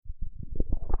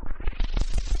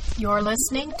You're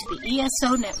listening to the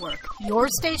ESO Network, your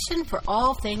station for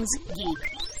all things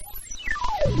geek.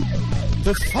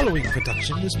 The following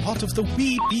production is part of the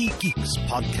We Be Geeks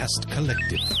podcast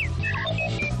collective.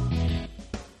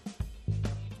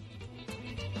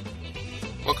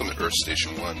 Welcome to Earth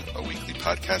Station 1, a weekly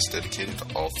podcast dedicated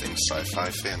to all things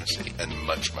sci-fi, fantasy, and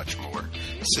much, much more.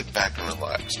 Sit back and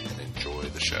relax and enjoy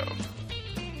the show.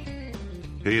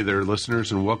 Hey there,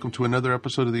 listeners, and welcome to another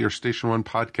episode of the Earth Station 1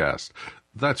 podcast.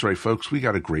 That's right, folks. We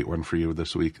got a great one for you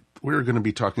this week. We're going to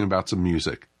be talking about some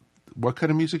music. What kind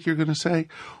of music you're going to say?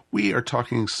 We are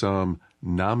talking some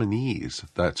nominees.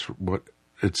 That's what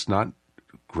it's not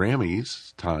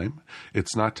Grammys time.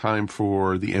 It's not time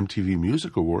for the MTV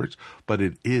Music Awards, but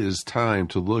it is time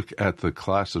to look at the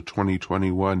class of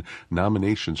 2021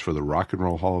 nominations for the Rock and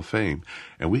Roll Hall of Fame.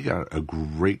 And we got a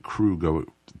great crew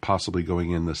possibly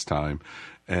going in this time.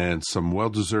 And some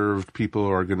well-deserved people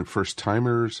are going to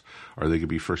first-timers. Are they going to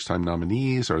be first-time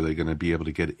nominees? Are they going to be able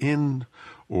to get in?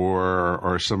 Or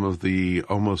are some of the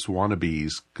almost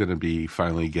wannabes going to be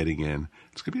finally getting in?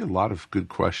 It's going to be a lot of good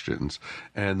questions.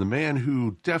 And the man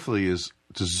who definitely is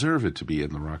deserved to be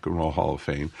in the Rock and Roll Hall of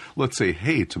Fame, let's say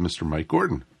hey to Mr. Mike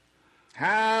Gordon.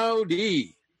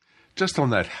 Howdy. Just on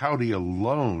that howdy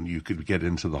alone, you could get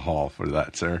into the hall for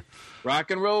that, sir.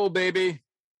 Rock and roll, baby.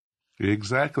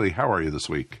 Exactly. How are you this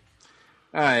week?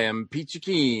 I am Peachy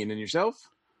Keen. And yourself?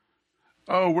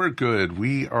 Oh, we're good.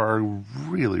 We are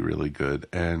really, really good.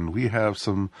 And we have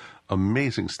some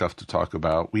amazing stuff to talk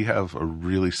about. We have a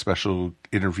really special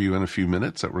interview in a few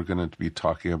minutes that we're going to be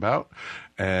talking about.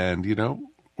 And, you know,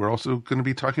 we're also going to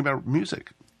be talking about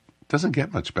music. It doesn't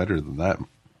get much better than that.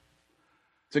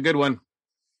 It's a good one.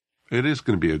 It is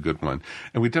going to be a good one.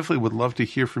 And we definitely would love to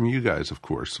hear from you guys, of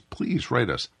course. Please write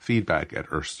us feedback at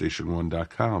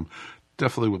earthstation1.com.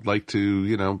 Definitely would like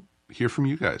to, hear from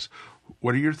you guys.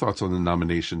 What are your thoughts on the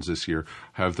nominations this year?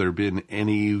 Have there been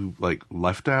any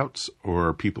left outs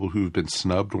or people who've been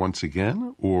snubbed once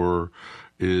again? Or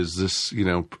is this,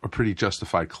 a pretty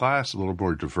justified class, a little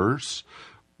more diverse?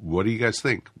 What do you guys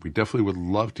think? We definitely would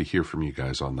love to hear from you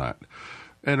guys on that.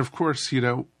 And of course,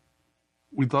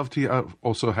 we'd love to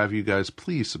also have you guys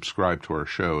please subscribe to our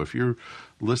show. If you're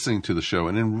listening to the show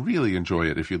and then really enjoy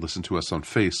it, if you listen to us on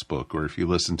Facebook or if you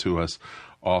listen to us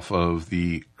off of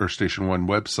the Earth Station 1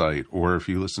 website or if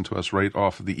you listen to us right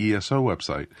off of the ESO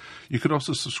website, you could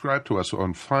also subscribe to us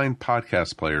on fine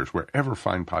podcast players. Wherever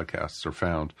fine podcasts are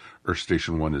found, Earth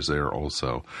Station 1 is there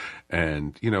also.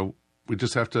 And, we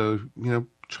just have to,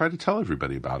 try to tell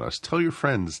everybody about us. Tell your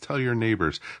friends, tell your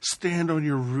neighbors, stand on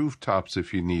your rooftops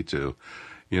if you need to.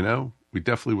 We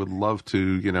definitely would love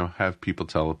to, have people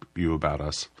tell you about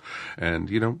us. And,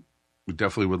 we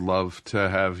definitely would love to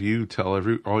have you tell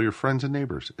all your friends and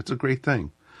neighbors. It's a great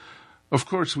thing. Of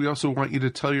course, we also want you to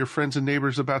tell your friends and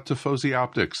neighbors about Tifosi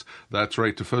Optics. That's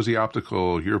right, Tifosi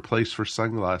Optical, your place for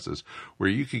sunglasses, where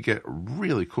you could get a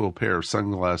really cool pair of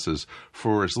sunglasses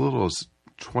for as little as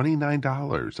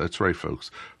 $29. That's right,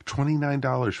 folks.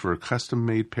 $29 for a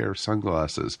custom-made pair of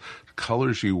sunglasses. The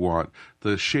colors you want,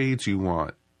 the shades you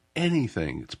want,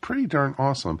 anything. It's pretty darn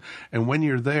awesome. And when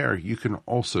you're there, you can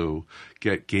also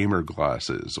get gamer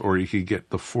glasses, or you could get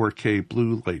the 4K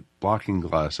blue light blocking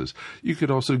glasses. You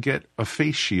could also get a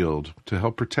face shield to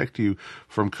help protect you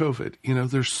from COVID.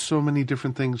 There's so many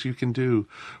different things you can do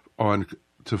on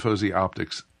Tifosi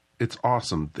Optics. It's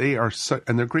awesome. They are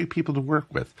and they're great people to work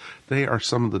with. They are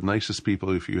some of the nicest people.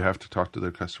 If you have to talk to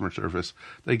their customer service,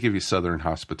 they give you Southern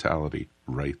hospitality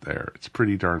right there. It's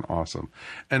pretty darn awesome.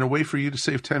 And a way for you to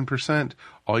save 10%,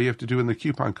 all you have to do in the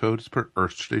coupon code is put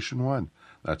Earth Station 1.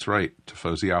 That's right,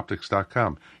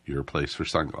 TifosiOptics.com, your place for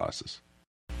sunglasses.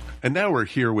 And now we're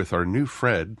here with our new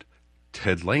friend,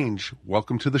 Ted Lange.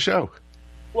 Welcome to the show.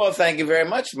 Well, thank you very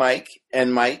much, Mike.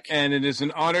 And it is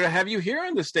an honor to have you here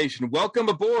on the station. Welcome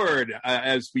aboard,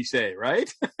 as we say,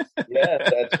 right? Yes,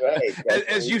 that's right.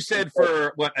 As you said,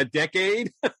 for, a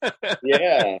decade?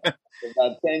 Yeah,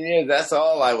 about 10 years. That's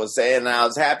all I was saying, and I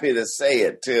was happy to say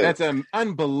it, too. That's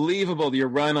unbelievable, your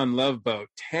run on Love Boat.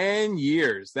 10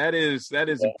 years. That is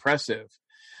impressive.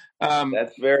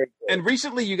 That's very good. And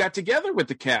recently you got together with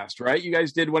the cast, right? You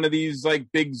guys did one of these,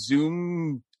 big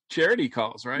Zoom charity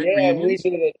calls, right? Yeah, Reunions? we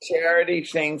did a charity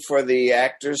thing for the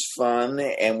Actors Fund,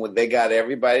 and they got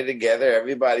everybody together.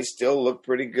 Everybody still looked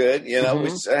pretty good. Mm-hmm. We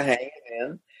still hanging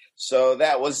in. So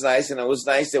that was nice, and it was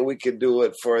nice that we could do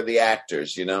it for the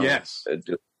actors, Yes.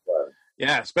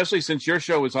 Yeah, especially since your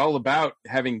show is all about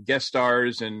having guest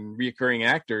stars and reoccurring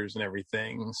actors and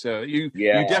everything. So you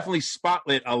definitely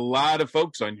spotlight a lot of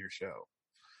folks on your show.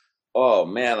 Oh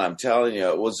man, I'm telling you,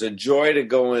 it was a joy to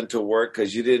go into work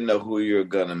because you didn't know who you were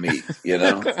going to meet.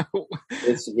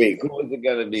 This week, who was it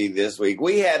going to be this week?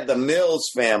 We had the Mills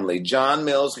family: John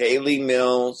Mills, Haley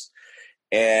Mills,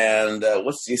 and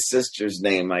what's your sister's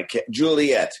name?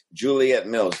 Juliet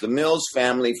Mills. The Mills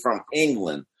family from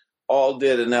England all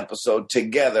did an episode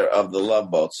together of The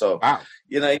Love Boat. So, wow.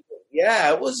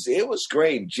 Yeah, it was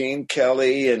great. Gene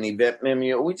Kelly and Yvette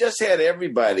Mimieux. We just had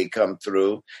everybody come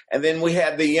through. And then we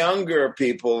had the younger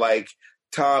people like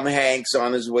Tom Hanks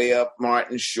on his way up,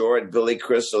 Martin Short, Billy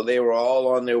Crystal. They were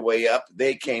all on their way up.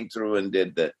 They came through and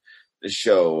did the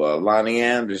show. Lonnie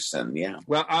Anderson, yeah.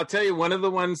 Well, I'll tell you, one of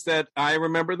the ones that I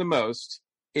remember the most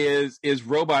is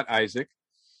Robot Isaac.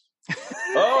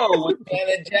 Oh, with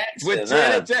Janet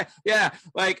Jackson. Yeah.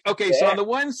 Like, okay, yeah. So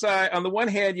on the one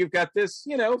hand, you've got this,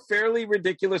 fairly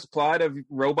ridiculous plot of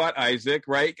Robot Isaac,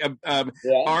 right?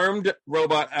 Armed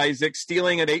Robot Isaac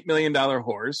stealing an $8 million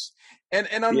horse.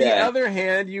 And on the other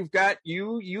hand, you've got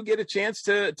you get a chance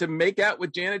to make out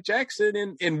with Janet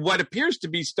Jackson in what appears to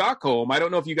be Stockholm. I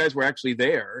don't know if you guys were actually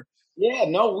there. Yeah,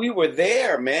 no, we were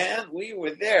there, man. We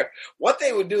were there. What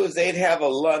they would do is they'd have a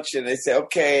lunch and they'd say,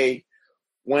 okay,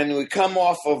 when we come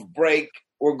off of break,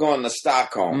 we're going to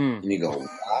Stockholm. And you go,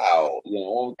 wow.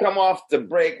 When we come off the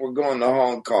break, we're going to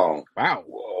Hong Kong. Wow.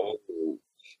 Whoa.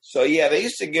 So, yeah, they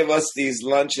used to give us these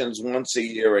luncheons once a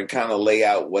year and kind of lay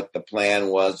out what the plan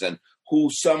was and who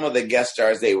some of the guest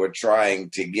stars they were trying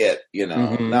to get,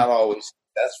 not always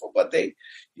successful, but they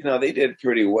did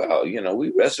pretty well.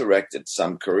 We resurrected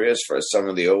some careers for some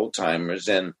of the old timers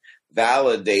and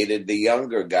validated the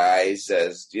younger guys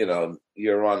as,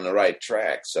 you're on the right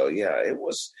track. So yeah, it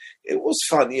was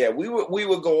fun. Yeah. We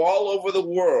would go all over the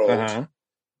world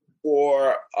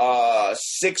for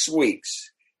 6 weeks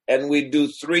and we'd do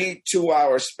 3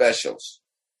 2-hour specials.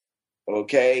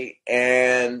 Okay.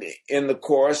 And in the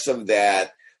course of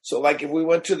that, so like if we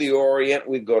went to the Orient,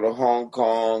 we'd go to Hong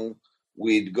Kong,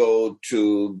 we'd go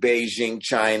to Beijing,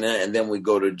 China, and then we'd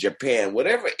go to Japan.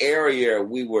 Whatever area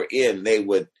we were in, they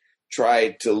would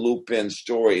try to loop in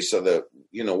stories so that,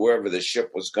 wherever the ship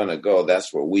was going to go,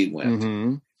 that's where we went.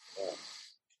 Mm-hmm.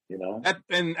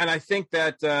 And I think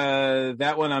that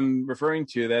that one I'm referring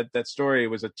to, that story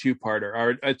was a 2-parter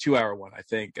or a 2-hour one. I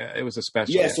think it was a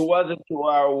special. Yes, it was a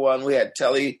 2-hour one. We had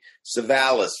Telly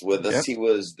Savalas with us. Yep. He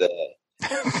was the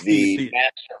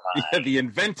mastermind, the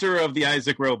inventor of the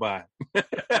Isaac robot.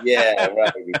 Yeah,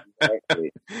 right.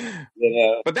 Exactly.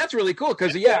 But that's really cool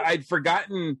because I'd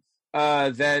forgotten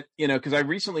that because I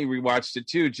recently rewatched it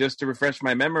too, just to refresh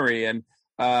my memory, and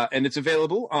it's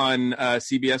available on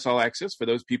CBS All Access for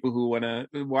those people who want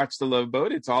to watch The Love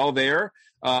Boat. It's all there.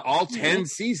 All 10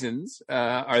 seasons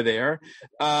are there,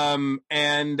 and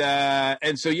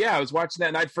so I was watching that,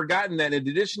 and I'd forgotten that in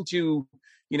addition to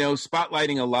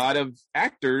spotlighting a lot of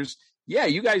actors,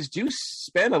 you guys do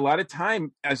spend a lot of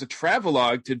time as a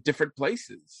travelogue to different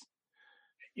places.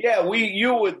 Yeah,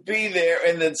 you would be there,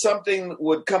 and then something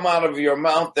would come out of your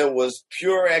mouth that was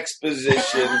pure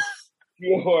exposition.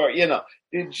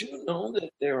 Did you know that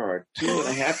there are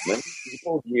 2.5 million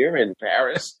people here in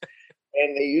Paris,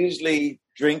 and they usually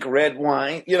drink red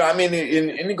wine? And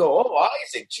you go, oh,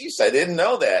 Isaac, geez, I didn't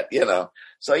know that.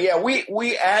 So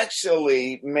we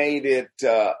actually made it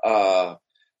a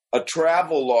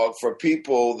travel log for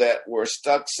people that were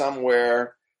stuck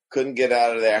somewhere, couldn't get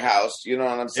out of their house. You know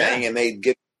what I'm saying? Yeah. And they'd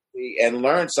get and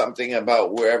learn something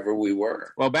about wherever we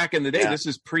were. Well, back in the day, this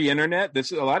is pre-internet.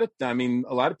 This is a lot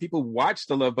of people watch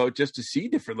The Love Boat just to see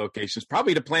different locations,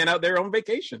 probably to plan out their own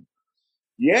vacation.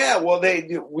 Yeah, well,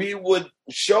 we would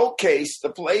showcase the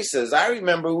places. I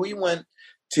remember we went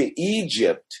to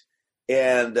Egypt,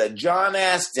 and John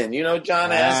Astin,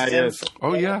 John Astin? Yes.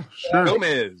 Oh, yeah, sure.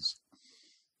 Gomez.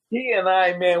 He and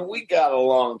I, man, we got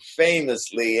along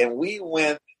famously, and we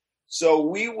went. So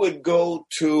we would go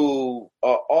to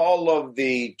all of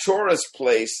the tourist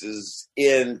places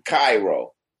in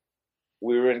Cairo.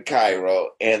 We were in Cairo.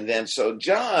 And then so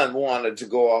John wanted to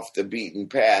go off the beaten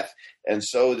path, and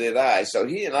so did I. So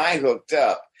he and I hooked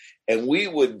up, and we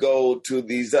would go to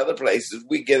these other places.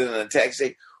 We get in a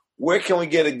taxi. Where can we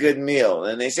get a good meal?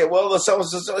 And they said, well,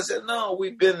 so-and-so. I said, no,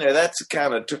 we've been there. That's the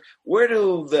kind of where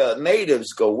do the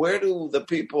natives go? Where do the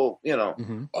people,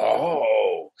 Mm-hmm.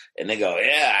 Oh, and they go,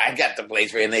 yeah, I got the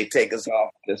place for you. And they take us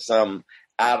off to some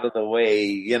out of the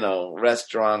way,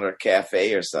 restaurant or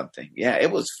cafe or something. Yeah,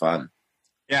 it was fun.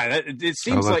 Yeah, it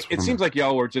seems like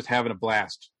y'all were just having a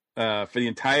blast for the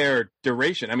entire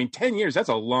duration. I mean, 10 years, that's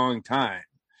a long time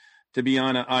to be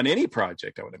on any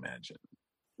project, I would imagine.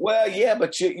 Well, yeah,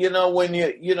 but when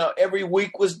every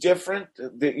week was different.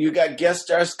 You got guest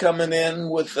stars coming in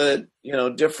with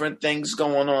different things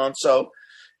going on, so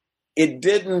it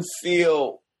didn't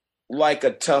feel like a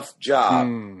tough job.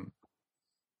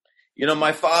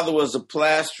 My father was a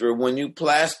plasterer. When you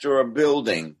plaster a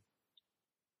building,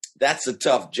 that's a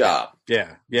tough job.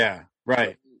 Yeah,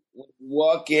 right.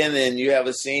 Walk in and you have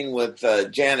a scene with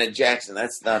Janet Jackson.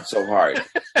 That's not so hard.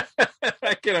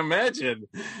 I can imagine.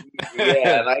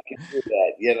 Yeah, and I can do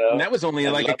that, And that was only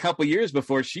a couple years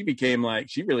before she became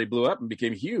she really blew up and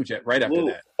became huge after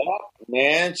that.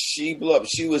 Man, she blew up.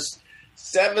 She was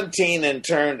 17 and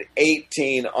turned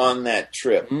 18 on that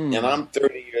trip. And I'm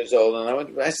 30 years old.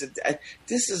 And I said,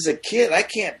 this is a kid. I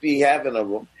can't be having a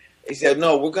room. He said,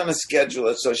 no, we're going to schedule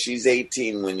it so she's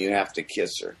 18 when you have to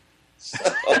kiss her. So,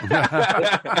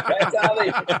 that's how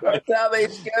they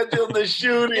scheduled the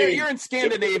shooting. Yeah, you're in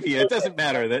Scandinavia. It doesn't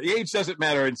matter. The age doesn't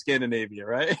matter in Scandinavia,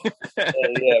 right? Yeah,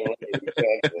 right,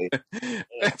 exactly.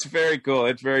 That's very cool.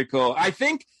 It's very cool. I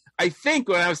think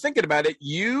when I was thinking about it,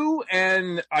 you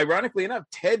and, ironically enough,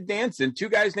 Ted Danson, two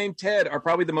guys named Ted, are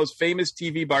probably the most famous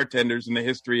TV bartenders in the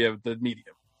history of the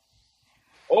medium.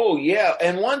 Oh, yeah.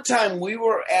 And one time we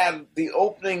were at the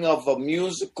opening of a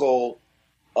musical.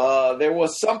 There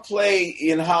was some play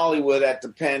in Hollywood at the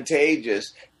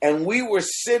Pantages, and we were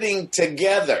sitting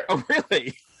together. Oh,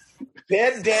 really?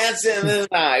 Ted Danson and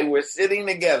I were sitting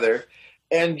together,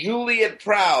 and Juliet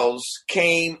Prowse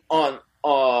came on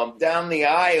down the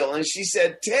aisle, and she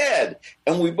said, Ted,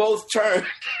 and we both turned.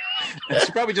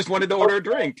 She probably just wanted to order a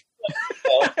drink.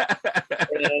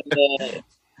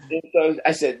 And so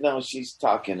I said, no, she's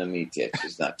talking to me, Ted.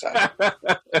 She's not talking.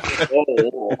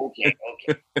 Okay.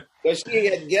 Because she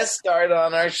had guest starred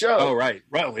on our show. Oh, right.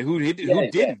 Who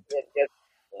didn't?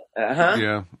 Uh-huh.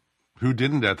 Yeah. Who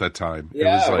didn't at that time?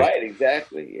 Yeah, it was right.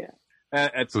 Exactly. Yeah.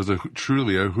 It was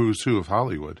truly a who's who of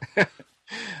Hollywood.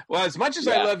 Well, as much as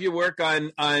I love your work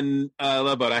on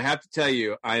Love Boat, I have to tell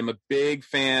you, I'm a big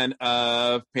fan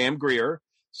of Pam Grier.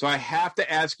 So I have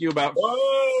to ask you about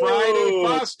Friday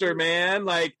Foster, man.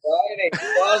 Friday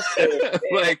Foster.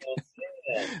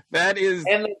 That is.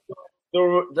 And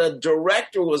the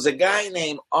director was a guy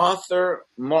named Arthur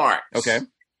Marks. Okay.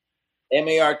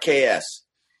 Marks.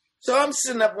 So I'm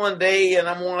sitting up one day and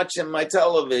I'm watching my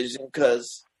television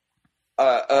because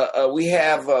we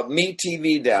have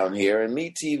MeTV down here. And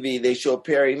MeTV, they show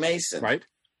Perry Mason. Right.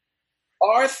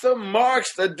 Arthur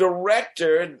Marks, the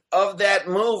director of that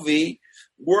movie,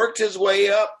 worked his way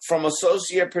up from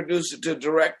associate producer to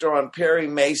director on Perry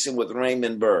Mason with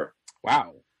Raymond Burr.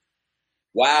 Wow.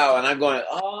 And I'm going,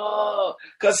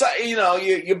 because,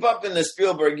 you bump into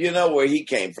Spielberg, you know where he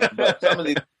came from. But some of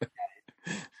these,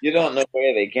 you don't know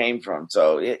where they came from.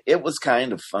 So it was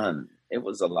kind of fun. It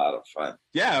was a lot of fun.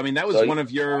 Yeah, I mean, that was one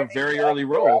of your very early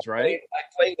roles, right? I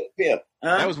played a pimp.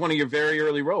 Huh? That was one of your very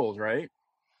early roles, right?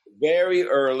 Very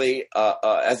early.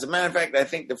 As a matter of fact, I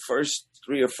think the first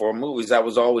 3 or 4 movies, I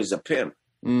was always a pimp.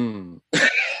 They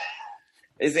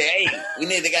say, hey, we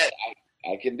need a guy.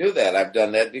 I can do that. I've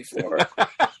done that before. I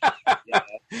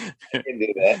can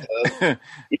do that. I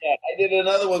did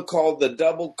another one called The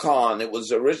Double Con. It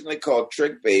was originally called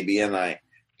Trick Baby, and I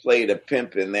played a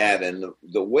pimp in that. And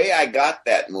the way I got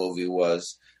that movie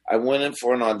was I went in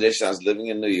for an audition. I was living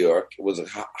in New York. It was a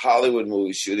Hollywood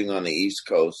movie shooting on the East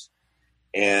Coast.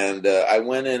 And I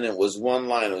went in, it was one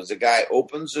line. It was a guy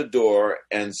opens the door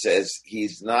and says,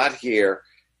 he's not here,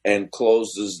 and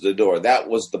closes the door. That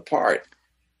was the part.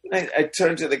 And I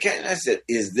turned to the cat and I said,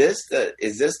 is this the,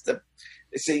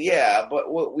 they said, yeah,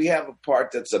 but we have a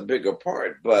part that's a bigger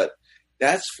part, but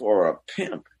that's for a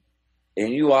pimp.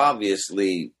 And you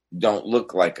obviously don't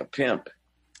look like a pimp.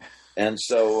 And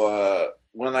so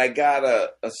when I got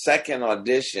a second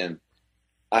audition,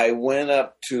 I went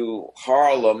up to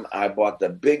Harlem. I bought the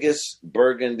biggest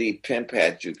burgundy pimp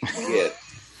hat you could get.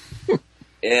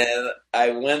 And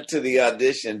I went to the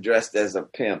audition dressed as a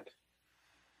pimp.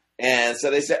 And so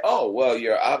they said, oh, well,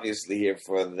 you're obviously here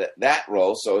for that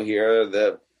role. So here are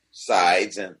the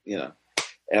sides. And,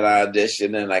 and I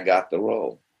auditioned and I got the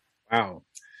role. Wow.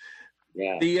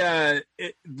 Yeah. The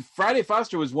Friday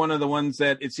Foster was one of the ones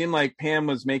that it seemed like Pam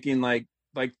was making like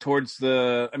towards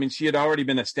she had already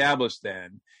been established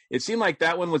then. It seemed like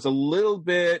that one was a little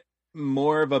bit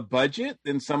more of a budget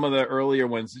than some of the earlier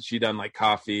ones that she'd done, like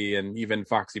Coffee and even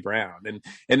Foxy Brown. And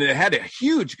it had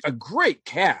a great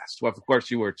cast. Well, of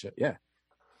course you were, yeah.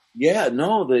 Yeah,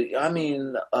 no,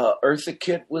 Eartha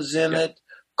Kitt was in it.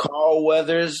 Carl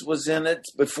Weathers was in it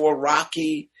before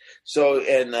Rocky. So,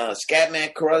 and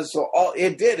Scatman Crothers. So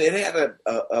it had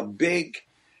a big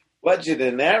budget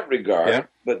in that regard. Yeah.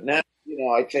 But now,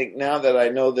 I think now that I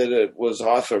know that it was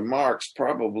Arthur Marx,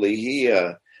 probably he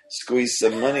squeezed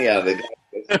some money out of the guy.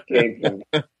 It came from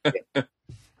a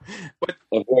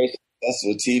very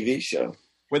successful TV show.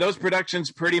 Were those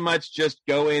productions pretty much just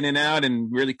go in and out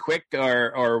and really quick,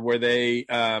 or were they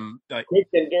like quick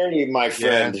and dirty, my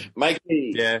friend? Yeah.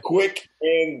 Mikey, quick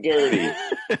and dirty.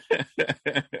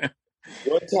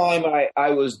 One time I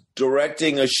was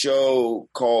directing a show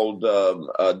called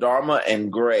Dharma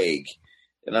and Greg,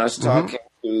 and I was talking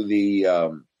to the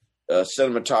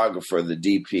cinematographer, the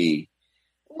DP.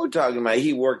 We're talking about,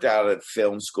 he worked out at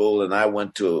film school, and I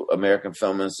went to American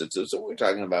Film Institute, so we're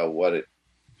talking about what it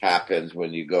happens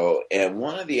when you go. And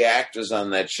one of the actors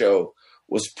on that show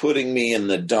was putting me in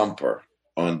the dumper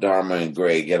on Dharma and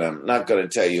Greg, and I'm not going to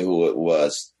tell you who it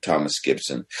was, Thomas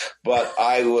Gibson, but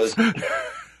I was doing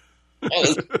that.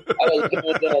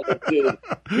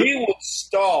 He would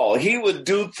stall. He would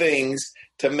do things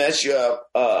to mess you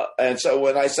up. And so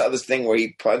when I saw this thing where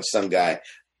he punched some guy,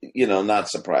 not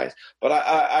surprised. But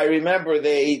I remember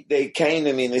they came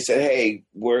to me and they said, "Hey,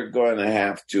 we're going to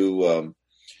have to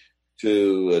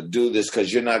do this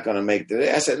because you're not going to make the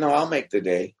day." I said, "No, I'll make the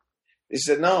day." They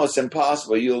said, "No, it's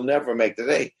impossible. You'll never make the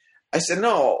day." I said,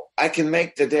 "No, I can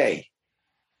make the day."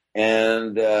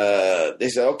 And they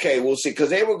said, "Okay, we'll see." Because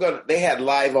they had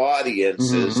live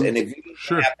audiences. And if you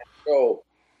didn't have the show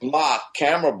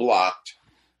camera blocked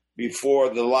before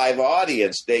the live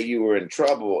audience day, you were in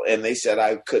trouble. And they said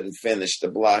I couldn't finish the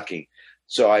blocking.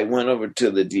 So I went over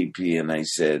to the DP and I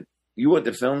said, "You went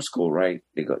to film school, right?"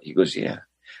 He goes, "Yeah."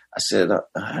 I said,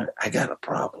 "I got a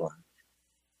problem.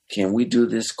 Can we do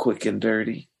this quick and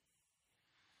dirty?"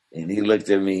 And he looked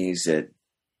at me. He said,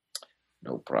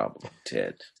 "No problem,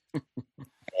 Ted."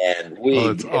 And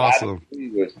that's awesome.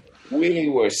 We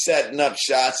were setting up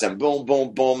shots and boom,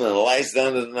 boom, boom, and the lights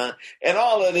done. And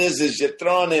all it is you're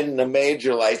throwing in the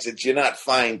major lights that you're not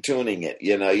fine tuning it.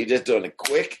 You're just doing it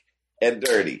quick and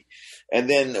dirty. And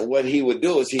then what he would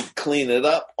do is he'd clean it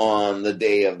up on the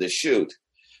day of the shoot.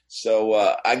 So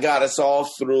I got us all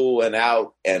through and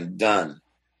out and done.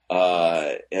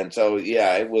 And so,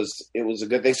 it was a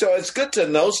good thing. So it's good to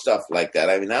know stuff like that.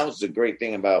 I mean, that was the great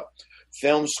thing about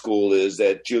film school, is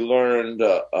that you learned,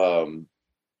 the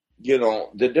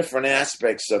different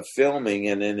aspects of filming.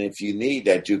 And then if you need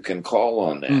that, you can call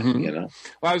on that,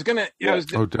 Well, I was going to,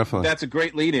 definitely. That's a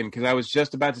great lead in, because I was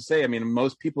just about to say, I mean,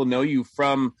 most people know you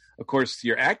from, of course,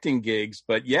 your acting gigs,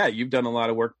 but you've done a lot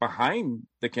of work behind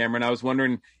the camera. And I was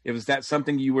wondering, was that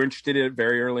something you were interested in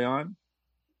very early on?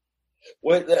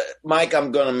 Well, Mike,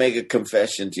 I'm going to make a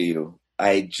confession to you.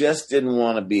 I just didn't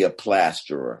want to be a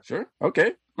plasterer. Sure.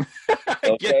 Okay.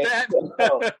 I get that.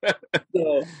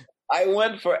 So I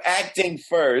went for acting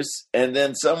first, and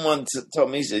then someone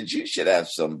told me, he said, "You should have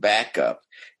some backup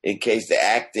in case the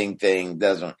acting thing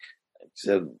doesn't." I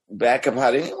said, "Backup?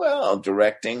 How do you mean?" "Well,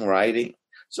 directing, writing."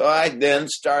 So I then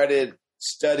started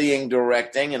studying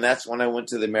directing, and that's when I went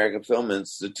to the American Film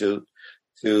Institute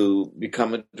to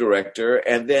become a director.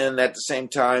 And then at the same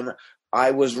time,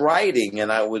 I was writing,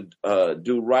 and I would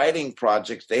do writing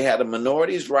projects. They had a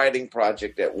minorities writing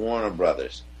project at Warner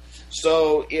Brothers.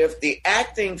 So if the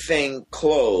acting thing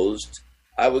closed,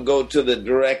 I would go to the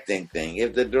directing thing.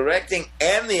 If the directing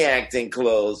and the acting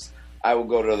closed, I would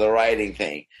go to the writing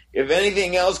thing. If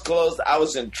anything else closed, I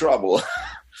was in trouble.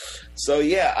 So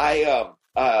I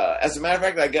as a matter of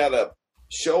fact, I got a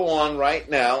show on right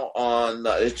now on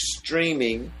it's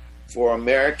streaming for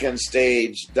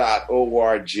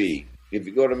americanstage.org. If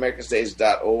you go to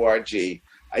americanstage.org,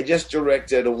 I just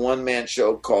directed a one-man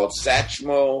show called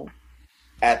Satchmo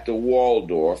at the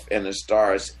Waldorf, and it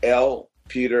stars L.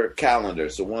 Peter Callender.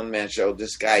 It's a one-man show.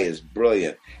 This guy is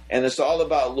brilliant. And it's all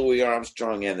about Louis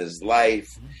Armstrong and his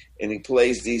life, and he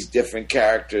plays these different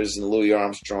characters in Louis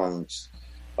Armstrong's,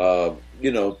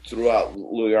 throughout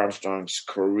Louis Armstrong's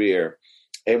career.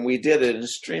 And we did it in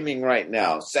streaming right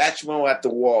now. Satchmo at the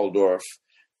Waldorf,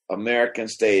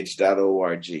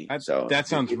 americanstage.org. So that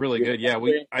sounds really good. Yeah,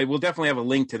 I will definitely have a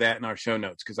link to that in our show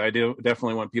notes, because I do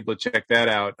definitely want people to check that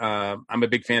out. I'm a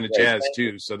big fan of jazz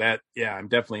too, so I'm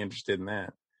definitely interested in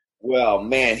that. Well,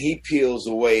 man, he peels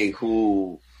away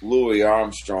who Louis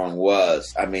Armstrong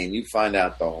was. I mean, you find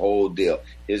out the whole deal,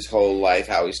 his whole life,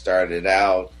 how he started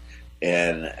out,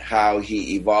 and how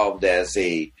he evolved as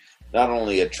not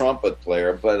only a trumpet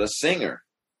player but a singer.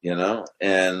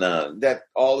 And that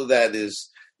all of that is.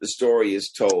 The story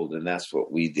is told, and that's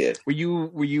what we did. Were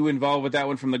you involved with that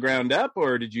one from the ground up,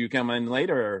 or did you come in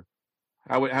later? Or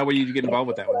how were you get involved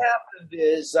with that one? What happened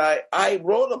is I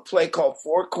wrote a play called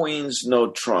Four Queens, No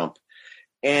Trump,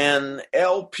 and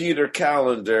L. Peter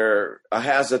Callender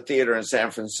has a theater in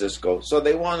San Francisco, so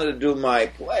they wanted to do my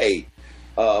play.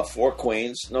 Four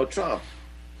Queens, no Trump.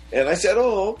 And I said,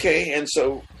 oh, okay. And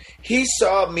so he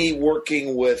saw me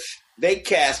working with, they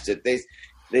cast it. They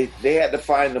had to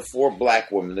find the four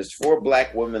black women. There's four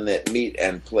black women that meet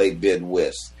and play bid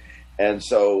whist. And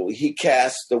so he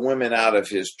cast the women out of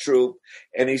his troupe,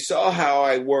 and he saw how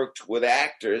I worked with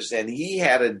actors, and he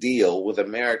had a deal with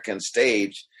American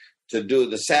Stage to do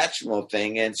the Satchmo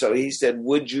thing. And so he said,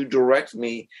 would you direct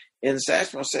me in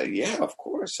Satchmo? I said, yeah, of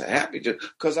course, happy to,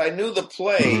 because I knew the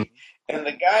play. And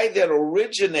the guy that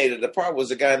originated the part was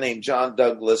a guy named John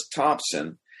Douglas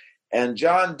Thompson. And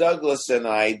John Douglas and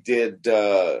I did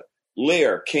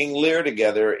King Lear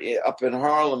together up in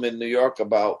Harlem in New York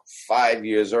about 5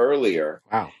 years earlier.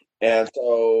 Wow. And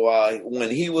so when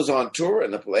he was on tour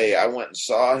in the play, I went and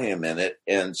saw him in it.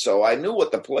 And so I knew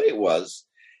what the play was.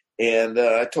 And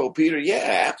I told Peter,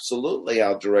 yeah, absolutely,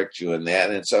 I'll direct you in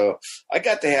that. And so I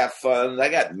got to have fun. I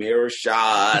got mirror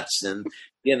shots and,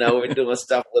 we're doing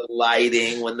stuff with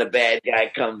lighting. When the bad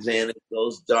guy comes in, it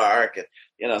goes dark.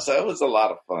 And, so it was a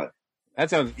lot of fun.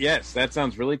 That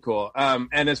sounds really cool.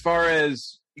 And as far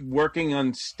as working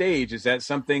on stage, is that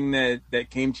something that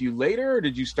came to you later, or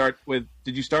did you start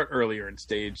earlier in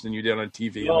stage than you did on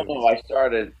TV? No,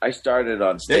 I started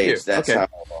on stage. That's okay.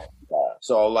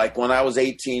 So like when I was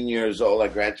 18 years old, I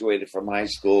graduated from high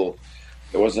school.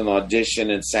 There was an audition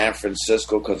in San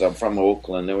Francisco because I'm from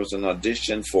Oakland. There was an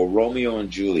audition for Romeo and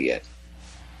Juliet.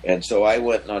 And so I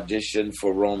went and auditioned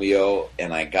for Romeo,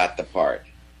 and I got the part.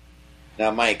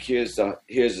 Now, Mike, here's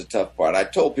the tough part. I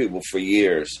told people for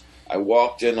years, I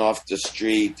walked in off the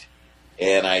street,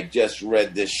 and I just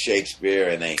read this Shakespeare,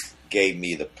 and they gave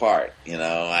me the part.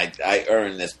 I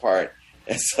earned this part.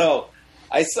 And so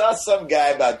I saw some guy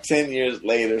about 10 years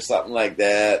later, something like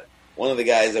that, one of the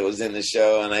guys that was in the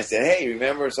show, and I said, hey,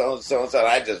 remember so-and-so? And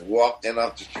I just walked in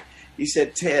off the street. He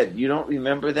said, Ted, you don't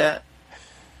remember that?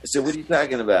 I said, what are you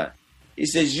talking about? He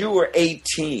says, you were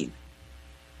 18.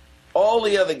 All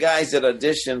the other guys that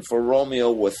auditioned for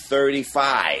Romeo were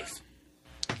 35.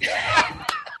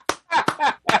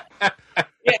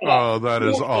 Oh, that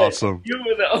is awesome. You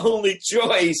were the only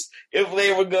choice if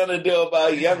they were going to do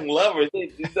about young lovers.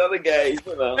 These other guys,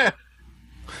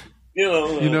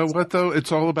 You know what, though?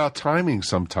 It's all about timing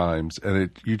sometimes, and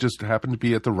you just happen to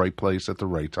be at the right place at the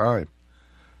right time.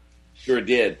 Sure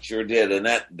did. And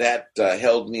that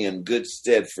held me in good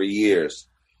stead for years,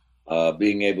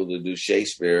 being able to do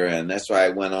Shakespeare. And that's why I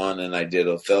went on and I did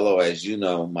Othello, as you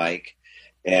know, Mike.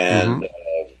 And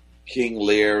King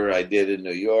Lear I did in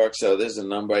New York. So there's a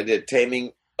number. I did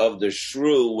Taming of the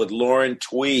Shrew with Lauren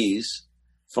Tweez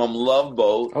from Love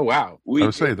Boat. Oh, wow. I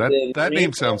would say that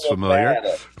name sounds familiar.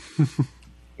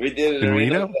 We did it in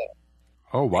Reno?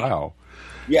 Oh, wow.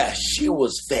 Yeah, she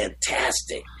was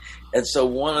fantastic. And so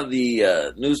one of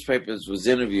the newspapers was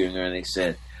interviewing her, and they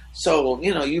said, so,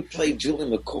 you played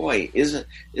Julie McCoy. Isn't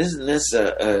this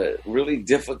a really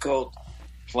difficult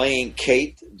playing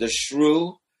Kate the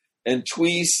Shrew? And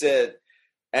Tweez said,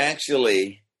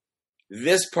 actually,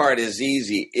 this part is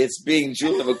easy. It's being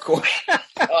Julie McCoy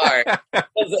part. Because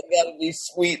I got to be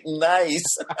sweet and nice.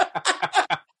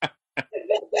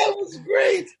 That was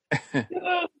great.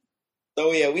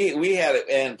 So yeah, we had it,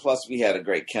 and plus we had a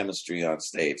great chemistry on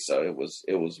stage. So it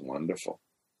was wonderful.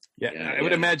 Yeah, I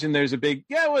would imagine there's a big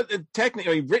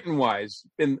technically written wise,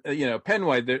 pen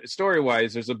wise, story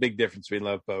wise, there's a big difference between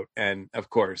Love Boat and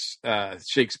of course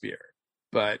Shakespeare.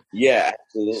 But yeah,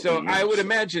 absolutely. So I would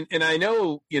imagine, and I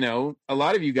know, a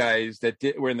lot of you guys that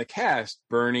were in the cast,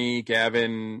 Bernie,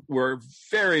 Gavin, were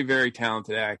very, very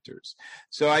talented actors.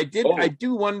 So I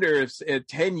do wonder if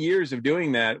 10 years of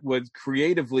doing that was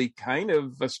creatively kind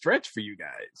of a stretch for you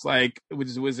guys. Like,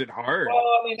 was it hard? Well,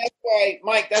 I mean, that's why,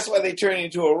 Mike, they turn you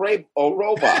into a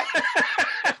robot.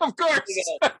 Of course.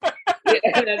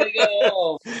 And they go,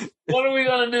 oh, what are we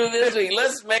going to do this week?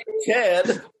 Let's make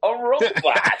Ted a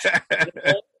robot.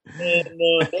 And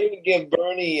they would give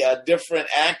Bernie different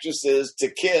actresses to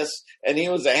kiss, and he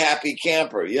was a happy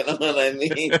camper. You know what I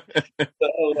mean?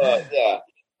 So, yeah.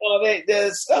 Well,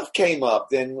 the stuff came up,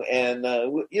 and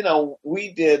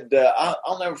we did.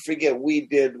 I'll never forget. We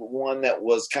did one that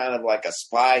was kind of like a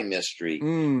spy mystery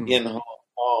in Hong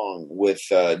Kong with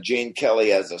Gene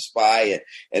Kelly as a spy,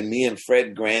 and me and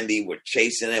Fred Grandy were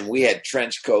chasing him. We had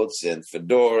trench coats and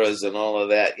fedoras and all of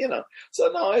that.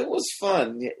 So no, it was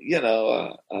fun.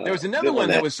 There was another one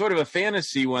that was sort of a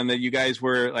fantasy one that you guys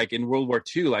were like in World War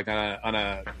II, like on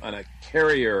a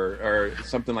carrier or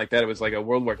something like that. It was like a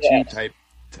World War II type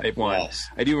one. Yes.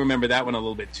 I do remember that one a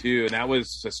little bit too, and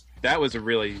that was a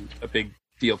really a big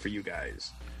deal for you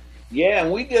guys. Yeah,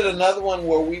 and we did another one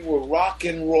where we were rock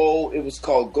and roll. It was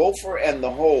called Gopher and the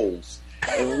Holes,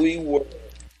 and we were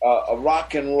a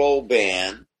rock and roll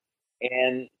band,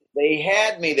 and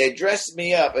they dressed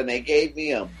me up, and they gave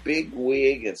me a big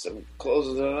wig and some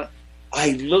clothes on.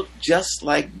 I looked just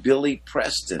like Billy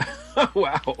Preston.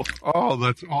 Wow. Oh,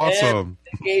 that's awesome.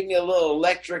 And they gave me a little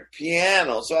electric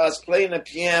piano. So I was playing the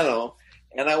piano,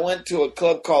 and I went to a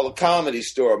club called the Comedy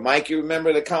Store. Mike, you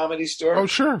remember the Comedy Store? Oh,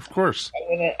 sure, of course.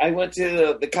 I went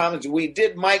to the Comedy. We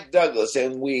did Mike Douglas,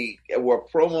 and we were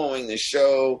promoting the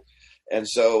show. And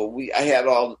so I had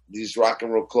all these rock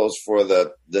and roll clothes for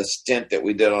the stint that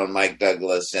we did on Mike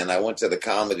Douglas. And I went to the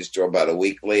Comedy Store about a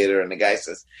week later, and the guy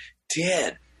says,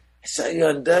 "Ted, I saw you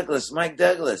on Douglas, Mike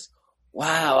Douglas.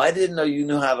 Wow, I didn't know you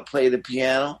knew how to play the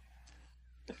piano."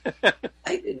 I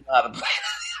didn't know how to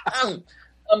play.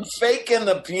 I'm faking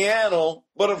the piano,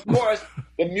 but of course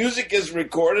the music is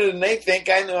recorded, and they think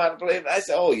I know how to play it. I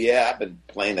said, "Oh yeah, I've been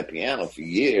playing the piano for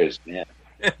years, man."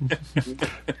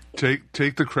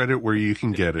 Take the credit where you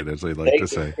can get it, as they like to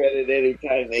say. Take the credit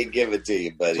anytime they give it to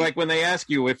you, buddy. It's like when they ask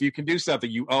you if you can do something,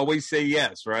 you always say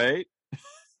yes, right?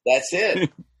 That's it.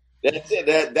 That's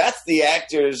it. That's the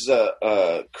actor's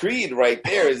creed right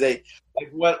there. Is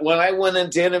when I went in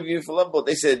to interview for Love Boat,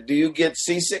 they said, "Do you get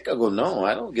seasick?" I go, "No,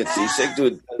 I don't get seasick,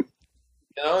 dude."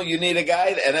 You need an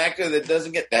actor that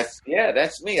doesn't get. That's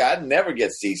me. I'd never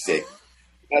get seasick.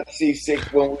 Got seasick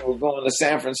when we were going to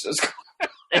San Francisco.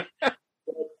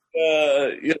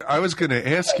 I was going to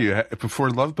ask you, before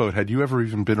Love Boat, had you ever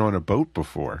even been on a boat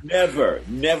before? Never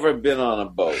been on a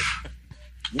boat.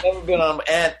 Never been on,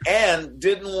 and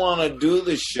didn't want to do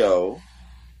the show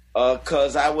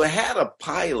because I had a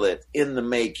pilot in the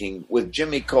making with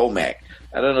Jimmy Comack.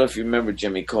 I don't know if you remember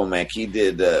Jimmy Comack. He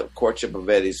did Courtship of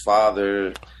Eddie's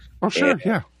Father. Oh, sure,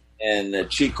 yeah. And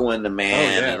Chico and the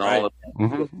Man and all of that.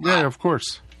 Mm-hmm. Yeah, of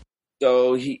course.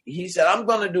 So he said, "I'm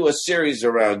going to do a series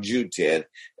around you, Ted,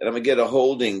 and I'm going to get a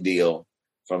holding deal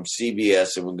from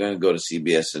CBS, and we're going to go to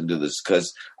CBS and do this,"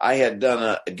 because I had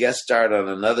done a guest star on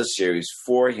another series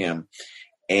for him,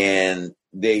 and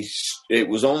it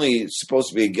was only supposed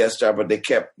to be a guest star, but they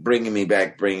kept bringing me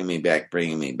back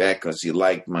because he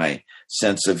liked my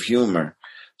sense of humor.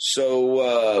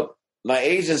 So my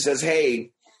agent says,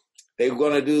 "Hey, they're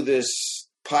going to do this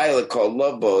pilot called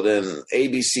Love Boat, and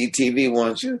ABC TV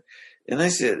wants you." And I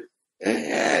said,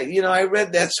 I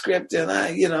read that script, and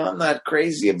I'm not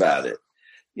crazy about it.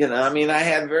 I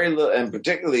had very little, and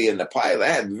particularly in the pilot, I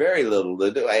had very little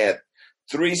to do. I had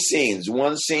 3 scenes.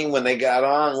 One scene when they got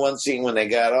on, one scene when they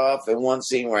got off, and one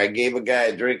scene where I gave a guy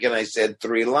a drink and I said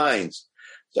 3 lines.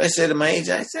 So I said to my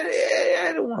agent,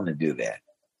 I don't want to do that.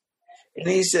 And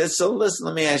he said, "So listen,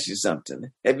 let me ask you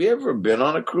something. Have you ever been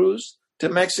on a cruise to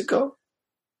Mexico?"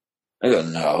 I go,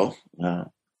 No.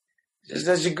 He says,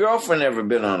 "Has your girlfriend ever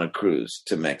been on a cruise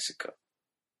to Mexico?"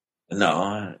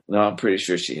 No, I'm pretty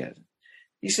sure she hasn't.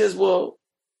 He says, "Well,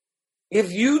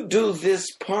 if you do this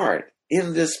part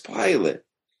in this pilot,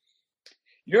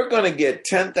 you're going to get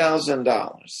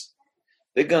 $10,000.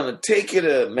 They're going to take you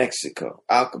to Mexico,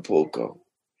 Acapulco.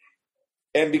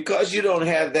 And because you don't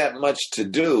have that much to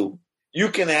do, you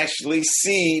can actually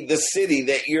see the city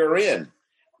that you're in.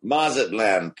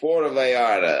 Mazatlan, Puerto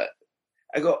Vallarta."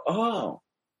 I go, "Oh,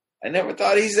 I never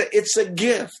thought." He said, "It's a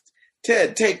gift.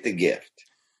 Ted, take the gift."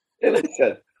 And I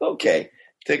said, "Okay,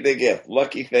 take the gift."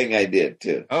 Lucky thing I did,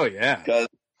 too. Oh, yeah. Because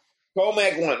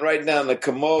Comac went right down the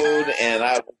commode, and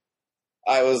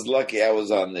I was lucky I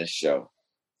was on this show.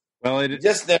 Well, You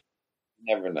just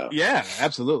never know. Yeah,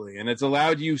 absolutely. And it's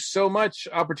allowed you so much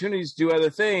opportunities to do other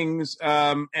things.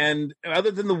 And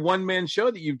other than the one-man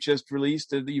show that you've just released,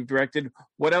 that you've directed,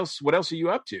 what else are you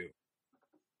up to?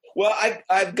 Well,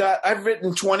 I've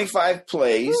written 25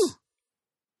 plays. Ooh.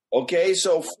 Okay,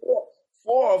 so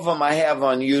four of them I have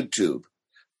on YouTube.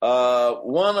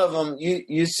 One of them,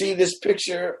 you see this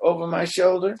picture over my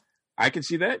shoulder? I can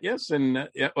see that, yes. And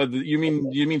you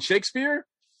mean Shakespeare?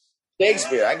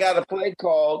 Shakespeare. I got a play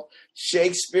called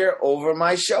Shakespeare Over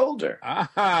My Shoulder.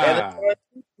 Aha.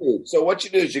 And so what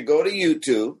you do is you go to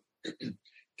YouTube,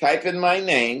 type in my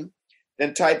name,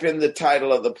 then type in the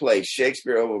title of the play,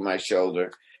 Shakespeare Over My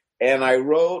Shoulder. And I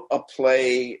wrote a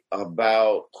play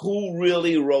about who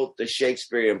really wrote the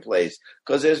Shakespearean plays,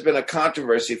 because there's been a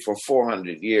controversy for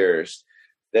 400 years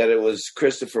that it was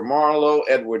Christopher Marlowe,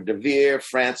 Edward de Vere,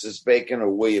 Francis Bacon, or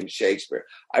William Shakespeare.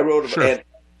 I wrote about it.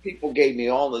 People gave me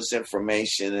all this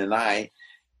information, and I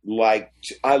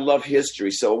love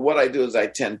history. So what I do is I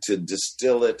tend to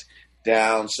distill it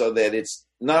down so that it's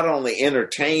not only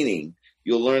entertaining,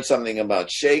 you'll learn something about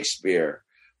Shakespeare,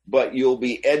 but you'll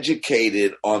be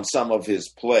educated on some of his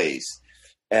plays.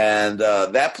 And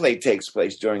that play takes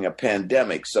place during a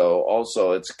pandemic, so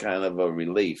also it's kind of a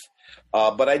relief.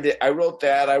 But I wrote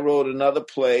that. I wrote another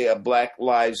play, a Black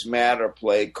Lives Matter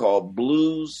play called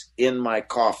Blues in My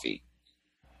Coffee.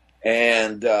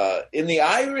 And in the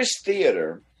Irish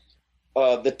theater,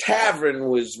 the tavern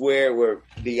was where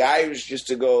the Irish used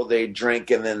to go, they'd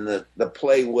drink, and then the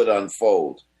play would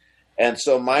unfold. And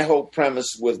so my whole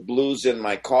premise with Blues in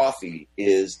My Coffee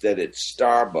is that it's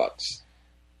Starbucks.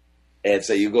 And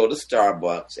so you go to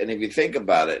Starbucks, and if you think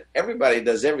about it, everybody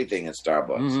does everything at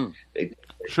Starbucks.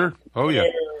 Sure. Oh, yeah.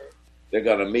 They're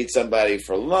going to meet somebody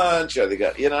for lunch, or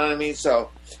you know what I mean?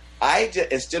 So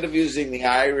instead of using the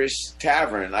Irish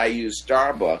tavern, I use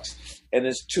Starbucks, and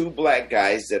it's two black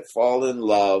guys that fall in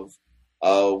love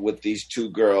with these two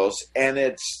girls, and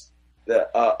it's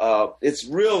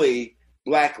really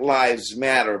Black Lives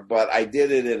Matter, but I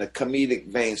did it in a comedic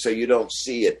vein, so you don't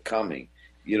see it coming.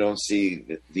 You don't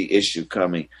see the issue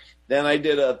coming. Then I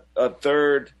did a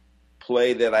third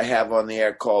play that I have on the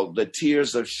air called The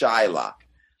Tears of Shylock.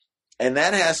 And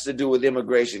that has to do with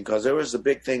immigration, because there was a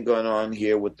big thing going on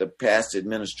here with the past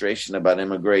administration about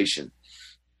immigration.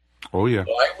 Oh, yeah.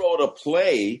 So I wrote a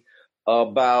play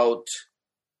about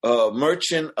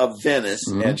Merchant of Venice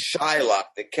and Shylock,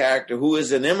 the character who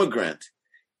is an immigrant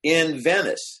in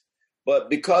Venice. But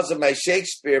because of my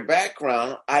Shakespeare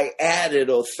background, I added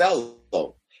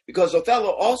Othello, because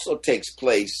Othello also takes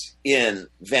place in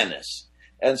Venice.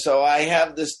 And so I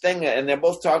have this thing, and they're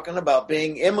both talking about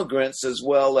being immigrants as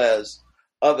well as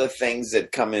other things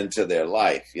that come into their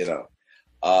life, you know.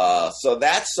 So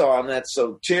that's on that.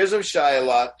 So Tears of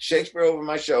Shylock, Shakespeare Over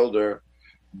My Shoulder,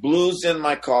 Blues in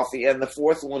My Coffee, and the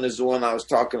fourth one is the one I was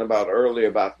talking about earlier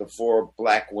about the four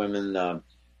black women,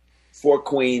 Four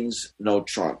Queens, No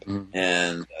Trump.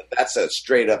 And that's a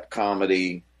straight-up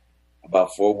comedy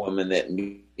about four women that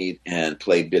meet and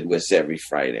play bidwits every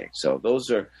Friday. So those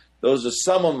are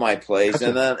some of my plays.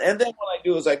 And then what I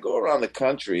do is I go around the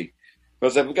country,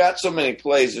 because I've got so many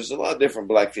plays. There's a lot of different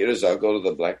black theaters. I'll go to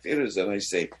the black theaters and I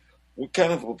say, what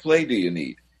kind of a play do you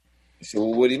need? I say,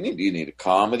 well, what do you need? Do you need a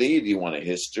comedy? Do you want a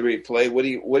history play? What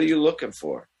are you looking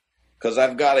for? Because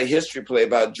I've got a history play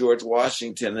about George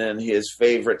Washington and his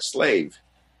favorite slave.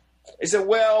 They said,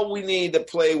 well, we need a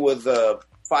play with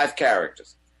 5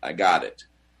 characters. I got it.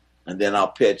 And then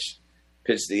I'll pitch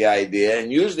the idea,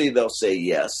 and usually they'll say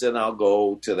yes, and I'll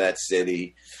go to that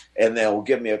city, and they'll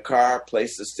give me a car,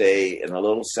 place to stay, and a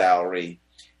little salary,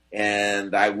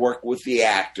 and I work with the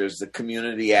actors, the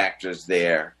community actors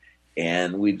there,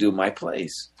 and we do my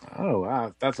plays. Oh,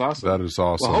 wow. That's awesome. That is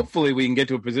awesome. Well, hopefully we can get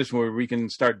to a position where we can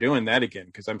start doing that again,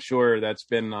 because I'm sure that's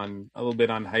been a little bit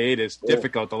on hiatus,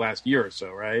 difficult the last year or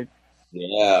so, right?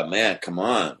 Yeah, man, come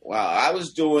on. Wow, I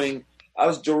was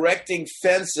directing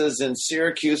Fences in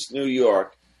Syracuse, New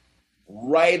York.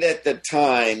 Right at the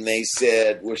time they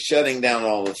said, we're shutting down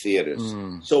all the theaters.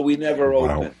 So we never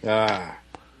opened.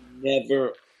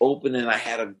 Never opened, and I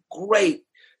had a great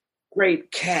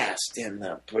cast in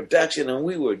the production, and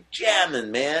we were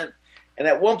jamming, man. And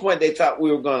at one point they thought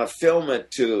we were going to film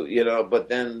it too, you know, but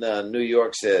then New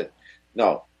York said,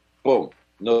 no, boom,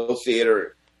 no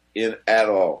theater in at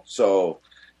all. So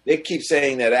they keep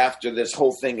saying that after this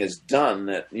whole thing is done,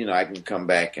 that, you know, I can come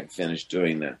back and finish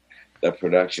doing the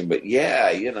production. But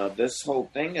yeah, you know, this whole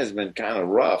thing has been kind of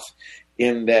rough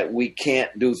in that we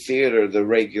can't do theater the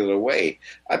regular way.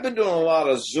 I've been doing a lot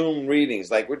of Zoom readings.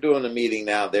 Like we're doing a meeting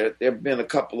now. There have been a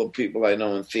couple of people I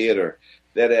know in theater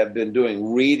that have been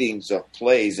doing readings of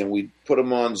plays, and we put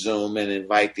them on Zoom and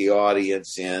invite the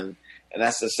audience in. And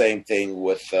that's the same thing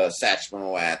with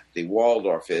Satchmo at the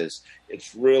Waldorf is.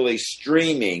 It's really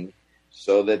streaming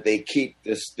so that they keep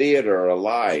this theater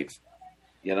alive,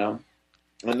 you know?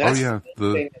 And that's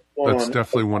that's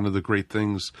definitely one of the great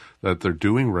things that they're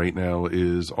doing right now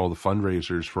is all the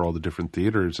fundraisers for all the different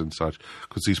theaters and such,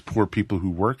 because these poor people who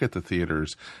work at the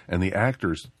theaters and the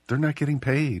actors, they're not getting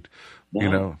paid, you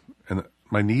know? And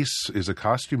my niece is a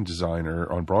costume designer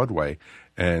on Broadway,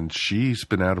 and she's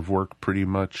been out of work pretty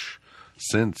much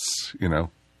since, you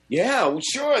know. Yeah, well,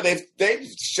 sure. They've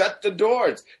shut the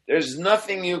doors. There's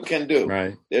nothing you can do.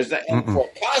 Right. And for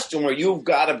a costumer, you've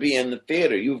got to be in the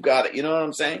theater. You've got to, you know what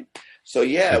I'm saying? So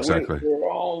yeah, exactly. we're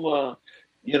all,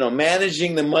 you know,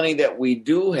 managing the money that we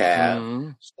do have,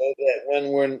 so that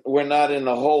when we're not in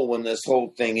the hole when this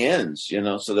whole thing ends, you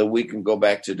know, so that we can go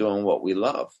back to doing what we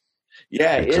love.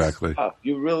 Yeah, exactly. It's tough.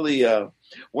 You really.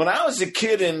 When I was a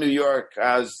kid in New York,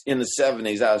 I was in the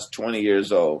 70s. I was 20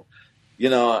 years old. You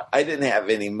know, I didn't have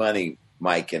any money,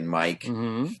 Mike.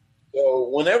 So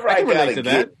whenever I got a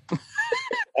gig,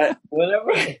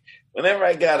 whenever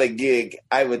I got a gig,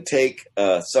 I would take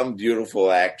some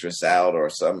beautiful actress out or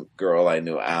some girl I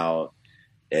knew out,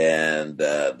 And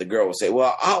the girl would say,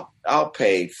 well, I'll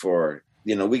pay for,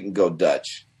 we can go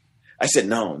Dutch. I said,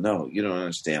 no, you don't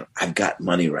understand. I've got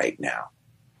money right now.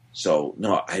 So,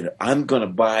 no, I'm going to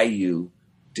buy you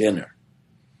dinner.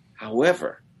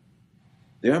 However,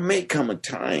 there may come a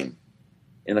time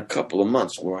in a couple of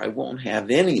months where I won't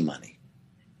have any money.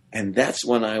 And that's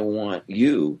when I want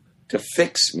you to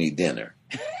fix me dinner.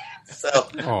 So,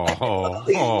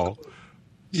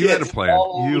 you had a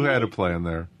plan. You had a plan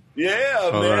there. Yeah,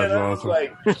 man. I was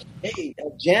like, hey,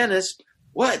 Janice,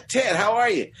 what? Ted, how are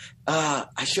you?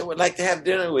 I sure would like to have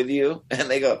dinner with you. And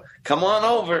they go, come on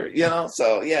over,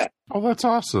 So, yeah. Oh, that's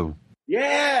awesome.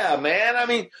 Yeah, man. I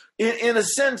mean, in a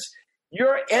sense,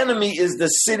 your enemy is the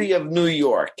city of New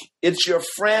York. It's your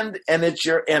friend and it's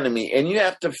your enemy. And you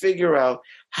have to figure out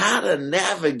how to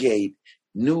navigate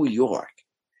New York,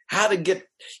 how to get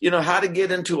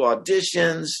into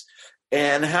auditions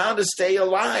and how to stay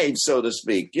alive, so to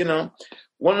speak.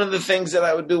 One of the things that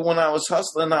I would do when I was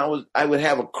hustling, I would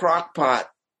have a crock pot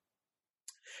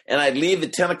and I'd leave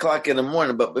at 10 o'clock in the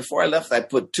morning. But before I left, I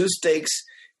put 2 steaks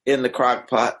in the crock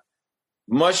pot,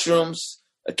 mushrooms,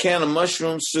 a can of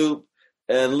mushroom soup,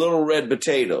 and little red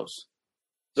potatoes.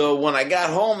 So when I got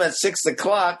home at 6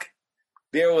 o'clock,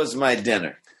 there was my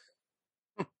dinner.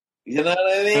 You know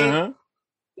what I mean? Uh-huh.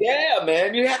 Yeah,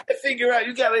 man. You have to figure out.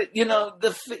 You got to,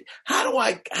 how do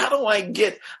I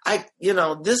get?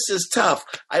 This is tough.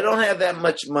 I don't have that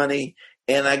much money,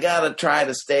 and I got to try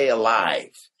to stay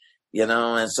alive.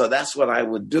 And so that's what I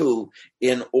would do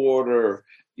in order.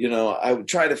 I would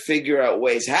try to figure out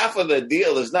ways. Half of the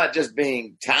deal is not just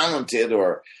being talented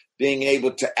or being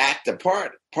able to act a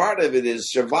part. Part of it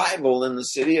is survival in the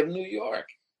city of New York.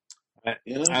 I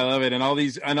love it. And all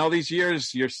these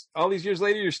years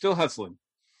later, you're still hustling.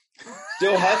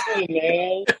 Still hustling,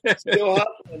 man. Still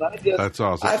hustling. That's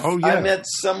awesome. I met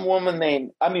some woman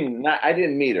I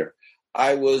didn't meet her.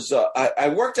 I was, I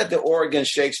worked at the Oregon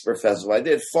Shakespeare Festival. I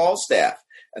did fall staff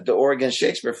at the Oregon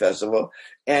Shakespeare Festival.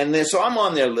 And then, so I'm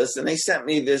on their list, and they sent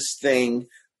me this thing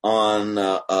on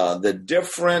the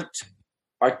different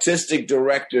artistic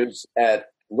directors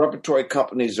at repertory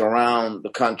companies around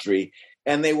the country.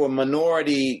 And they were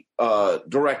minority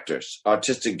directors,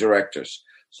 artistic directors.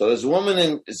 So there's a woman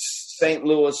in St.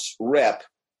 Louis rep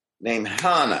named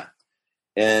Hannah,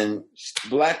 and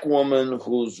black woman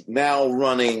who's now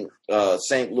running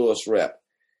St. Louis rep.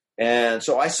 And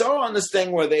so I saw on this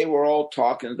thing where they were all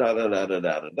talking, da da da da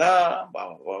da da da, blah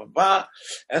blah blah blah.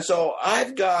 And so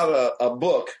I've got a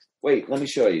book. Wait, let me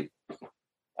show you.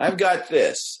 I've got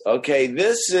this. Okay,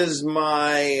 this is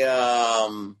my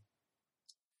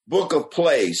book of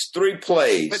plays, 3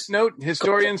 plays. Footnote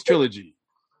Historians Trilogy.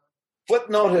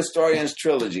 Footnote Historians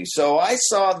Trilogy. So I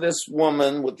saw this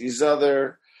woman with these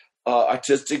other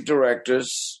artistic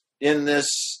directors in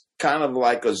this kind of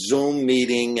like a Zoom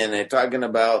meeting, and they're talking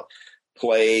about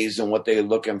plays and what they're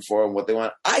looking for and what they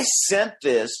want. I sent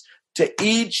this to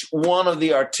each one of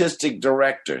the artistic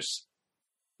directors,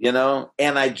 and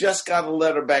I just got a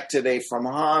letter back today from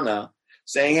Hannah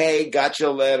saying, hey, got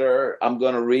your letter. I'm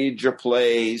going to read your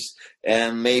plays,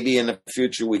 and maybe in the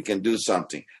future we can do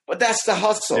something. But that's the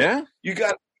hustle. Yeah. You got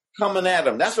to keep coming at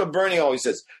them. That's what Bernie always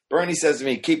says. Bernie says to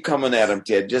me, keep coming at him,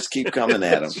 Ted. Just keep coming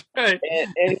at him. Right.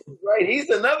 And he's right. He's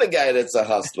another guy that's a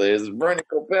hustler. Is Bernie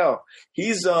Coppell.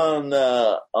 He's on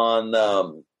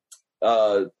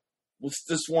what's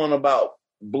this one about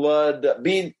blood?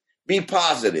 Be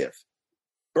positive.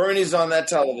 Bernie's on that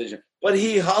television. But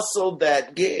he hustled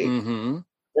that gig. Mm-hmm.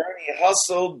 Bernie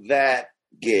hustled that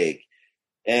gig.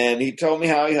 And he told me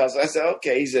how he hustled. I said,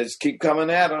 okay. He said, just keep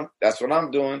coming at him. That's what I'm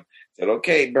doing. I said,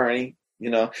 okay, Bernie.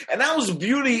 And that was the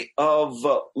beauty of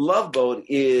Love Boat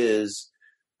is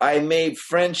I made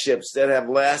friendships that have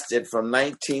lasted from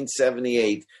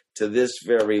 1978 to this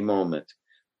very moment.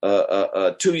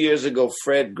 2 years ago,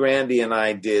 Fred Grandy and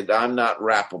I did I'm Not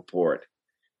Rappaport.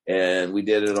 And we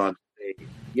did it on stage.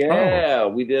 Yeah,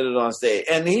 we did it on stage.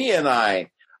 And he and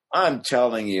I'm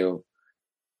telling you,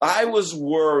 I was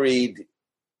worried,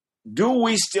 do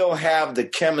we still have the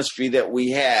chemistry that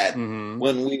we had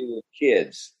when we were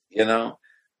kids?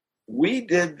 We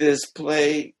did this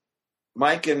play,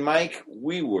 Mike and Mike,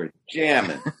 we were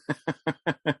jamming.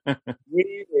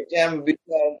 We were jamming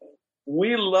because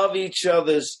we love each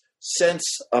other's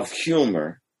sense of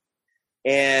humor.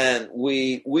 And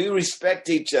we respect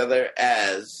each other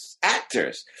as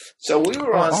actors. So we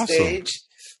were on stage,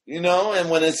 and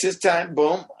when it's his time,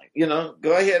 boom,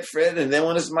 go ahead, Fred. And then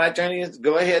when it's my turn,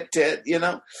 go ahead, Ted.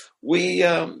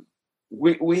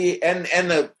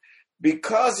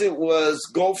 Because it was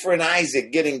Gopher and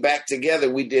Isaac getting back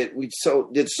together, we did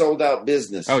sold out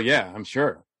business. Oh yeah, I'm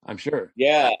sure.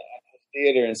 Yeah.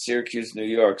 Theater in Syracuse, New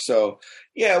York. So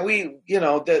yeah,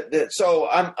 so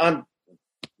I'm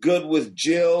good with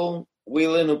Jill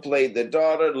Whelan, who played the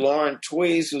daughter, Lauren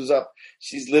Tweez, who's up.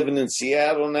 She's living in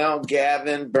Seattle now.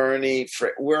 Gavin, Bernie,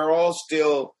 we're all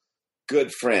still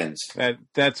good friends.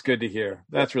 That's good to hear.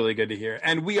 That's really good to hear.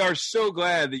 And we are so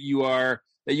glad that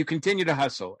you continue to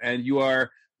hustle, and you are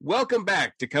welcome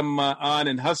back to come on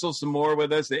and hustle some more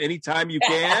with us anytime you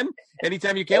can.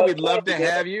 Anytime you can, we'd love to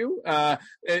have you.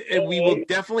 And we will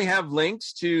definitely have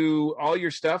links to all your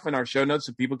stuff in our show notes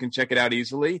so people can check it out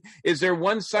easily. Is there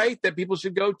one site that people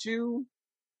should go to?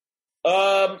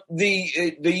 The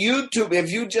YouTube,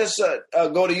 if you just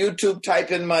go to YouTube, type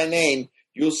in my name,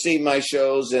 you'll see my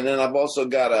shows. And then I've also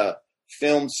got a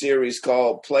film series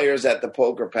called Players at the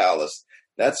Poker Palace.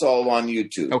 That's all on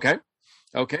YouTube. Okay.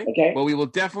 Well, we will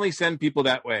definitely send people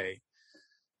that way.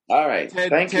 All right. Ted,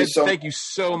 thank you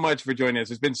so much for joining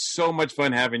us. It's been so much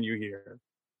fun having you here.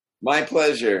 My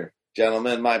pleasure,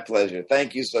 gentlemen. My pleasure.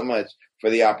 Thank you so much for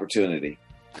the opportunity.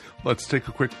 Let's take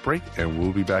a quick break, and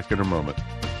we'll be back in a moment.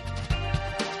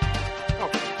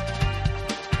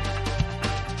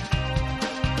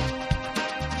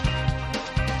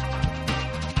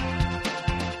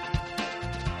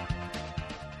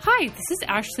 Hi, this is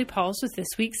Ashley Pauls with this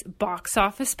week's Box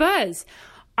Office Buzz.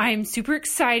 I'm super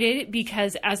excited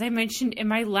because, as I mentioned in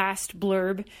my last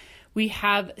blurb, we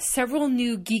have several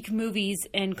new geek movies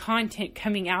and content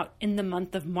coming out in the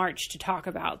month of March to talk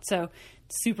about. So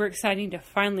it's super exciting to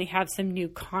finally have some new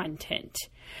content.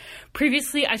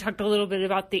 Previously, I talked a little bit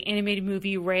about the animated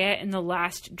movie Raya and the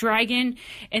Last Dragon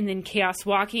and then Chaos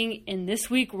Walking. And this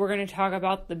week, we're going to talk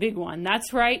about the big one.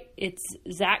 That's right. It's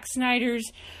Zack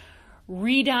Snyder's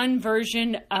redone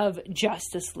version of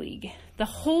Justice League. The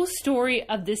whole story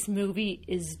of this movie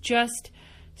is just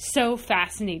so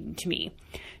fascinating to me.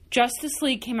 Justice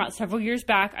League came out several years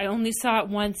back. I only saw it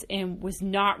once and was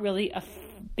not really a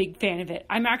big fan of it.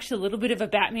 I'm actually a little bit of a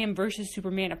Batman versus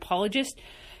Superman apologist.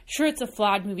 Sure, it's a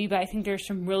flawed movie, but I think there's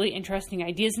some really interesting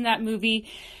ideas in that movie.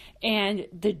 And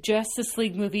the Justice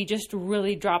League movie just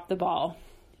really dropped the ball.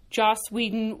 Joss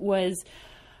Whedon was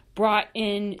brought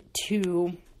in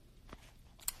to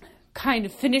kind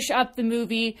of finish up the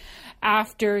movie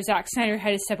after Zack Snyder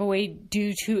had to step away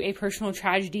due to a personal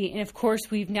tragedy. And of course,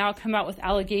 we've now come out with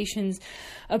allegations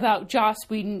about Joss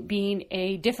Whedon being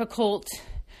a difficult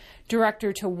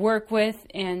director to work with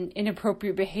and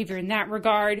inappropriate behavior in that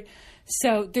regard.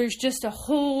 So there's just a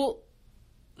whole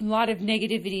lot of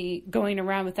negativity going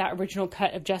around with that original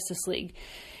cut of Justice League.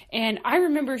 And I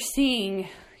remember seeing,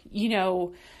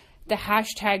 the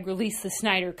hashtag release the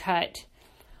Snyder cut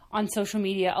on social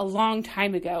media a long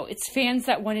time ago. It's fans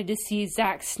that wanted to see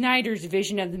Zack Snyder's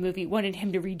vision of the movie, wanted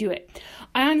him to redo it.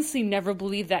 I honestly never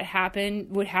believed that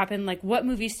would happen. Like, what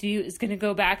movie studio is going to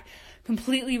go back,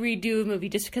 completely redo a movie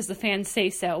just because the fans say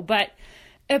so? But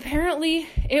apparently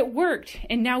it worked,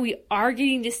 and now we are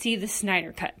getting to see the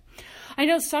Snyder cut. I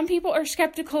know some people are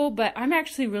skeptical, but I'm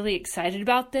actually really excited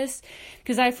about this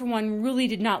because I, for one, really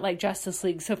did not like Justice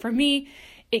League. So for me,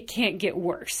 it can't get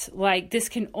worse. Like, this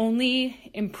can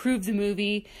only improve the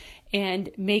movie and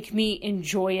make me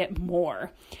enjoy it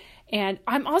more. And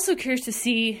I'm also curious to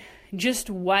see just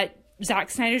what Zack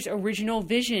Snyder's original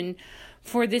vision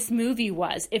for this movie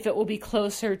was, if it will be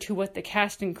closer to what the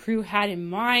cast and crew had in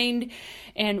mind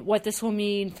and what this will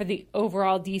mean for the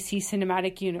overall DC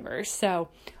cinematic universe. So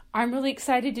I'm really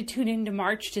excited to tune into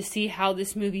March to see how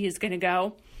this movie is going to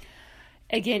go.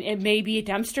 Again, it may be a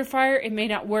dumpster fire, it may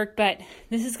not work, but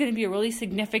this is going to be a really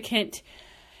significant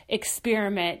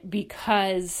experiment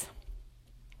because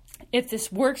if this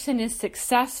works and is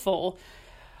successful,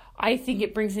 I think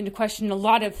it brings into question a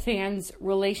lot of fans'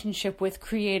 relationship with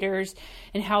creators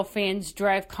and how fans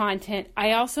drive content.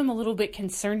 I also am a little bit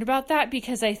concerned about that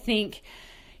because I think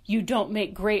you don't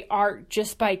make great art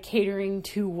just by catering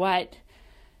to what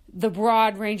the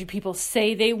broad range of people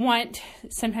say they want.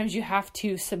 Sometimes you have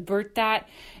to subvert that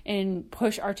and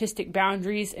push artistic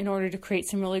boundaries in order to create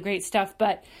some really great stuff.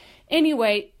 But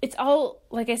anyway, it's all,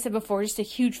 like I said before, just a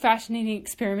huge, fascinating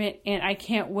experiment, and I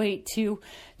can't wait to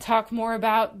talk more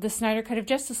about the Snyder Cut of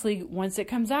Justice League once it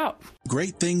comes out.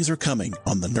 Great things are coming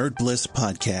on the Nerd Bliss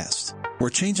podcast. We're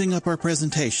changing up our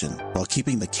presentation while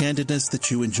keeping the candidness that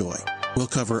you enjoy. We'll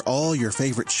cover all your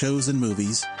favorite shows and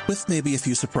movies, with maybe a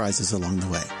few surprises along the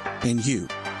way. And you,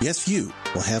 yes you,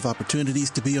 will have opportunities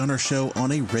to be on our show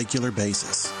on a regular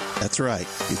basis. That's right,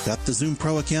 we've got the Zoom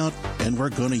Pro account, and we're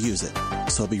going to use it.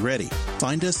 So be ready.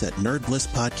 Find us at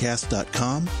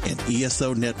nerdblisspodcast.com and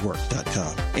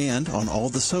esonetwork.com, and on all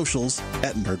the socials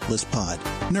at NerdBlissPod.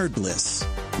 Nerd Bliss.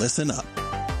 Listen up.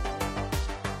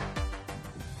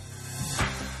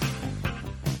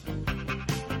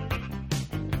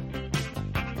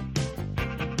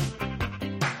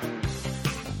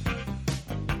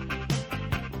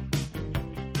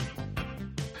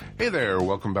 Hey there,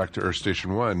 welcome back to Earth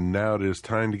Station 1. Now it is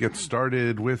time to get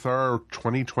started with our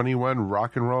 2021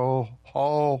 Rock and Roll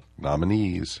Hall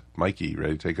nominees. Mikey,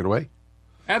 ready to take it away?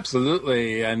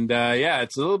 Absolutely. And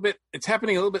it's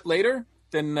happening a little bit later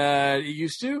than it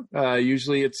used to.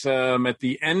 Usually it's at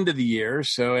the end of the year,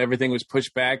 so everything was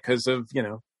pushed back because of,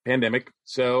 pandemic.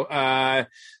 So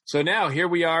now here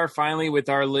we are finally with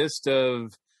our list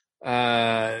of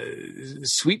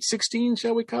Sweet 16,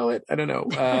 shall we call it? I don't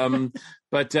know.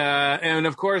 But and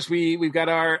of course we've got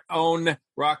our own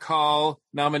Rock Hall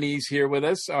nominees here with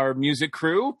us, our music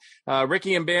crew.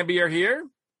 Ricky and Bambi are here.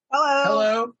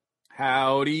 Hello.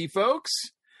 Howdy, folks.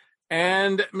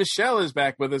 And Michelle is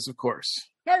back with us, of course.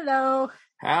 Hello.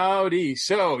 Howdy.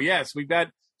 So, yes, we've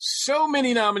got so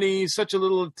many nominees, such a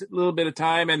little bit of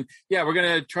time. And yeah, we're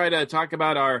going to try to talk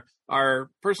about our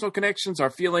personal connections, our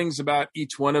feelings about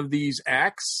each one of these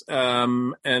acts.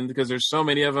 And because there's so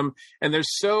many of them, and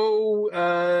there's so,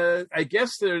 I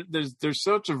guess there's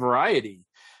such a variety.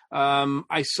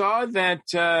 I saw that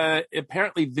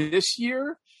apparently this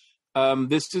year,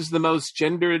 this is the most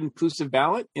gender inclusive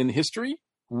ballot in history,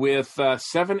 with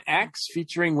 7 acts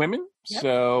featuring women. Yep.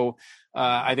 So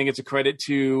I think it's a credit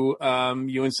to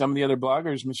you and some of the other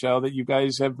bloggers, Michelle, that you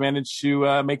guys have managed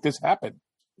to make this happen.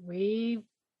 We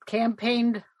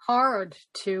campaigned hard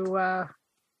to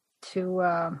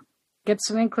get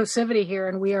some inclusivity here,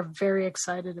 and we are very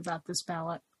excited about this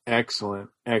ballot. Excellent.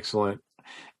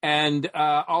 And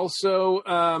also,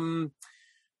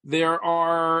 there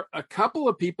are a couple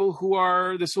of people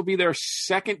who this will be their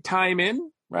second time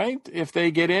in, right? If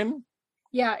they get in.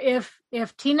 Yeah,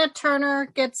 if Tina Turner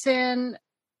gets in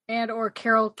and or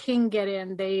Carole King get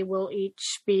in, they will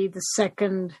each be the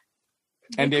second.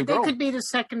 And they could be the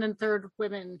second and third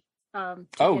women.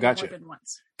 Gotcha. More than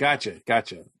once. Gotcha.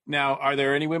 Now, are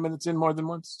there any women that's in more than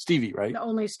once? Stevie, right? No,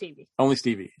 only Stevie. Only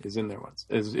Stevie is in there once.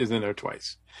 Is in there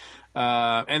twice.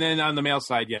 And then on the male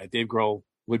side, yeah, Dave Grohl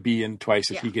would be in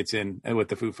twice if he gets in with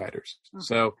the Foo Fighters.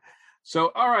 Mm-hmm.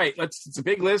 So all right, it's a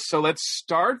big list. So let's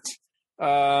start.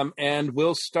 And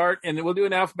we'll start, and we'll do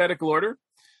an alphabetical order.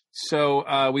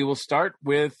 So we will start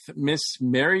with Miss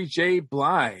Mary J.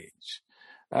 Blige.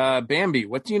 Bambi,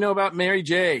 what do you know about Mary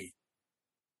J?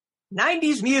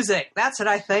 90s music. That's what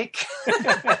I think.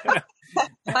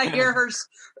 I hear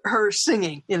her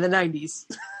singing in the 90s.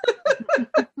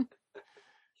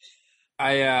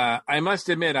 I must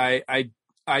admit,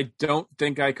 I don't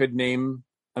think I could name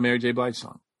a Mary J. Blige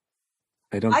song.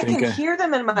 I can hear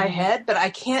them in my head, but I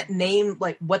can't name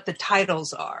like what the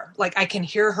titles are. Like I can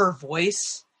hear her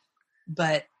voice,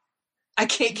 but I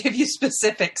can't give you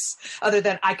specifics other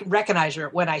than I can recognize her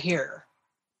when I hear her.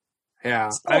 Yeah,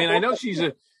 I mean, I know she's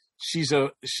a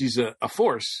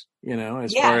force,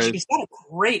 as far as she's got a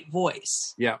great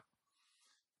voice. Yeah.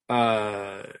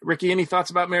 Ricky, any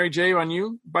thoughts about Mary J.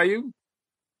 by you?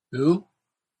 Who?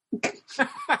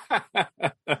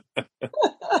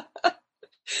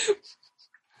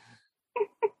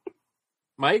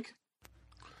 Mike?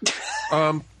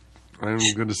 I'm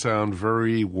going to sound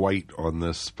very white on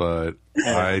this, but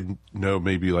I know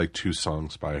maybe like 2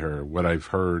 songs by her. What I've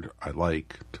heard, I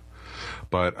liked,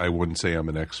 but I wouldn't say I'm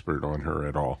an expert on her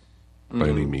at all by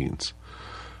any means.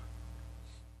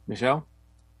 Michelle?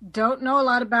 Don't know a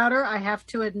lot about her, I have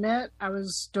to admit. I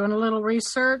was doing a little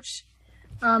research.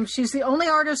 She's the only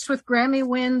artist with Grammy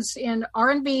wins in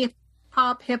R&B,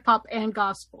 pop, hip-hop, and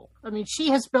gospel. I mean, she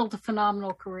has built a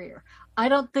phenomenal career. I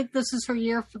don't think this is her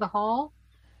year for the Hall,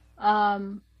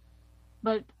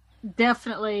 but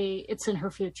definitely it's in her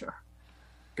future.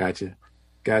 Gotcha.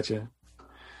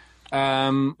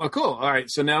 Well, cool. All right,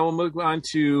 so now we'll move on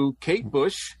to Kate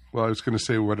Bush. Well, I was going to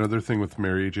say one other thing with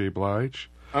Mary J. Blige.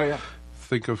 Oh, yeah.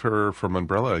 Think of her from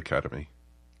Umbrella Academy.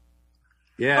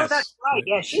 Yes. Oh, that's right.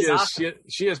 Yeah, she's awesome.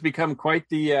 She has become quite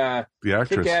the actress.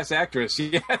 kick-ass actress.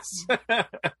 Yes.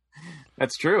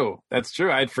 That's true.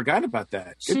 I'd forgotten about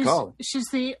that. Good call. She's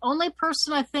the only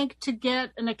person, I think, to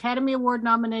get an Academy Award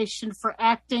nomination for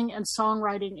acting and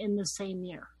songwriting in the same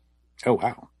year. Oh,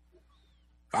 wow.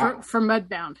 For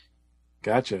Mudbound.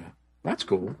 Gotcha. That's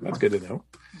cool. That's good to know.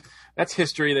 That's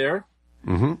history there.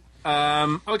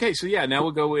 Mm-hmm. Okay, so yeah, now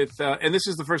we'll go with, and this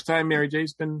is the first time Mary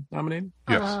J's been nominated?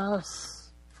 Yes.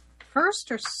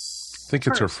 First or I think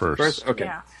it's her first. First? Okay.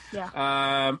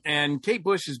 Yeah. And Kate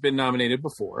Bush has been nominated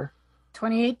before.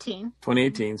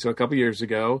 2018, so a couple years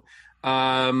ago.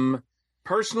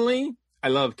 Personally, I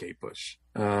love Kate Bush.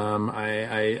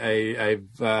 I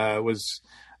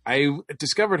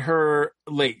discovered her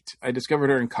late. I discovered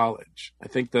her in college. I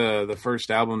think the first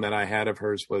album that I had of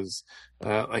hers was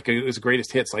it was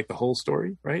greatest hits, like The Whole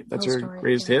Story, right? That's her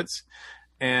greatest hits.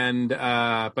 And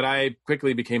but I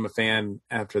quickly became a fan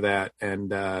after that.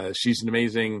 And she's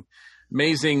an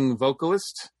amazing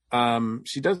vocalist.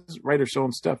 She does write her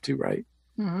own stuff too, right?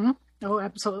 Mm-hmm. Oh,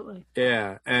 absolutely.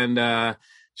 Yeah, and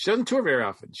she doesn't tour very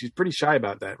often. She's pretty shy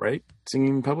about that, right?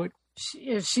 Singing in public.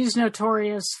 She's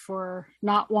notorious for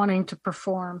not wanting to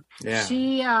perform. Yeah.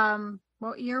 She,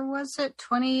 what year was it?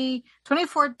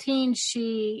 2014,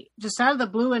 she just out of the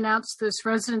blue announced this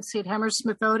residency at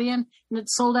Hammersmith Odeon, and it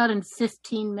sold out in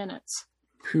 15 minutes.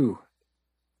 Phew.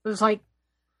 It was like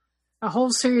a whole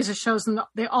series of shows, and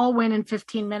they all went in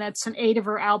 15 minutes, and 8 of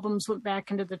her albums went back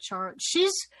into the chart.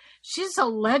 She's a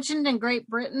legend in Great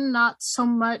Britain, not so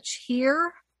much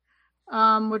here,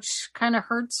 which kind of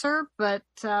hurts her. But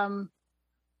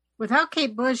without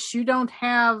Kate Bush, you don't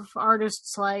have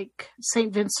artists like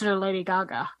St. Vincent or Lady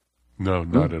Gaga. No,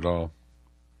 not at all.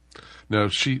 No,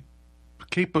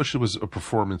 Kate Bush was a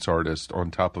performance artist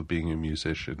on top of being a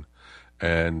musician,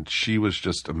 and she was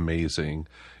just amazing.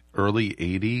 Early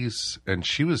 80s, and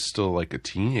she was still like a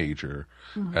teenager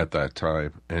at that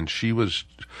time, and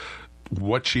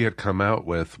what she had come out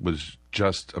with was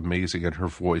just amazing, and her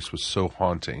voice was so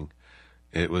haunting.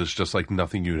 It was just like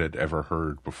nothing you had ever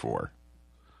heard before.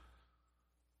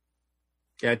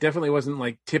 Yeah, it definitely wasn't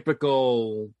like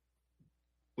typical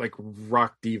like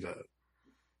rock diva.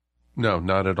 No,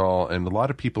 not at all. And a lot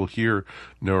of people here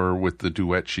know her with the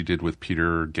duet she did with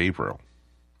Peter Gabriel.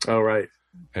 Oh, right.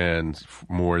 And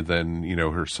more than,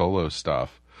 her solo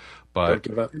stuff. But Don't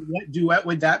Give Up. What duet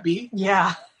would that be?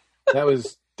 Yeah. That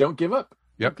was Don't Give Up.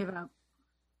 Yep. Don't give up.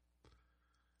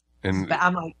 And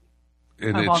I'm like,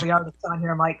 of all the artists on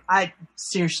here, I'm like, I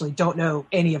seriously don't know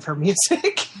any of her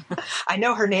music. I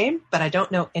know her name, but I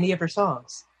don't know any of her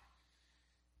songs.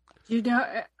 You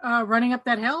know, Running Up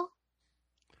That Hill?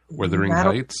 Wuthering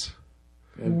Heights.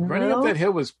 Running Up That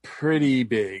Hill was pretty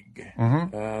big.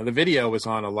 Mm-hmm. The video was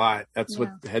on a lot. That's what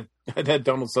had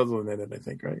Donald Sutherland in it, I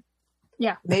think, right?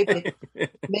 Yeah. Maybe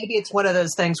it's one of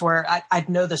those things where I'd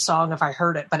know the song if I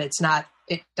heard it, but it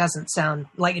doesn't sound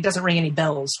like, it doesn't ring any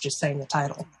bells just saying the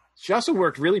title. She also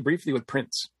worked really briefly with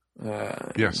Prince.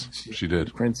 Yes, she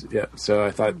did. Prince, yeah. So I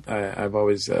thought I've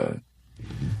always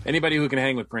anybody who can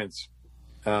hang with Prince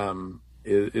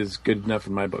is good enough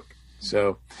in my book.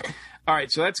 So, all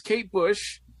right. So that's Kate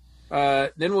Bush.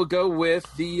 Then we'll go with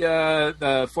the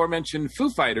aforementioned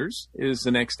Foo Fighters is the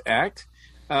next act.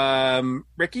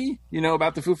 Ricky, you know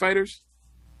about the Foo Fighters?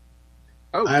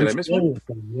 Oh, did I miss one?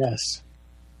 Yes.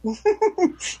 Do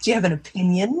you have an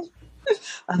opinion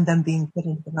on them being put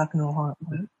into the Rock and Roll Hall of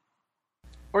Fame?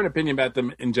 Or an opinion about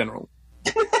them in general?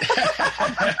 Dave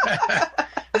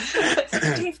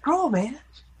Grohl, man.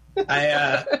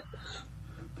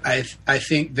 I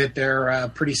think that they're a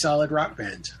pretty solid rock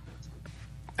band.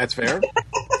 That's fair.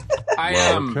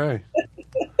 Okay.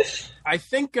 I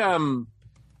think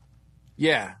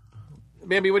yeah.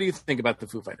 Bambi, what do you think about the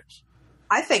Foo Fighters?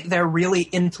 I think they're really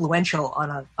influential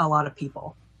on a lot of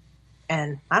people.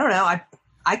 And I don't know,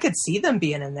 I could see them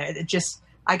being in there. It just,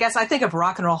 I guess I think of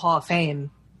Rock and Roll Hall of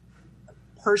Fame.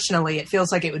 Personally, it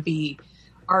feels like it would be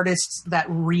artists that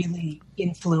really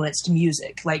influenced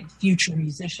music, like future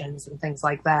musicians and things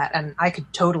like that. And I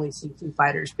could totally see Foo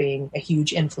Fighters being a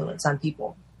huge influence on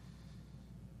people.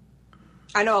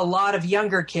 I know a lot of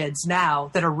younger kids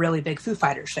now that are really big Foo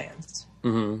Fighters fans.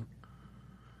 Mm-hmm.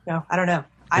 No, I don't know.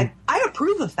 I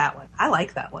approve of that one. I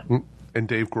like that one. And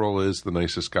Dave Grohl is the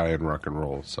nicest guy in rock and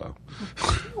roll, so.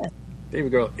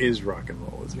 David Grohl is rock and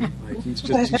roll, isn't he? Like he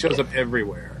shows up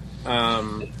everywhere.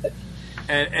 And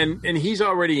he's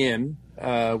already in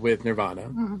with Nirvana,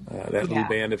 that little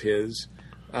band of his.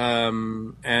 I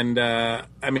mean,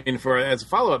 as a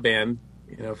follow-up band,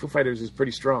 Foo Fighters is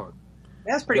pretty strong.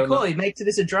 That's pretty cool. He makes it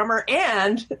as a drummer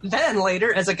and then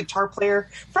later as a guitar player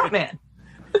frontman.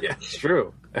 Yeah, it's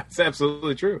true. That's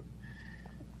absolutely true.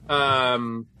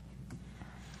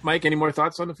 Mike, any more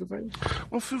thoughts on the Foo Fighters?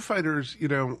 Well, Foo Fighters,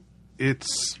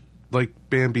 it's like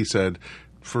Bambi said,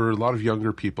 for a lot of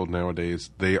younger people nowadays,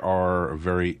 they are a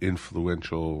very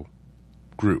influential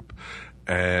group.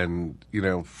 And,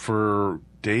 for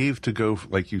Dave to go,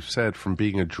 like you said, from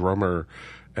being a drummer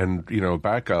and,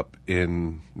 backup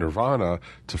in Nirvana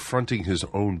to fronting his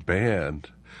own band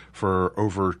for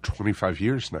over 25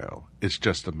 years now, it's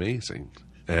just amazing.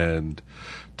 And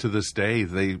to this day,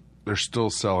 they're still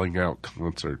selling out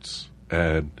concerts,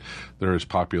 and they're as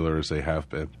popular as they have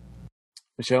been.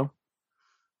 Michelle?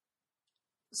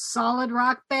 Solid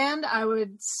rock band, I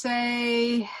would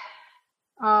say.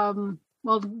 Well,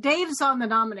 Dave's on the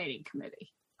nominating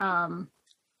committee,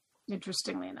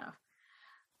 interestingly enough.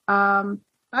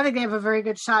 I think they have a very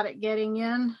good shot at getting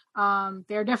in.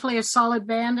 They're definitely a solid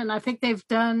band, and I think they've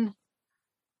done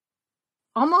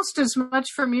almost as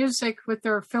much for music with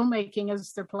their filmmaking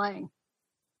as they're playing.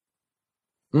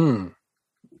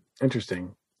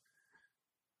 Interesting.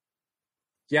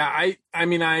 Yeah, I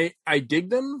mean, I dig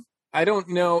them. I don't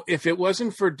know if it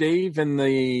wasn't for Dave and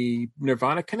the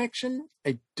Nirvana connection.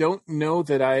 I don't know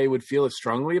that I would feel as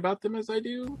strongly about them as I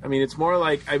do. I mean, it's more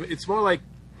like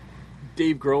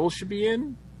Dave Grohl should be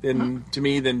in to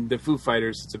me than the Foo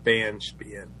Fighters as a band should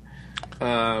be in.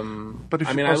 But if,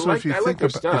 I mean, if you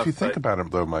think about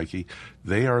it, though, Mikey,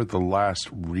 they are the last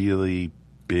really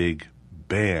big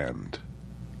band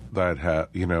that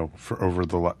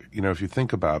if you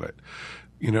think about it,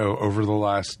 over the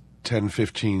last 10,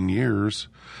 15 years,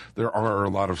 there are a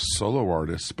lot of solo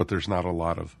artists, but there's not a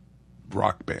lot of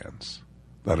rock bands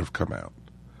that have come out.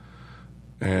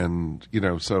 And,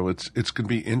 so it's going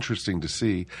to be interesting to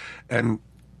see. And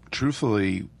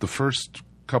truthfully, the first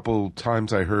couple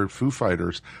times I heard Foo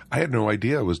Fighters, I had no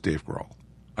idea it was Dave Grohl.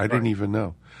 I didn't even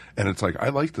know. And it's like, I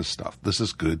like this stuff. This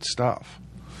is good stuff.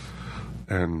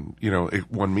 And,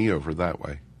 it won me over that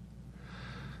way.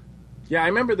 Yeah, I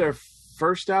remember their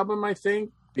first album, I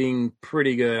think, being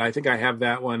pretty good. I think I have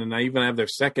that one, and I even have their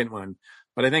second one.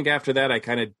 But I think after that, I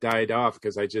kind of died off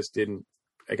because I just didn't.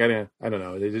 I don't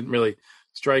know. They didn't really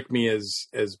strike me as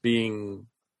being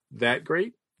that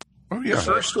great. Oh yeah, the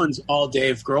first one's all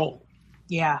Dave Grohl.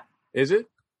 Yeah, is it?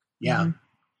 Yeah, mm-hmm.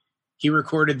 He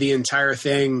recorded the entire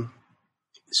thing,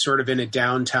 sort of in a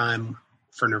downtime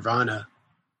for Nirvana.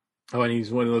 Oh, and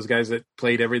he's one of those guys that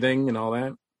played everything and all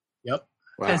that. Yep,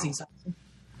 wow.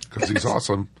 Because he's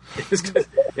awesome.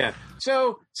 Yeah.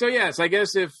 So yes, I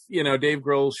guess if Dave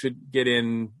Grohl should get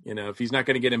in, if he's not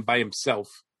going to get in by himself,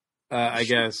 I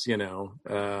guess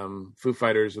Foo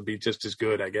Fighters would be just as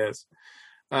good, I guess.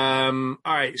 All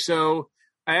right, so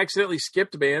I accidentally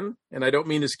skipped a band, and I don't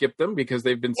mean to skip them because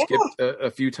they've been skipped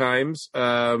a few times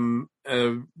in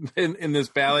this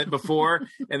ballot before,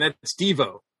 and that's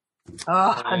Devo.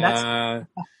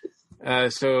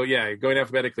 So yeah, going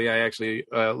alphabetically, I actually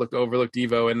overlooked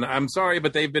Devo, and I'm sorry,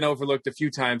 but they've been overlooked a few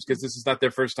times because this is not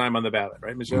their first time on the ballot,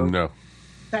 right, Michelle? No.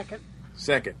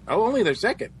 Second. Oh, only their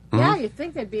second. Mm-hmm. Yeah, you'd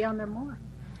think they'd be on there more.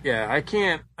 Yeah, I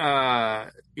can't.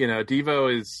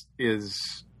 Devo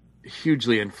is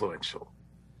hugely influential,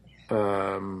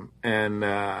 and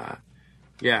I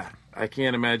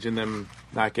can't imagine them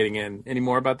not getting in. Any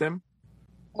more about them?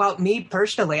 Well, me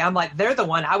personally, I'm like, they're the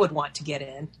one I would want to get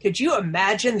in. Could you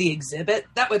imagine the exhibit?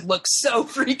 That would look so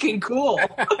freaking cool.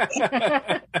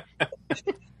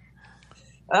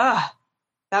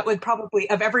 That would probably,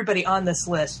 of everybody on this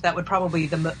list, that would probably be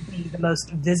the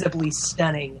most visibly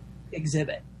stunning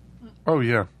exhibit. Oh,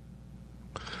 yeah.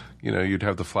 You'd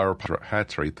have the flower pot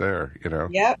hats right there,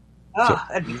 Yep.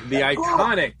 The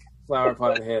iconic flower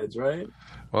pot heads, right?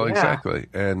 Well, yeah. Exactly.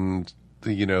 And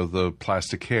the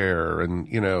plastic hair, and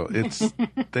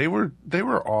they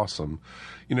were awesome.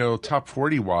 Top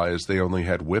 40 wise, they only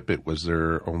had "Whip It" was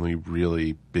their only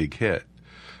really big hit,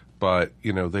 but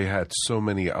they had so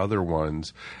many other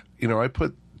ones. I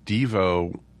put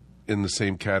Devo in the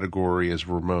same category as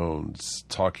Ramones,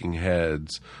 Talking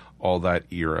Heads, all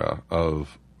that era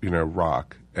of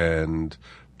rock and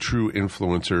true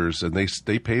influencers, and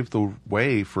they paved the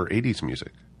way for 80s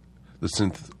music. The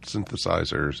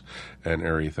synthesizers and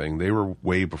everything. They were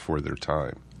way before their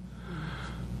time.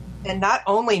 And not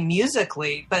only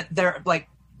musically, but they're like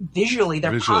visually.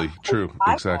 They're true,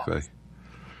 exactly.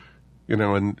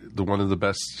 And one of the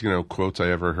best, quotes I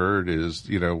ever heard is,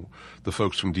 the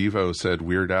folks from Devo said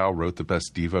Weird Al wrote the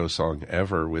best Devo song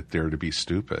ever with Dare to Be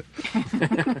Stupid.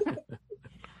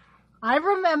 I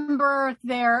remember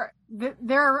their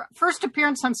first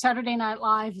appearance on Saturday Night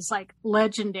Live is like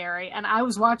legendary. And I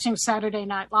was watching Saturday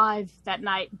Night Live that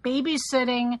night,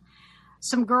 babysitting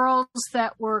some girls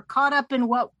that were caught up in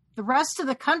what the rest of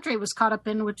the country was caught up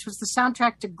in, which was the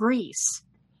soundtrack to Grease.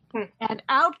 And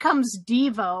out comes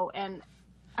Devo, and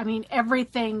I mean,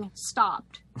 everything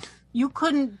stopped. You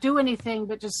couldn't do anything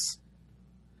but just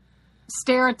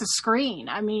stare at the screen.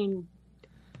 I mean,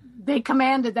 they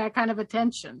commanded that kind of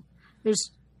attention.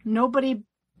 There's nobody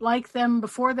like them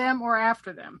before them or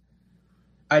after them.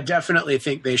 I definitely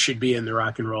think they should be in the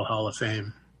Rock and Roll Hall of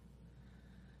Fame.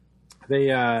 They,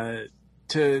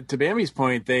 to Bambi's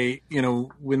point, they,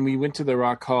 when we went to the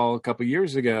Rock Hall a couple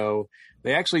years ago,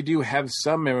 they actually do have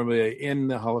some memorabilia in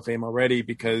the Hall of Fame already,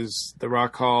 because the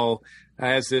Rock Hall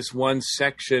has this one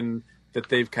section that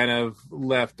they've kind of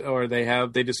left, or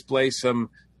they display some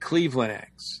Cleveland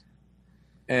acts.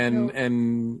 And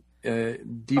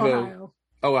Devo,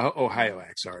 Ohio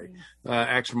acts, sorry,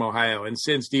 acts from Ohio. And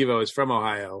since Devo is from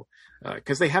Ohio,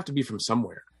 because they have to be from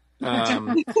somewhere,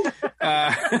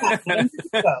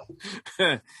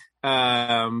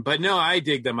 But no, I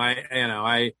dig them.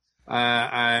 I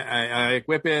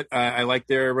equip it. I like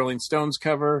their Rolling Stones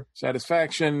cover,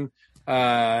 Satisfaction.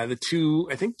 The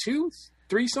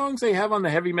three songs they have on the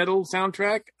heavy metal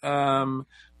soundtrack.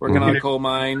 Working on Coal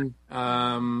Mine.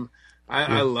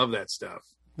 I love that stuff.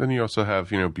 Then you also have,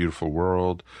 Beautiful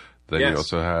World. Then you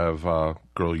also have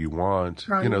Girl You Want.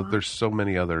 There's so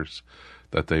many others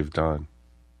that they've done.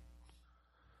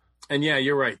 And yeah,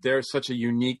 you're right. They're such a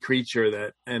unique creature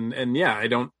that, and yeah, I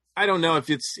don't know if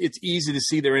it's easy to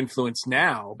see their influence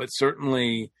now, but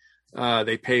certainly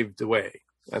they paved the way.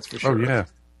 That's for sure. Oh yeah,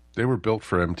 they were built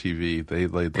for MTV. They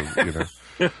laid the,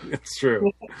 It's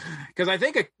true. Because I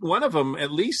think one of them,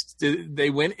 at least,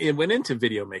 it went into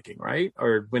video making, right?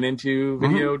 Or went into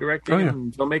video directing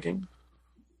and filmmaking.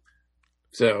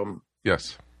 So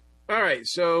yes. All right.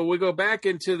 So we go back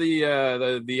into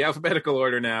the alphabetical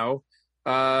order now.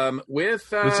 With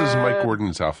this is Mike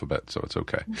Gordon's alphabet, so it's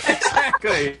okay.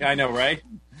 Exactly. I know, right?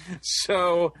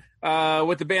 So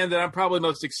with the band that I'm probably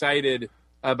most excited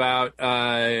about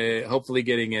hopefully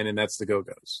getting in, and that's the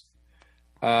Go-Go's.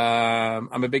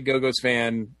 I'm a big Go-Go's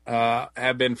fan,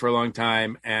 have been for a long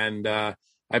time, and I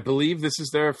believe this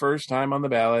is their first time on the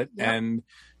ballot. Yep. And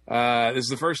this is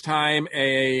the first time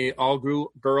a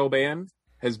all-girl band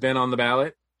has been on the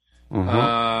ballot.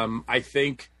 I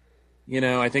think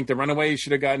the Runaways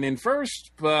should have gotten in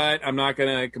first, but I'm not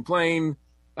going to complain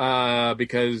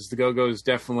because the Go-Go's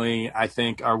definitely, I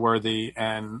think, are worthy,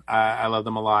 and I love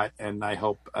them a lot, and I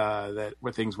hope that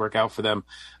things work out for them.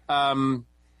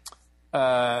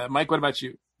 Mike, what about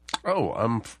you? Oh,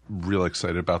 I'm real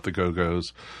excited about the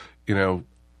Go-Go's.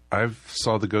 I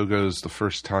saw the Go-Go's the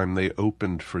first time they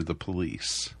opened for the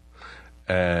Police,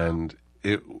 and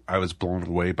I was blown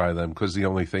away by them because the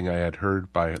only thing I had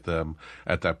heard by them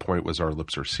at that point was Our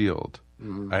Lips Are Sealed.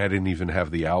 I hadn't even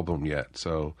have the album yet,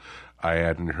 so I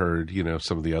hadn't heard,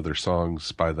 some of the other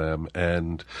songs by them.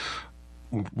 And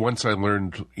once I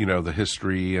learned, the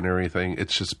history and everything,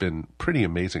 it's just been pretty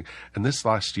amazing. And this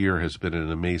last year has been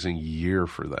an amazing year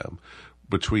for them.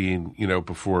 Between,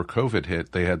 before COVID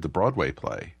hit, they had the Broadway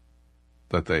play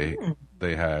that they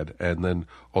had. And then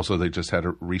also they just had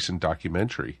a recent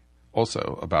documentary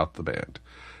also about the band.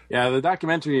 Yeah, the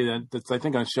documentary that's I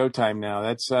think on Showtime now.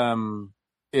 That's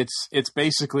it's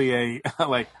basically a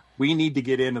like we need to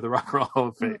get into the Rock and Roll Hall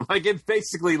of Fame. Like it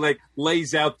basically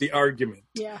lays out the argument.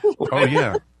 Yeah. Oh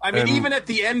yeah. I mean, even at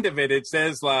the end of it, it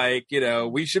says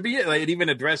we should be. It even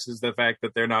addresses the fact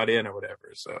that they're not in or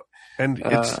whatever. So and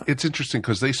it's interesting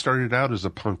because they started out as a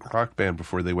punk rock band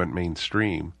before they went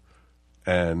mainstream,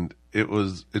 and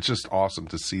it's just awesome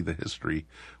to see the history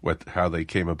with how they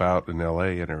came about in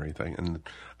LA and everything. And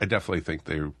I definitely think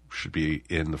they should be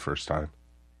in the first time.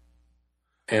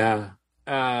 Yeah.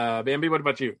 Bambi, what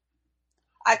about you?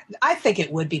 I think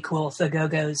it would be cool if the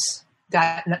Go-Go's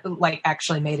got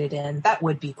actually made it in. That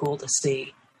would be cool to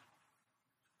see.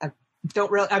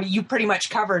 You pretty much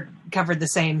covered the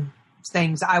same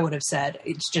things I would have said.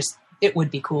 It's just, it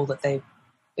would be cool that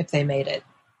if they made it.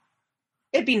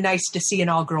 It'd be nice to see an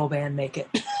all-girl band make it.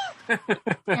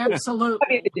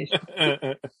 Absolutely.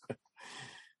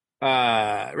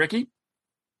 Ricky?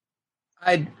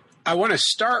 I want to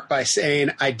start by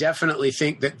saying I definitely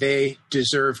think that they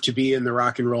deserve to be in the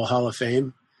Rock and Roll Hall of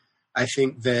Fame. I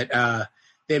think that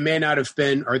they may not have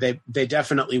been, or they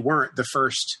definitely weren't the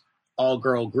first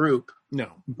all-girl group. No.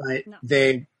 But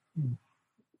they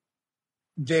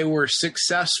were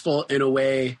successful in a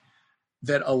way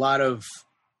that a lot of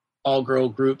all-girl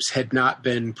groups had not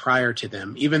been prior to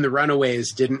them. Even the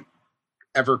Runaways didn't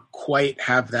ever quite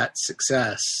have that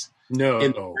success in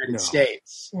the United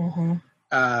States. Mm-hmm.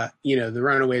 The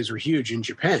Runaways were huge in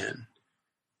Japan.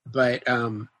 But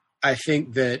I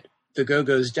think that the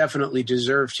Go-Go's definitely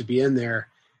deserve to be in there.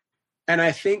 And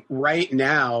I think right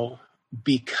now,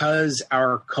 because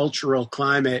our cultural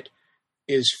climate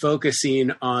is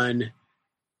focusing on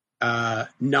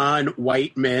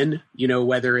non-white men,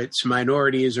 whether it's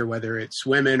minorities or whether it's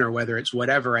women or whether it's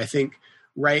whatever, I think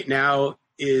right now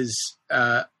is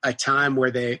a time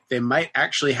where they might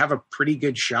actually have a pretty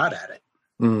good shot at it.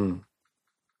 Mm.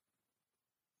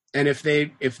 And if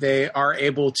they are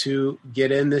able to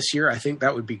get in this year, I think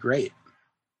that would be great.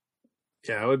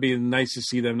 Yeah, it would be nice to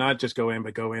see them not just go in,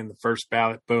 but go in the first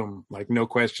ballot, boom, no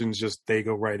questions, just they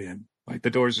go right in. The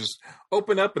doors just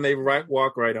open up and they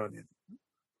walk right on in.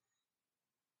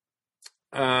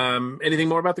 Anything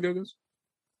more about the Go-Go's?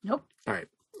 Nope. All right.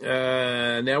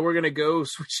 Now we're gonna go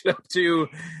switch it up to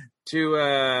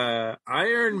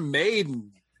Iron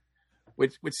Maiden,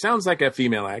 which sounds like a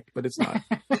female act, but it's not.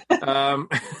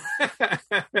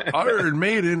 Iron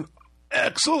Maiden,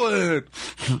 excellent.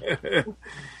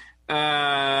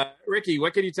 Ricky,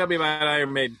 what can you tell me about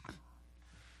Iron Maiden?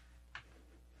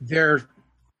 They're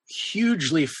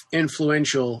hugely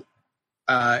influential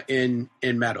in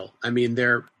metal. I mean,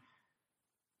 they're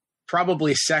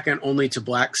probably second only to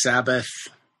Black Sabbath.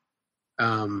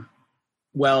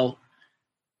 Well,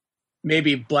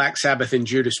 maybe Black Sabbath and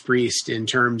Judas Priest in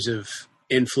terms of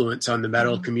influence on the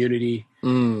metal community.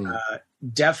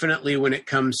 Definitely when it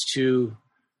comes to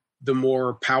the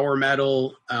more power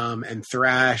metal and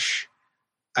thrash,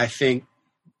 I think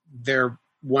they're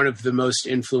one of the most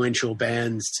influential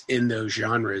bands in those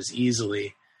genres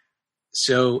easily.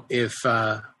 So if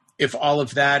all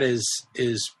of that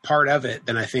is part of it,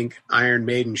 then I think Iron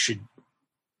Maiden should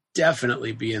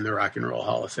definitely be in the Rock and Roll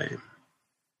Hall of Fame.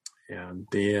 Yeah, and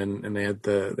they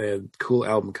had cool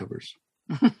album covers.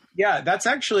 Yeah, that's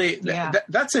actually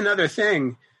that's another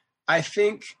thing.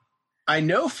 I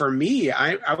know for me,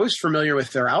 I was familiar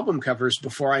with their album covers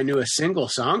before I knew a single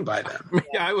song by them.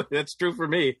 Yeah, that's true for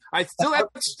me. That's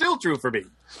still true for me.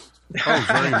 Oh,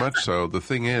 very much so. The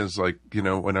thing is, like, you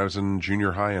know, when I was in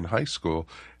junior high and high school,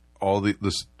 all I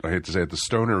hate to say it, the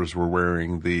stoners were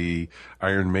wearing the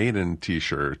Iron Maiden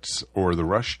T-shirts or the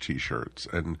Rush T-shirts,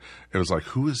 and it was like,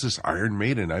 who is this Iron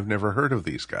Maiden? I've never heard of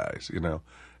these guys, you know.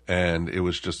 And it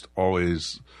was just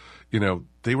always, you know,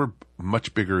 they were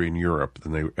much bigger in Europe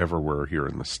than they ever were here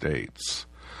in the States.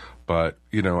 But,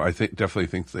 you know, I definitely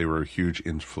think they were a huge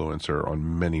influencer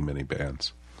on many, many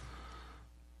bands.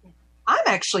 I'm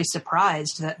actually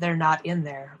surprised that they're not in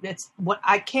there. It's what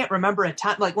I can't remember a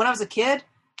time, like when I was a kid,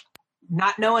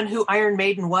 not knowing who Iron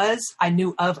Maiden was, I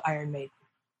knew of Iron Maiden.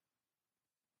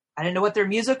 I didn't know what their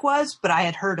music was, but I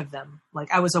had heard of them.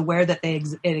 Like I was aware that they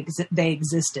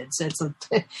existed. So it's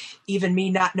even me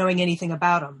not knowing anything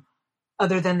about them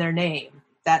other than their name,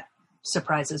 that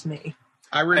surprises me.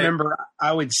 I remember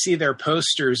I would see their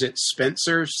posters at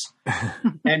Spencer's,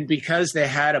 and because they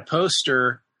had a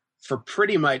poster for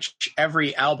pretty much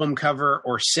every album cover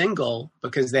or single,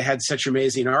 because they had such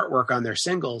amazing artwork on their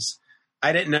singles,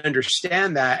 I didn't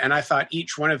understand that, and I thought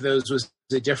each one of those was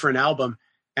a different album.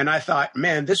 And I thought,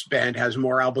 man, this band has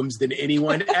more albums than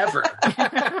anyone ever.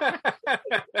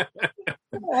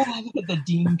 The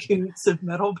Dean Koontz of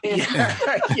metal band.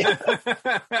 Yeah.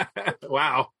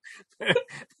 Wow.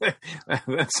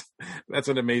 That's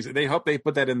an amazing. They hope they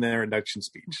put that in their induction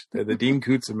speech. The Dean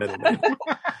Koontz of metal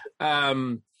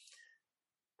band.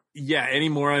 Yeah, any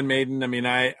more on Maiden? I mean,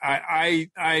 I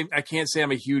can't say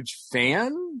I'm a huge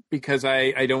fan because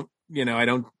I don't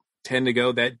tend to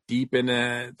go that deep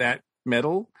into that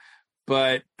metal,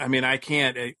 but I mean, I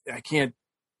can't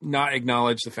not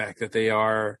acknowledge the fact that they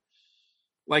are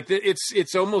like,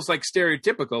 it's almost like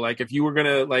stereotypical. Like if you were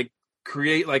gonna like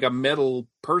create like a metal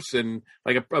person,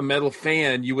 like a metal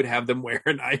fan, you would have them wear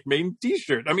an Iron Maiden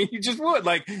t-shirt. I mean, you just would,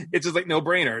 like, it's just like no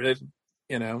brainer,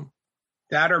 you know.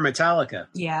 That or Metallica.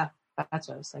 Yeah, that's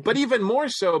what I was thinking. But even more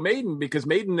so Maiden, because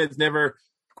Maiden has never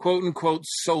quote unquote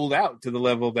sold out to the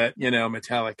level that, you know,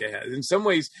 Metallica has. In some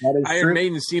ways, Iron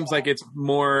Maiden seems like it's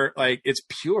more like it's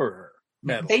pure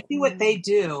metal. They do what they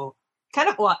do. Kind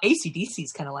of, well,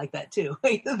 AC/DC's kind of like that too.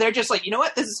 They're just like, you know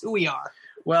what? This is who we are.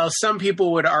 Well, some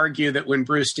people would argue that when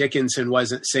Bruce Dickinson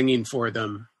wasn't singing for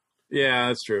them, yeah,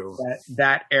 that's true.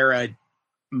 That era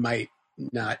might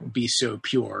not be so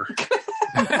pure.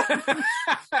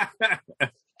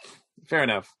 Fair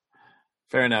enough.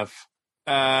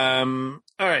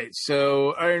 All right,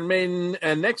 so Iron Maiden,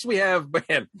 and next we have,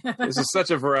 man, this is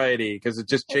such a variety because it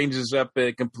just changes up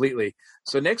completely.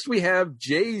 So next we have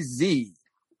Jay-Z.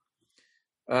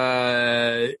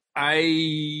 I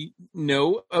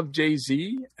know of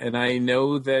Jay-Z, and I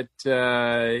know that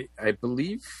I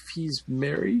believe he's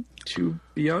married to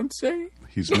Beyonce.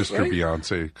 He's Mr. Right?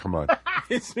 Beyonce. Come on.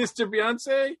 It's Mr.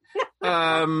 Beyonce.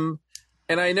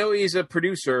 And I know he's a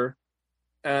producer,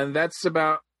 and that's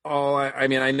about all. I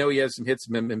mean, I know he has some hits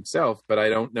from him himself, but I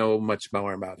don't know much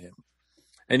more about him.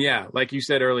 And yeah, like you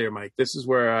said earlier, Mike, this is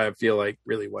where I feel like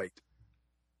really white.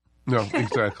 No,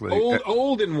 exactly.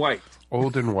 old and white.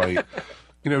 Old and white.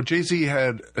 You know, Jay-Z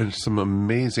had some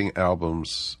amazing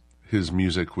albums. His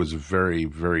music was very,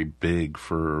 very big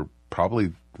for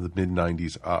probably the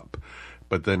mid-90s up.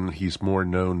 But then he's more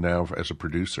known now as a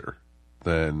producer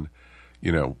than,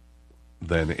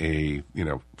 than a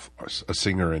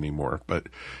singer anymore. But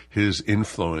his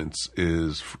influence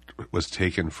was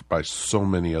taken by so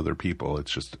many other people.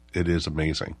 It is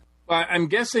amazing. Well, I'm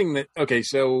guessing that, okay,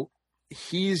 so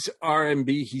he's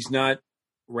R&B. He's not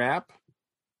rap.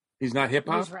 He's not hip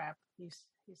hop. He's rap. He's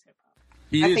hip hop.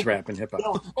 He is rap and hip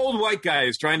hop. Old white guy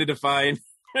is trying to define.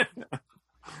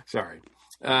 Sorry.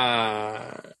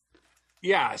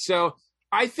 Yeah. So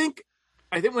I think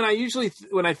I think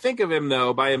when I think of him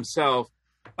though by himself,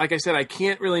 like I said, I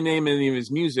can't really name any of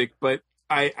his music, but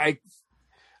I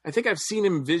think I've seen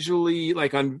him visually,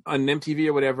 like on MTV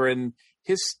or whatever, and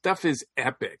his stuff is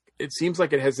epic. It seems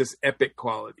like it has this epic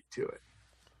quality to it,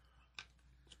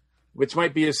 which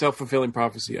might be a self-fulfilling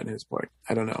prophecy on his part.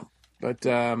 I don't know. But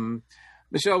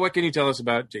Michelle, what can you tell us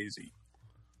about Jay-Z?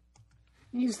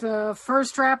 He's the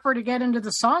first rapper to get into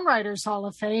the Songwriters Hall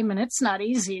of Fame, and it's not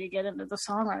easy to get into the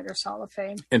Songwriters Hall of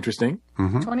Fame. Interesting.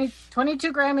 Mm-hmm.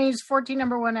 22 Grammys, 14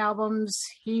 number one albums.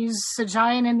 He's a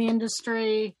giant in the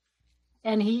industry,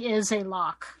 and he is a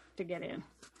lock to get in.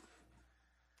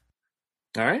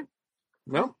 All right.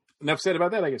 Well, enough said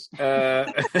about that, I guess.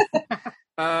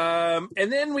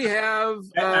 And then we have...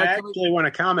 I actually want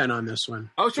to comment on this one.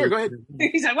 Oh, sure. Go ahead.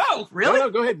 He's like, whoa, really? No,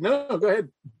 go ahead. No, go ahead.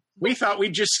 We thought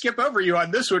we'd just skip over you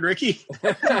on this one, Ricky.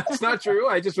 It's not true.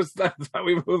 I just thought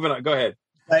we were moving on. Go ahead.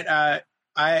 But I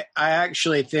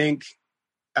actually think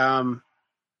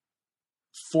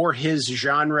for his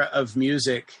genre of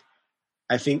music,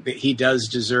 I think that he does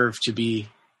deserve to be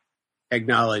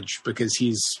acknowledged because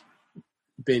he's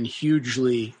been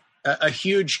a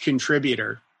huge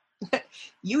contributor.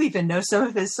 You even know some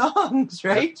of his songs,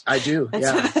 right? I do.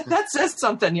 Yeah, so that says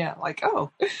something. Yeah, like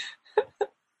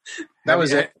that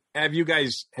was it. Have you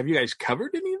guys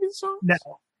covered any of his songs? No,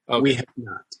 okay. We have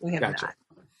not. We have gotcha.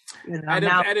 not.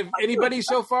 Out of anybody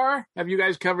so far, have you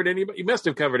guys covered anybody? You must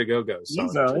have covered a Go-Go's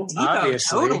song. Devo,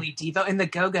 obviously. Totally Devo, and the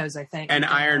Go-Go's, I think, and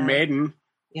Iron Maiden.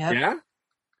 Yep. Yeah. I'm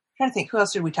trying to think, who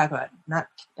else did we talk about? Not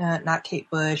Kate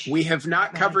Bush. We have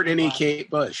not covered any Kate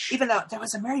Bush. Even though there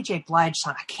was a Mary J. Blige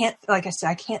song, I can't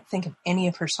think of any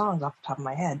of her songs off the top of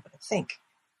my head, but I think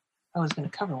I was going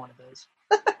to cover one of those.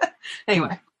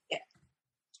 Anyway.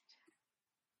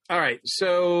 All right,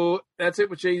 so that's it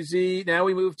with Jay-Z. Now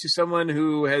we move to someone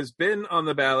who has been on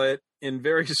the ballot in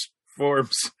various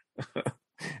forms,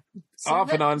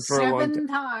 off and on for a long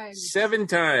time. 7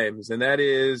 times, and that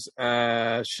is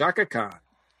Shaka Khan.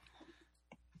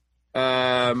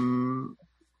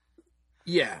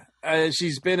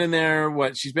 She's been in there.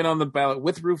 She's been on the ballot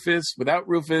with Rufus, without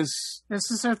Rufus. This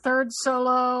is her third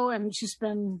solo, and she's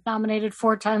been nominated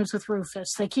 4 times with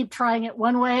Rufus. They keep trying it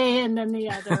one way and then the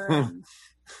other. And...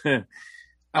 All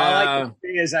I can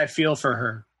say is I feel for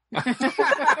her.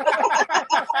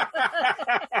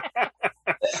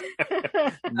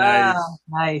 Nice.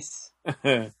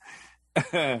 I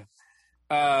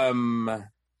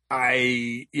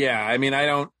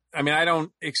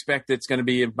don't expect it's going to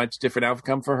be a much different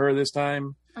outcome for her this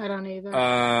time. I don't either.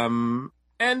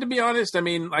 And to be honest,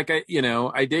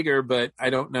 I dig her, but I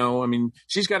don't know. I mean,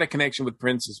 she's got a connection with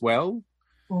Prince as well.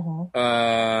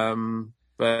 Mm-hmm.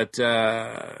 We're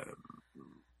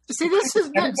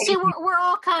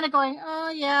all kind of going, oh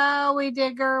yeah, we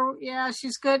dig her, yeah,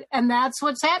 she's good, and that's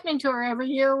what's happening to her every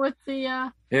year with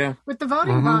the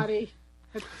voting body.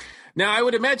 Now, I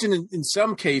would imagine in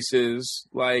some cases,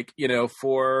 like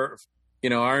for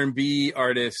R&B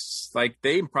artists, like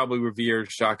they probably revere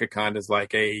Shaka Khan as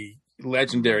like a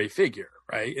legendary figure,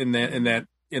 right? In that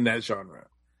genre,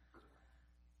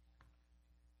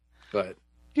 but.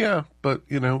 Yeah, but,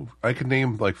 I could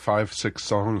name like 5-6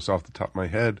 songs off the top of my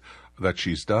head that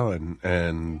she's done,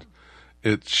 and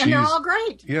and they're all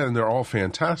great. Yeah, and they're all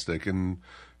fantastic, and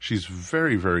she's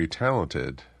very, very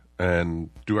talented. And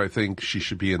do I think she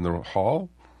should be in the hall?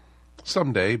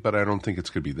 Someday, but I don't think it's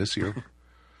going to be this year.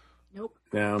 Nope.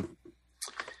 No.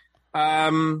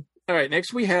 All right,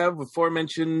 next we have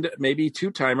aforementioned maybe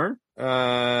 2-timer,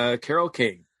 Carole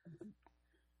King.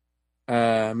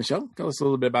 Michelle, tell us a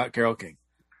little bit about Carole King.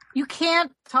 You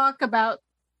can't talk about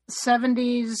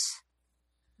 70s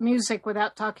music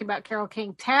without talking about Carole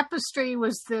King. Tapestry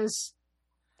was this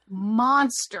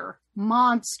monster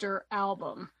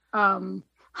album.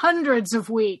 Hundreds of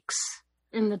weeks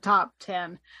in the top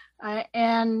 10.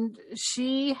 And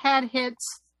she had hits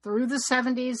through the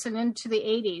 70s and into the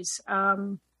 80s.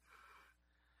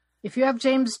 If you have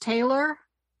James Taylor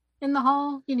in the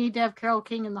hall, you need to have Carole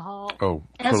King in the hall. Oh,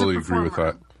 totally agree with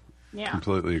that. Yeah.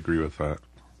 Completely agree with that.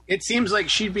 It seems like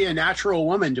she'd be a natural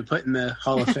woman to put in the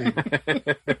Hall of Fame.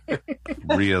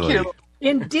 Really?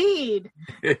 Indeed.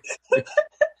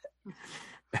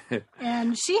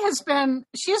 And she has gotten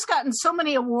so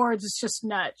many awards, it's just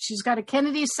nuts. She's got a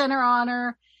Kennedy Center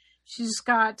honor. She's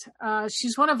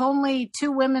one of only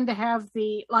 2 women to have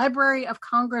the Library of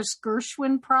Congress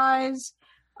Gershwin Prize.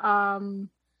 Put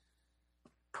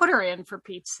her in, for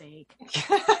Pete's sake.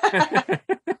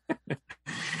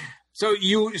 So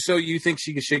you think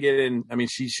she should get in? I mean,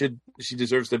 she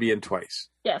deserves to be in twice.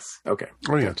 Yes. Okay.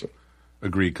 Oh yeah. Gotcha.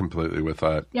 agree completely with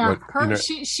that. Yeah,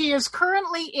 she is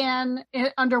currently in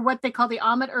under what they call the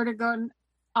Ahmet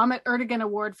Ertegun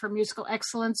Award for Musical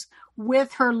Excellence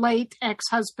with her late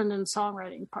ex-husband and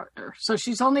songwriting partner. So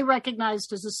she's only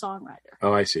recognized as a songwriter.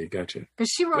 Oh, I see. Gotcha. Because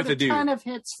she wrote a ton of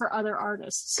hits for other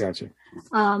artists. Gotcha.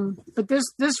 But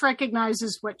this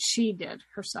recognizes what she did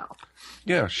herself.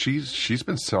 Yeah, she's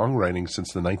been songwriting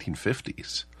since the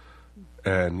 1950s.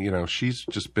 And, she's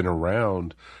just been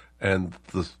around. And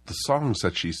the songs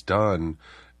that she's done,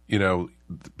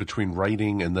 between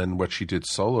writing and then what she did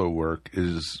solo work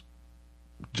is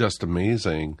just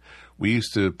amazing. We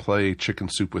used to play Chicken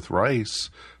Soup with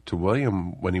Rice to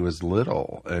William when he was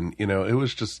little. And, it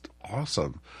was just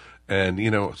awesome. And,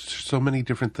 so many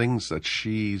different things that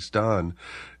she's done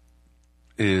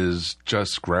is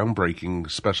just groundbreaking,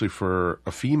 especially for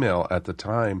a female at the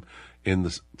time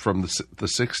from the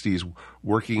 60s,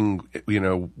 working,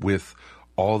 with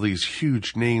all these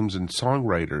huge names and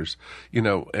songwriters,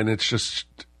 and it's just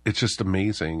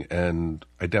amazing. And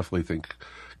I definitely think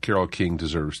Carole King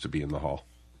deserves to be in the Hall.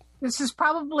 This is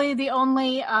probably the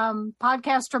only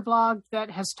podcast or blog that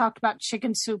has talked about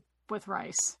chicken soup with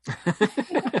rice.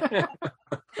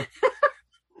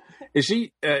 Is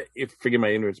she, forgive my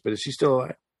ignorance, but is she still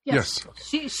alive? Yes.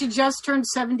 She just turned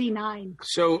 79.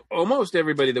 So almost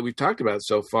everybody that we've talked about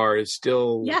so far is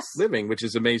still living, which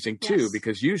is amazing too,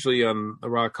 because usually on the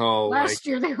Rock Hall last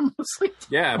year they were mostly dead.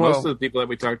 Yeah, most of the people that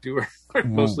we talked to are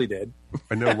mostly dead.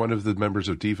 I know one of the members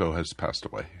of Devo has passed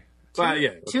away.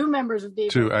 Two members of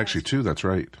Devo. Two, that's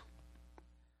right.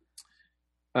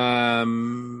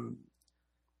 Abby,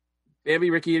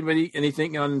 Ricky, anybody,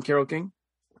 anything on Carole King?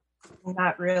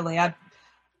 Not really.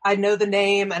 I know the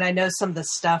name and I know some of the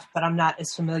stuff, but I'm not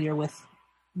as familiar with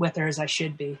her as I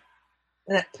should be.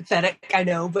 That's pathetic, I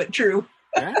know, but true.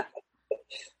 Yeah.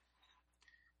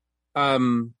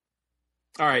 All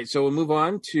right, so we'll move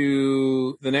on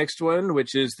to the next one,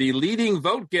 which is the leading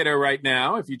vote getter right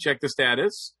now, if you check the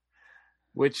status,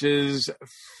 which is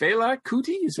Fela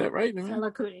Kuti. Is that right?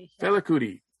 Fela Kuti. Yeah. Fela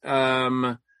Kuti.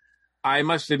 I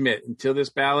must admit, until these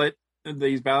ballots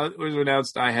was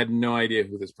announced, I had no idea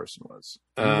who this person was.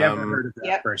 Never heard of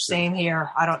that person. Same here.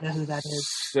 I don't know who that is.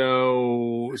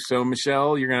 So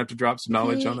Michelle, you're gonna have to drop some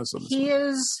knowledge on us. He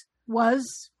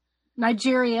was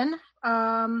Nigerian.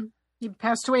 He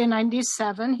passed away in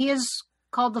 1997. He is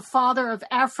called the father of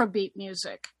Afrobeat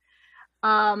music.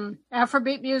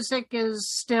 Afrobeat music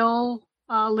is still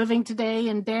living today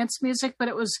in dance music, but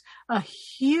it was a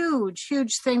huge,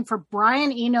 huge thing for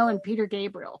Brian Eno and Peter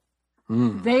Gabriel.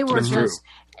 They were just,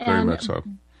 very much so.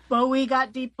 Bowie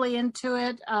got deeply into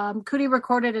it. Kuti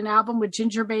recorded an album with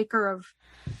Ginger Baker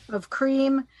of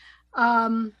Cream.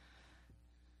 There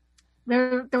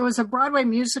was a Broadway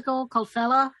musical called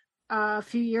Fela a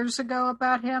few years ago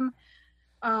about him.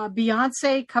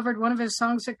 Beyonce covered one of his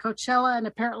songs at Coachella and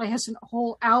apparently has a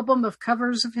whole album of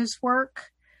covers of his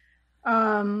work.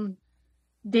 Damon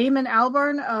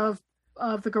Albarn of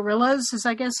the Gorillaz is,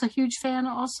 I guess, a huge fan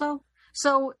also.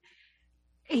 So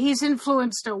he's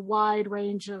influenced a wide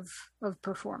range of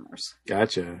performers.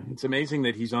 Gotcha. It's amazing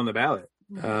that he's on the ballot.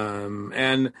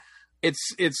 And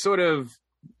it's sort of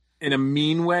in a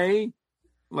mean way.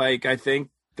 Like, I think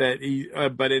that he,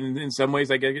 but in some ways,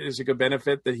 I guess it's a good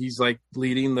benefit that he's like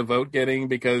leading the vote getting,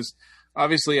 because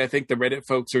obviously I think the Reddit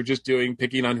folks are just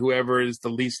picking on whoever is the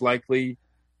least likely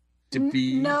to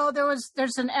be. No,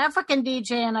 there's an African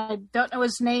DJ and I don't know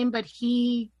his name, but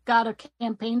he got a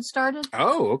campaign started.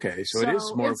 Oh, okay. So it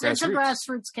is more grassroots. It's a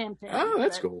grassroots campaign. Oh,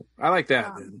 that's cool. I like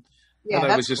that. Then. Yeah, I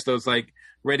thought it was just those like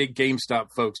Reddit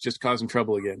GameStop folks just causing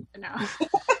trouble again. No.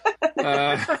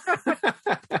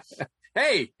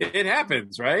 Hey, it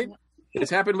happens, right?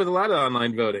 It's happened with a lot of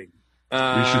online voting. We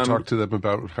should talk to them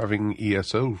about having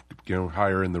ESO,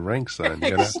 higher in the ranks then.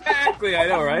 Exactly, I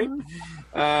know, right?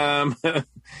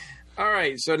 All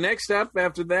right, so next up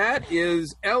after that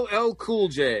is LL Cool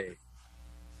J.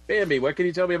 Bambi, what can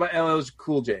you tell me about LL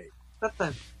Cool J? That's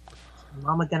the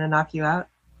Mama Gonna Knock You Out?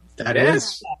 That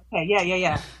is. Okay,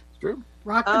 yeah. It's true.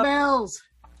 Rock the bells.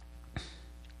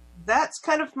 That's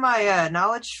kind of my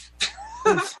knowledge.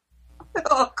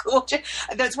 Oh, Cool J.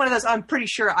 That's one of those. I'm pretty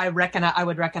sure I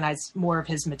would recognize more of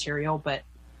his material, but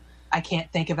I can't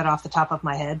think of it off the top of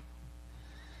my head.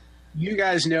 You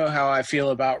guys know how I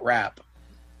feel about rap,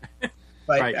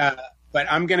 but right.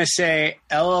 But I'm gonna say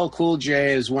LL Cool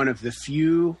J is one of the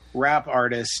few rap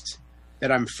artists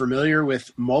that I'm familiar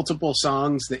with multiple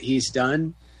songs that he's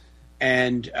done,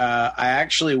 and I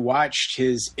actually watched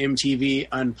his MTV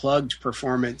Unplugged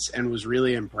performance and was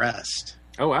really impressed.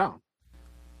 Oh wow.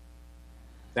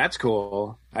 That's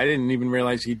cool. I didn't even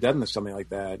realize he'd done something like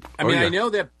that. I mean, I know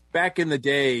that back in the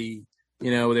day,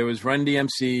 there was Run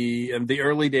DMC and the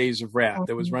early days of rap.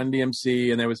 There was Run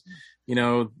DMC and there was,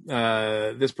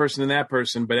 this person and that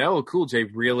person. But LL Cool J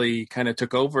really kind of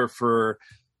took over for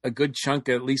a good chunk,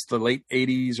 at least the late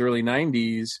 80s, early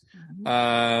 90s.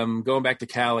 Going Back to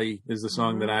Cali is the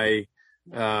song that I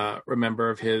remember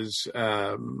of his.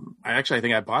 I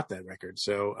think I bought that record.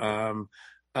 So,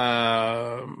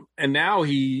 and now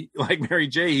he, like Mary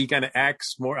J, he kind of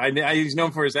acts more. He's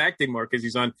known for his acting more because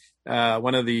he's on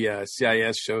one of the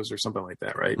CIS shows or something like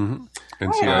that, right? Mm-hmm.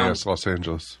 NCIS Los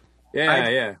Angeles.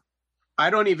 Yeah. I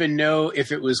don't even know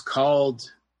if it was called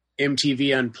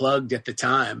MTV Unplugged at the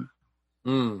time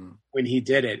when he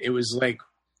did it. It was like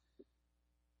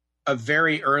a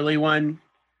very early one.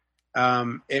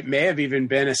 It may have even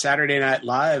been a Saturday Night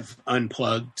Live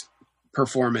Unplugged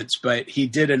performance, but he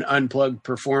did an Unplugged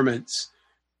performance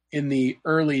in the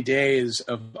early days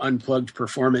of Unplugged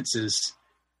performances,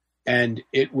 and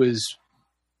it was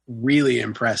really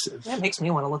impressive. That makes me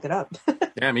want to look it up.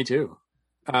 Yeah, me too.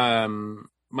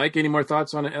 Mike, any more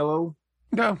thoughts on LO?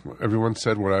 No, everyone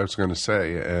said what I was going to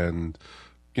say, and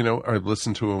I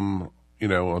listened to him,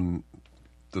 on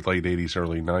the late 80s,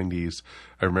 early 90s.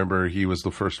 I remember he was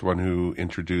the first one who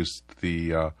introduced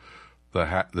the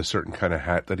hat, the certain kind of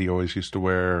hat that he always used to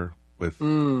wear with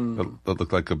that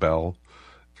looked like a bell,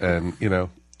 and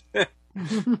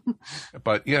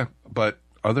but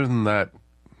other than that,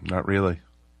 not really.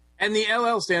 And the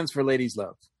LL stands for Ladies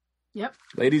Love. Yep.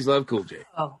 Ladies Love Cool J.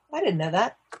 Oh, I didn't know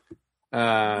that.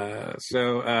 All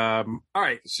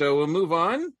right. So we'll move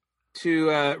on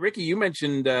to Ricky. You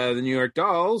mentioned the New York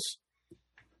Dolls.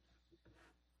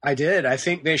 I did. I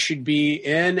think they should be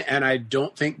in, and I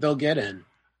don't think they'll get in.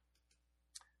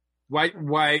 Why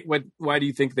do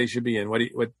you think they should be in?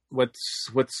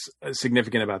 What's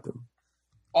significant about them?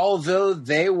 Although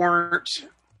they weren't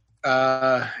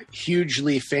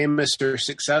hugely famous or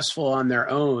successful on their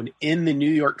own in the New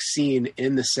York scene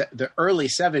in the early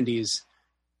 70s,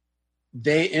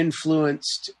 they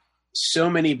influenced so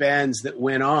many bands that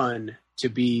went on to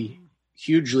be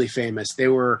hugely famous. They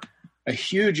were a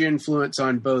huge influence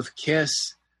on both Kiss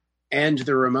and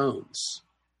the Ramones.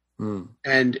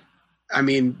 And I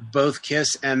mean, both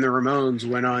Kiss and the Ramones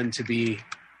went on to be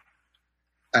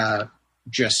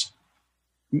just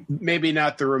maybe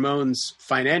not the Ramones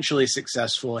financially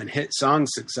successful and hit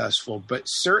songs successful, but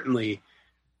certainly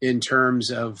in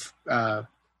terms of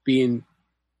being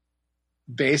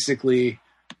basically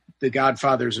the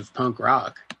godfathers of punk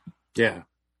rock. Yeah.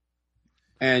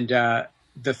 And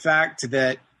the fact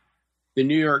that the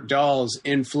New York Dolls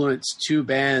influenced two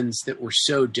bands that were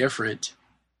so different,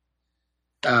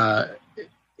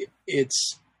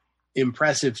 it's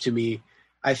impressive to me.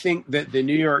 I think that the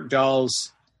New York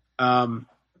Dolls,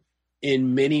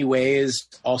 in many ways,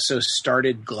 also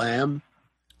started glam.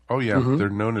 Oh yeah, they're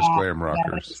known as glam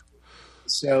rockers.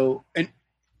 So, and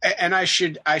I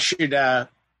should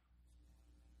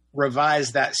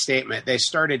revise that statement. They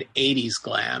started 80s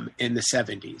glam in the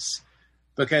 70s,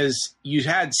 because you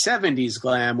had 70s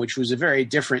glam, which was a very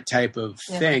different type of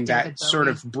thing, that sort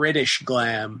of British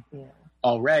glam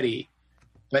already.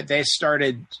 But they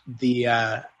started the,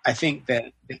 I think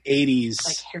that the 80s,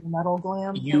 like hair metal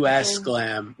glam, US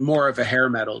glam, more of a hair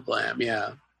metal glam.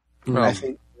 Yeah. Well, I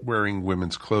think wearing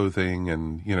women's clothing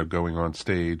and, going on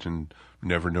stage and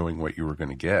never knowing what you were going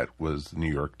to get was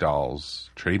New York Dolls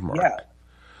trademark. Yeah.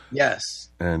 Yes.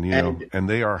 And, and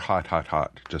they are hot, hot,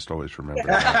 hot. Just always remember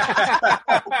that.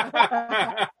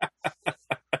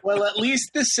 Well, at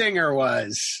least the singer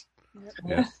was.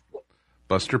 Yeah.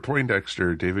 Buster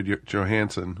Poindexter, David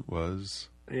Johansen was.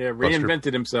 Yeah,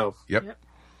 reinvented himself. Yep.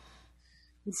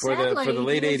 For the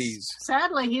late 80s.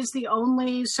 Sadly, he's the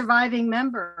only surviving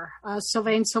member.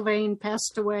 Sylvain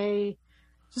passed away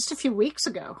just a few weeks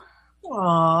ago.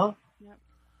 Aww.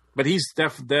 But he's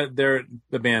they're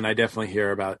the band I definitely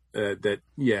hear about that.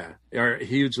 Yeah, are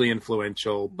hugely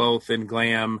influential, both in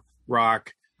glam,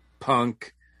 rock,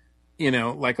 punk.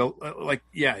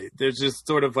 There's just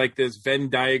sort of like this Venn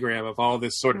diagram of all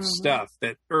this sort of stuff,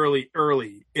 that early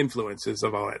influences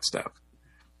of all that stuff.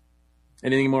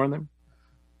 Anything more on them?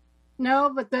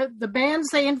 No, but the bands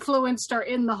they influenced are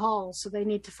in the hall, so they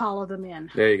need to follow them in.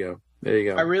 There you go.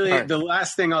 The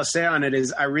last thing I'll say on it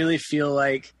is I really feel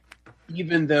like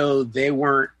even though they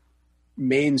weren't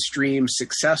mainstream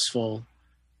successful,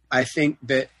 I think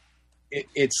that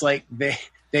it's like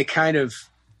they kind of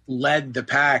led the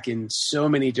pack in so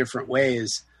many different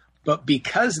ways, but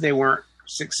because they weren't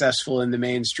successful in the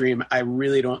mainstream, I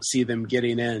really don't see them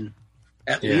getting in,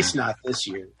 at least not this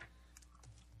year.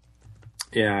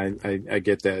 Yeah, I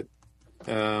get that.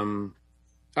 All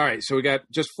right, so we got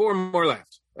just 4 more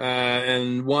left.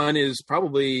 And one is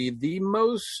probably the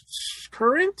most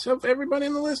current of everybody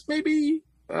on the list, maybe.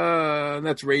 And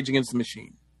that's Rage Against the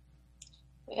Machine.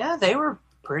 Yeah, they were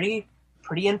pretty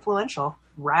influential.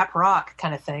 Rap rock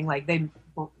kind of thing. Like, they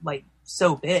were, like,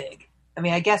 so big. I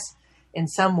mean, I guess in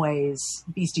some ways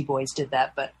Beastie Boys did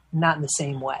that, but not in the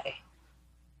same way.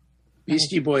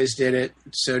 Beastie Boys did it.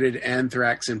 So did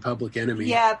Anthrax and Public Enemy.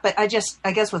 Yeah, but I guess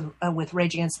with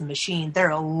Rage Against the Machine, they're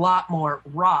a lot more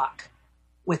rock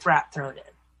with rap thrown in.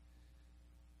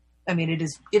 I mean, it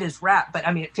is rap, but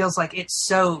I mean, it feels like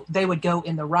they would go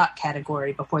in the rock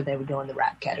category before they would go in the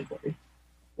rap category.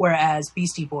 Whereas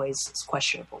Beastie Boys is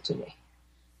questionable to me.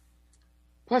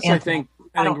 Plus, I think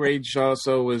Rage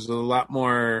also was a lot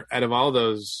more, out of all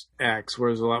those acts,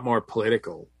 was a lot more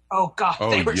political. Oh, God.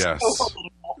 Oh, they were yes. so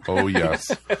Oh,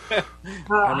 yes.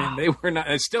 I mean, they were not,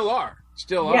 and still are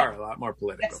a lot more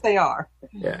political. Yes, they are.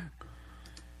 Yeah.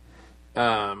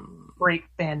 Great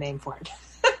band name for it.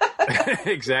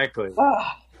 Exactly.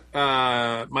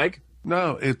 Mike?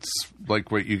 No, it's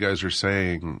like what you guys are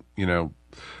saying, you know,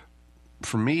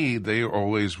 for me, they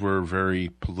always were very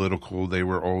political. They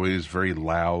were always very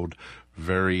loud,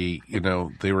 very, you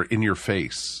know, they were in your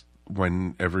face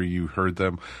whenever you heard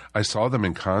them. I saw them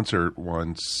in concert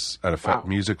once at a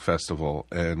music festival,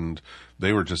 and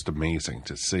they were just amazing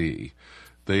to see.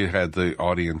 They had the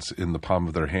audience in the palm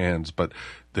of their hands, but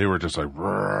they were just like,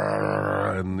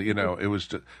 and, you know, it was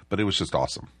just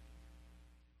awesome.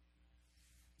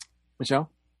 Michelle?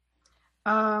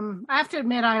 I have to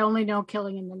admit, I only know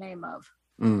 "Killing in the Name of,"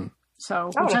 so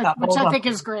which I think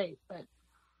is great. But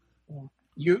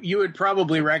you would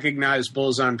probably recognize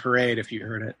 "Bulls on Parade" if you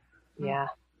heard it. Yeah,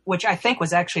 which I think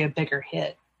was actually a bigger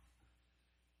hit.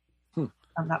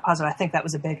 I'm not positive. I think that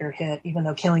was a bigger hit, even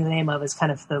though "Killing the Name of" is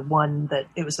kind of the one that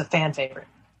it was the fan favorite.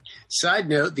 Side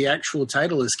note: the actual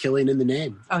title is "Killing in the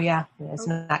Name." Oh yeah, it's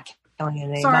not "Killing in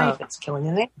the Name Sorry. of"; it's "Killing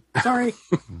in the Name." Sorry.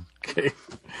 Okay.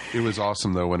 It was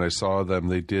awesome though when I saw them.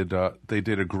 They did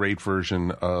a great version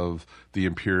of the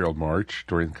Imperial March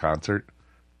during the concert.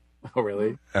 Oh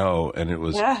really? Oh, and it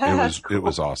was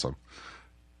awesome.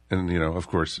 And you know, of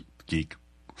course, geek.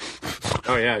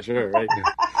 Oh yeah, sure, right.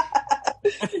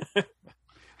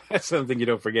 That's something you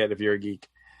don't forget if you're a geek.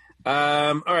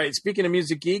 All right, speaking of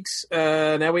music geeks,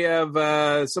 now we have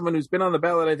someone who's been on the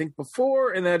ballot, I think,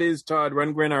 before, and that is Todd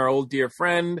Rundgren, our old dear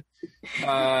friend.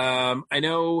 I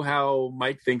know how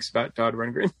Mike thinks about Todd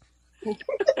Rundgren.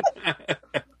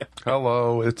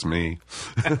 Hello, it's me.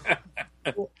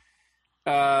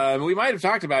 We might have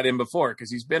talked about him before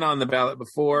because he's been on the ballot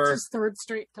before. It's his third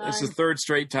straight time. This is third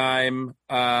straight time.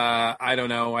 I don't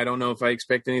know. I don't know if I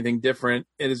expect anything different.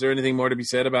 Is there anything more to be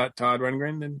said about Todd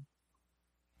Rundgren?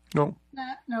 No.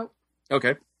 Nope.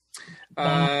 Okay.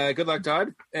 Good luck,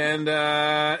 Todd. And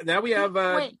now we have...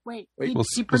 Wait. We'll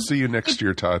see you next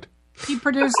year, Todd. He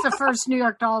produced the first New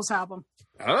York Dolls album.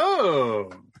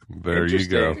 Oh. There you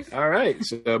go. All right.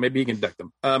 So maybe he can duck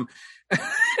them. And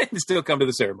still come to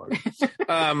the ceremony.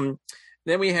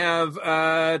 Then we have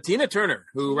Tina Turner,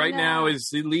 who right now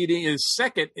is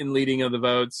second in leading of the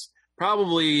votes.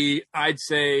 Probably, I'd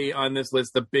say, on this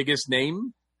list, the biggest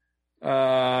name.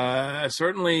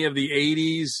 Certainly of the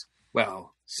 80s,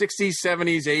 well, 60s,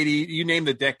 70s, 80s, you name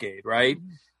the decade, right?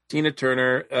 Mm-hmm. Tina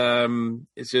Turner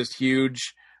is just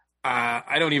huge.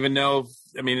 I don't even know.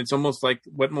 It's almost like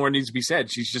what more needs to be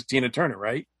said. She's just Tina Turner,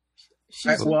 right?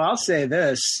 Well, I'll say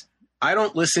this. I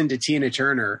don't listen to Tina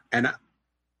Turner, and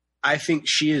I think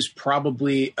she is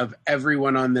probably, of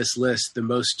everyone on this list, the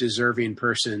most deserving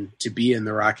person to be in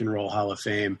the Rock and Roll Hall of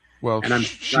Fame. Well, and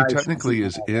she technically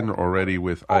is in already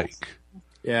with Ike.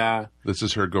 Yeah. This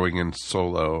is her going in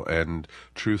solo, and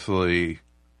truthfully,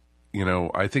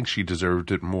 I think she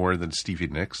deserved it more than Stevie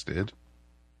Nicks did.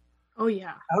 Oh,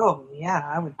 yeah. Oh,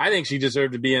 yeah. I think she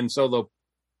deserved to be in solo,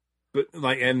 but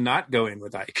and not go in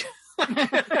with Ike.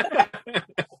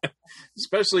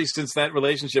 Especially since that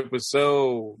relationship was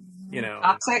so,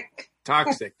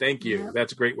 toxic. Thank you. Yeah.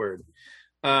 That's a great word.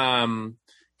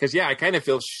 Because I kind of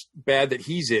feel bad that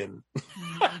he's in.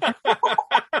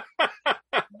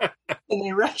 And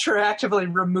they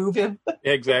retroactively remove him.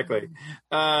 Exactly.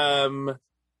 But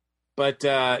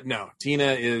no,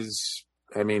 Tina is,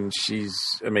 she's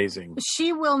amazing.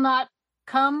 She will not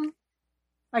come.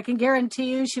 I can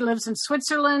guarantee you. She lives in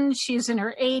Switzerland. She's in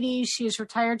her 80s. She's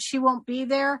retired. She won't be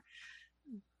there.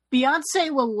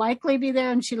 Beyonce will likely be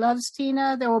there, and she loves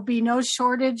Tina. There will be no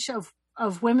shortage of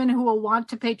women who will want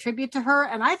to pay tribute to her,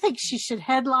 and I think she should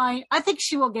headline. I think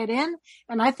she will get in,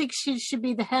 and I think she should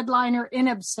be the headliner in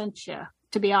absentia,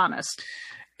 to be honest.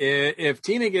 if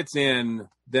Tina gets in,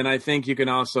 then I think you can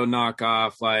also knock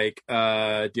off like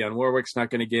Dionne Warwick's not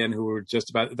going to get in, who were just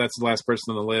about, that's the last person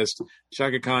on the list.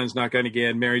 Shaka Khan's not going to get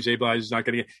in. Mary J. Blige is not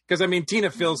going to get in. Because, I mean, Tina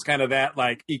fills kind of that,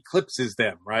 like, eclipses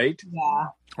them, right? Yeah.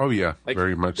 Oh, yeah, like,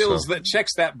 very much fills so. That,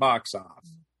 checks that box off.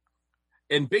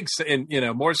 And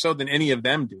more so than any of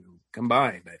them do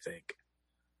combined, I think.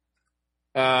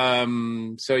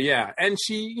 So, yeah. And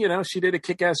she did a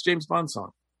kick-ass James Bond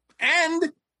song.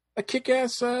 And a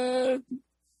kick-ass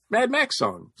Mad Max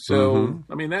song. So,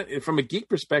 I mean, that from a geek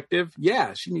perspective,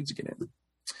 yeah, she needs to get in.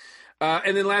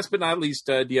 And then last but not least,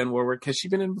 Dionne Warwick. Has she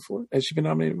been in before? Has she been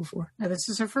nominated before? No, this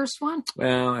is her first one.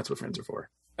 Well, that's what friends are for.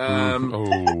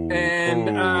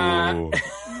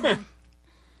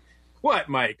 What,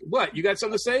 Mike? What? You got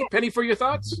something to say? Penny for your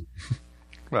thoughts?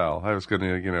 Well, I was going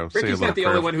to, say a little Ricky's not the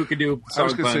only one who could do song I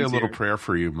was going to say a little here. prayer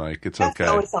for you, Mike. It's That's okay.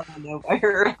 always something I know by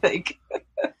her, I think.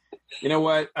 You know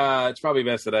what? It's probably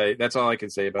best that that's all I can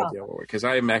say about Dionne Warwick, because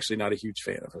I am actually not a huge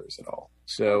fan of hers at all.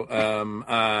 So,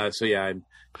 yeah.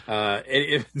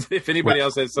 If anybody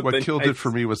else has something, what killed it for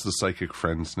me was the Psychic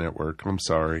Friends Network. I'm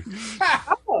sorry.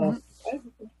 Oh, I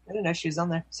didn't know she was on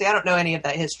there. See, I don't know any of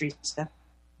that history stuff.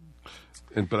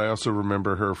 But I also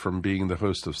remember her from being the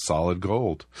host of Solid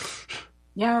Gold.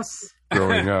 Yes.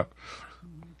 Growing up.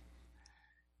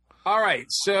 All right,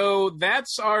 so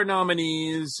that's our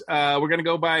nominees. We're going to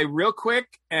go by real quick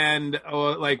and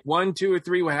like 1, 2, or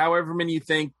 3, however many you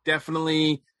think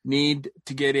definitely need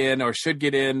to get in or should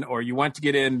get in or you want to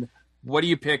get in. What do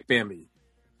you pick, Bambi?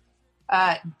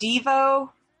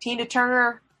 Devo, Tina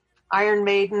Turner, Iron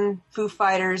Maiden, Foo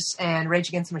Fighters, and Rage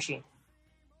Against the Machine.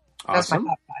 Awesome. That's my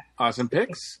top 5. Awesome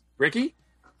picks. Ricky?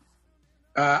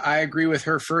 I agree with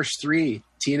her first 3,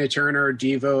 Tina Turner,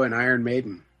 Devo, and Iron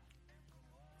Maiden.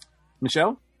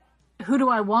 Michelle? Who do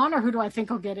I want or who do I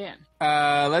think will get in?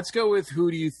 Let's go with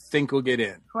who do you think will get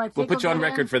in? Who I think We'll put you will on get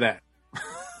record in? for that.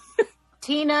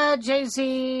 Tina,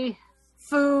 Jay-Z,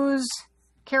 Foos,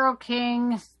 Carole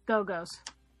King, Go-Go's.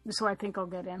 This is who I think will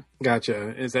get in.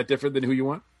 Gotcha. Is that different than who you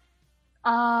want?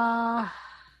 I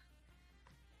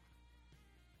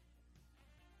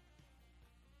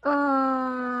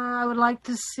would like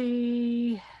to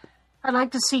see. I'd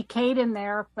like to see Kate in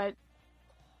there, but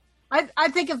I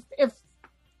think if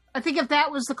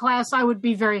that was the class, I would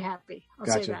be very happy. I'll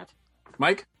Gotcha. say that.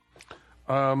 Mike?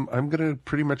 I'm going to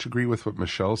pretty much agree with what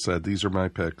Michelle said. These are my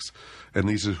picks, and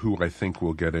these are who I think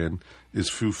will get in, is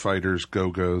Foo Fighters,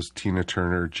 Go-Go's, Tina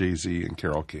Turner, Jay-Z, and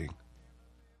Carole King.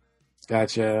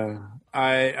 Gotcha.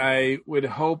 I would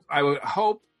hope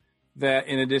that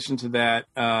in addition to that,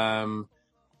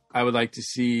 I would like to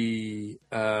see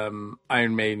Iron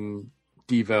Maiden,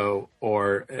 Devo,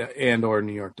 or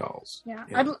New York Dolls. Yeah,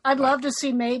 Yeah. I'd love to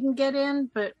see Maiden get in,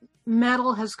 but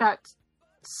metal has got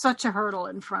such a hurdle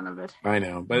in front of it. I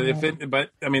know, but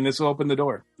I mean, this will open the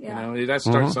door. Yeah. You know, that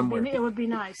starts somewhere. It would be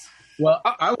nice. Well,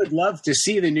 I would love to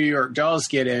see the New York Dolls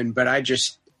get in, but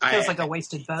Feels like a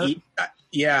wasted vote.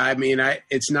 Yeah, I mean,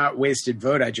 it's not wasted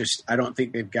vote. I don't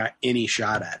think they've got any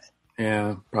shot at it.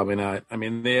 Yeah, probably not. I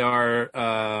mean, they are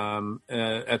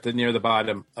at near the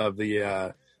bottom of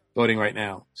the voting right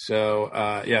now. So,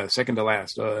 second to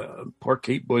last. Poor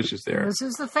Kate Bush is there. This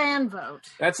is the fan vote.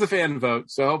 That's the fan vote.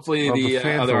 So hopefully The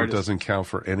fan other vote artists doesn't count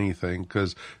for anything,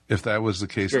 because if that was the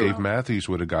case, True. Dave Matthews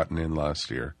would have gotten in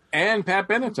last year. and Pat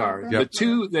Benatar. Yep.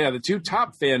 The two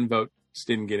top fan votes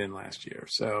didn't get in last year.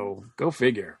 So go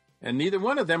figure. And neither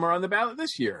one of them are on the ballot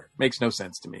this year. Makes no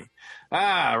sense to me.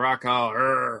 Rock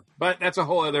Hall, but that's a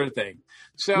whole other thing.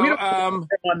 So We don't put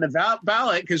them on the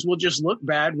ballot because we'll just look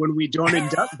bad when we don't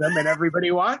induct them and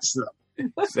everybody wants them.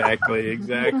 exactly.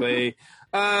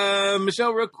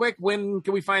 Michelle, real quick, when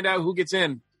can we find out who gets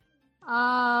in?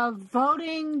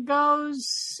 Voting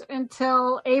goes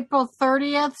until April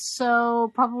 30th,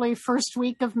 so probably first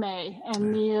week of May.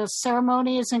 And the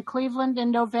ceremony is in Cleveland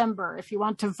in November. If you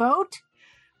want to vote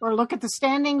or look at the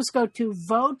standings, go to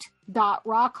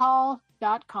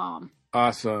vote.rockhall.com.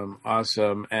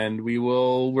 Awesome. And we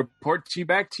will report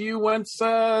back to you once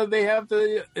they have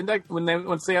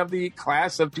once they have the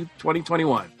class of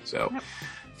 2021. So Yep.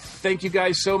 Thank you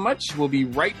guys so much. We'll be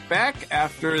right back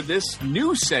after this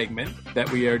new segment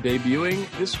that we are debuting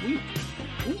this week.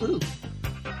 Woo-hoo.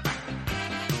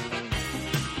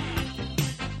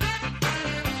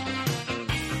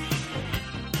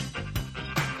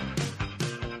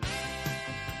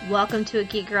 Welcome to A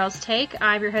Geek Girl's Take.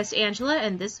 I'm your host, Angela,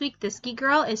 and this week, this Geek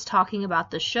Girl is talking about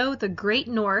the show The Great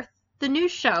North, the new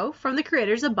show from the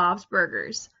creators of Bob's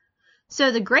Burgers.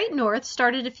 So The Great North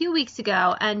started a few weeks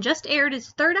ago and just aired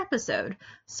its 3rd episode.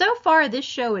 So far, this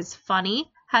show is funny,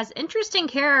 has interesting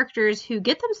characters who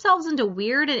get themselves into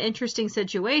weird and interesting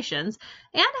situations,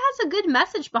 and has a good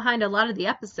message behind a lot of the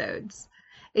episodes.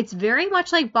 It's very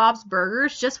much like Bob's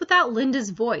Burgers, just without Linda's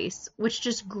voice, which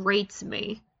just grates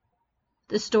me.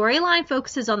 The storyline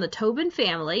focuses on the Tobin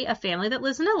family, a family that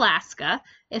lives in Alaska.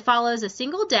 It follows a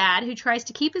single dad who tries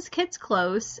to keep his kids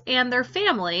close, and their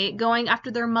family going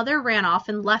after their mother ran off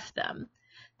and left them.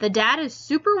 The dad is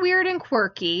super weird and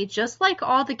quirky, just like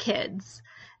all the kids.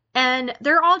 And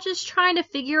they're all just trying to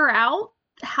figure out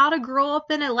how to grow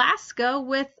up in Alaska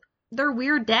with their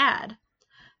weird dad.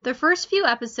 The first few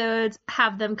episodes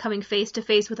have them coming face to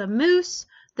face with a moose,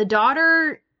 the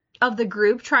daughter of the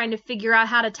group trying to figure out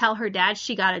how to tell her dad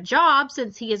she got a job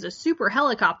since he is a super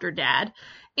helicopter dad,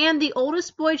 and the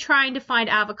oldest boy trying to find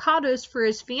avocados for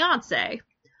his fiancée.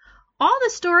 All the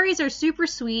stories are super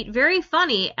sweet, very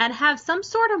funny, and have some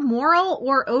sort of moral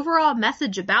or overall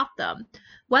message about them.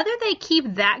 Whether they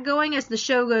keep that going as the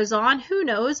show goes on, who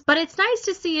knows, but it's nice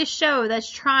to see a show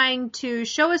that's trying to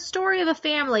show a story of a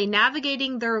family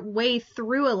navigating their way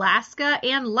through Alaska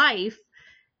and life,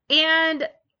 and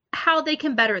how they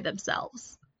can better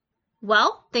themselves.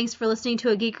 Well, thanks for listening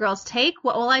to A Geek Girl's Take.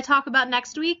 What will I talk about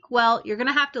next week? Well, you're going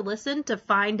to have to listen to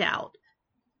find out.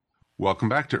 Welcome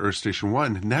back to Earth Station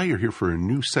 1. Now you're here for a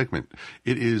new segment.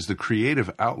 It is the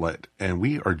Creative Outlet, and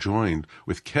we are joined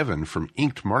with Kevin from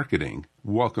Inked Marketing.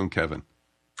 Welcome, Kevin.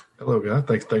 Hello, guys.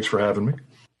 Thanks for having me.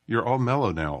 You're all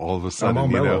mellow now, all of a sudden. I'm all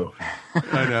mellow.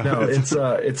 I know. No,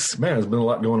 it's man, there's been a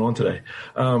lot going on today.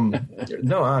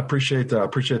 No, I appreciate the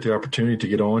opportunity to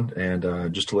get on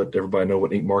and just to let everybody know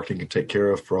what Inked Marketing can take care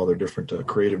of for all their different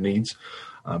creative needs.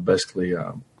 Basically,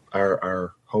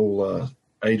 our whole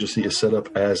agency is set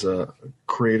up as a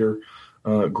creator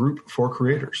group for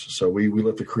creators. So we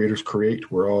let the creators create.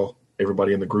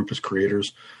 Everybody in the group is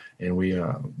creators, and we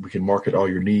can market all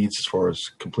your needs as far as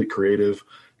complete creative,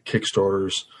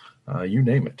 Kickstarters, you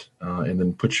name it, and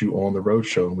then put you on the road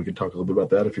show. And we can talk a little bit about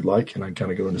that if you'd like, and I can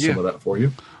kind of go into some of that for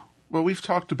you. Well, we've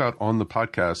talked about on the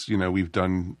podcast, we've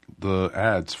done the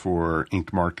ads for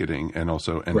Inked Marketing and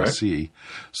also NSC. Right.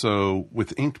 So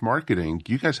with Inked Marketing,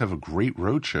 you guys have a great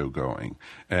roadshow going,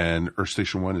 and Earth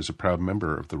Station 1 is a proud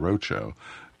member of the roadshow.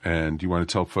 And do you want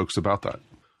to tell folks about that?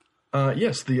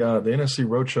 Yes, the NSC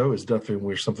roadshow is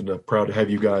definitely something proud to have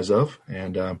you guys of,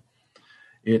 and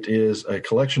it is a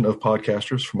collection of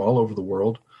podcasters from all over the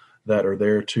world that are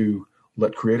there to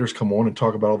let creators come on and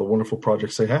talk about all the wonderful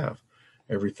projects they have.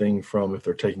 Everything from if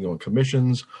they're taking on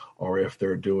commissions or if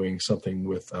they're doing something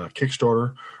with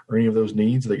Kickstarter or any of those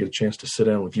needs, they get a chance to sit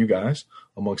down with you guys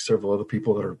amongst several other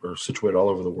people that are situated all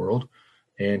over the world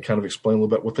and kind of explain a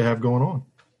little bit what they have going on.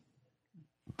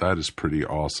 That is pretty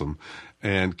awesome.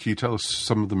 And can you tell us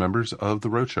some of the members of the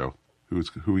Roadshow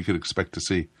who we could expect to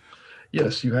see?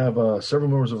 Yes, you have several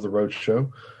members of the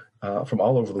Roadshow from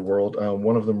all over the world.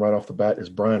 One of them right off the bat is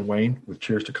Brian Wayne with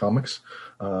Cheers to Comics.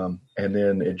 And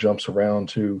then it jumps around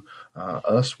to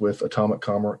us with Atomic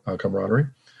Camaraderie.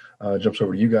 Jumps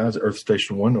over to you guys at Earth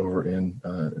Station 1 over in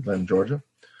Atlanta, Georgia.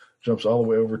 Jumps all the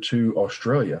way over to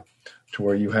Australia to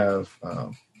where you have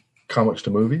Comics to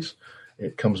Movies.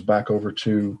 It comes back over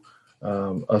to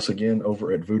us again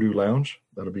over at Voodoo Lounge.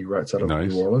 That'll be right side of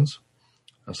New Orleans.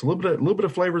 So a little bit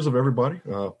of flavors of everybody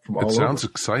from all over. It sounds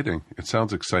exciting. It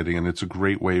sounds exciting, and it's a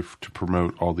great way to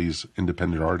promote all these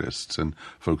independent artists and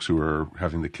folks who are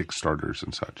having the Kickstarters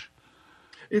and such.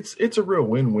 It's a real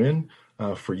win-win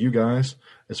for you guys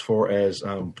as far as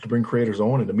to bring creators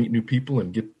on and to meet new people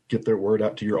and get their word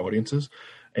out to your audiences.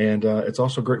 And it's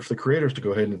also great for the creators to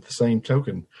go ahead and at the same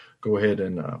token go ahead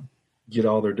and get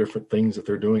all their different things that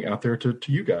they're doing out there to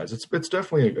you guys. It's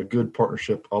definitely a good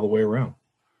partnership all the way around.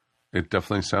 It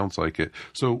definitely sounds like it.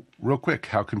 So real quick,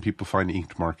 how can people find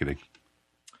Inked Marketing?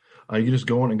 You can just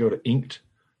go on and go to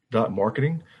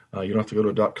inked.marketing. You don't have to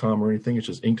go to .com or anything. It's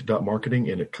just inked.marketing,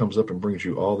 and it comes up and brings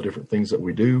you all the different things that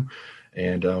we do.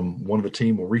 And one of the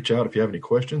team will reach out if you have any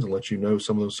questions and let you know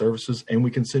some of those services. And we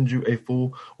can send you a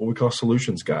full, what we call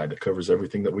solutions guide that covers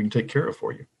everything that we can take care of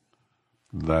for you.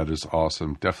 That is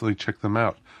awesome. Definitely check them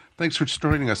out. Thanks for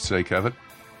joining us today, Kevin.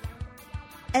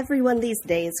 Everyone these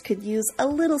days could use a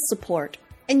little support,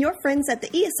 and your friends at the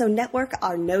ESO Network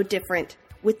are no different.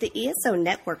 With the ESO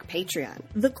Network Patreon,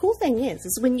 the cool thing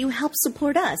is when you help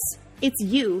support us, it's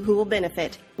you who will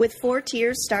benefit. With 4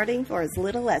 tiers starting for as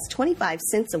little as 25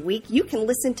 cents a week, you can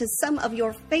listen to some of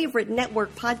your favorite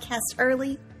network podcasts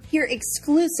early, hear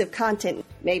exclusive content,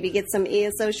 maybe get some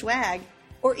ESO swag,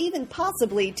 or even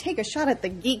possibly take a shot at the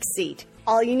geek seat.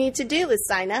 All you need to do is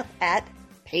sign up at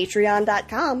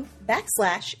patreon.com/ESO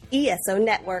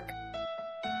Network.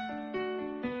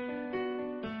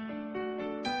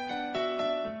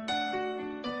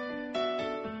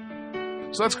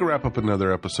 So that's going to wrap up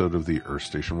another episode of the Earth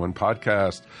Station 1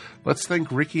 podcast. Let's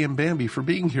thank Ricky and Bambi for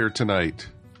being here tonight.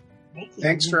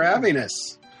 Thanks for having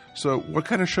us. So what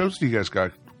kind of shows do you guys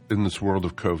got in this world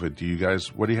of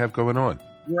COVID? What do you have going on?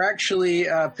 We're actually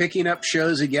picking up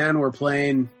shows again. We're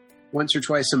playing once or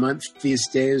twice a month these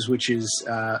days, which is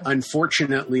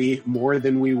unfortunately more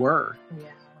than we were. Yeah.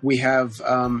 We have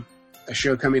a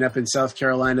show coming up in South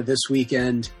Carolina this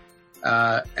weekend,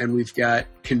 and we've got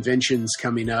conventions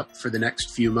coming up for the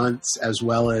next few months, as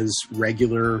well as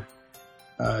regular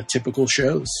typical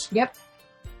shows. Yep.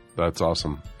 That's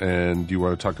awesome. And do you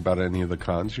want to talk about any of the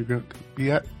cons you're going to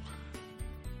be at?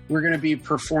 We're going to be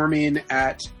performing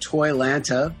at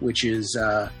Toylanta, which is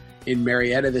in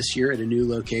Marietta this year at a new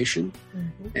location.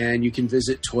 Mm-hmm. And you can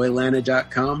visit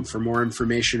toylanta.com for more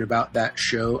information about that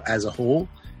show as a whole.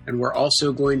 And we're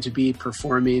also going to be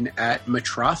performing at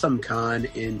Metrotham Con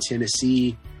in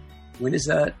Tennessee. When is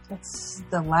that? That's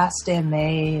the last day of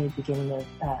May, beginning of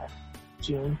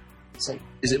June. So,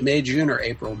 is it May, June, or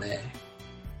April, May?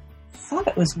 I thought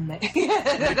it was May.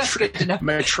 That's good to know.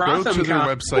 Go to their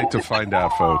website to find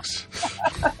out, folks.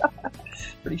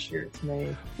 Pretty sure it's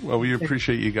May. Well, we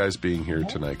appreciate you guys being here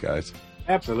tonight, guys.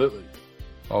 Absolutely.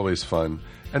 Always fun.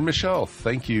 And Michelle,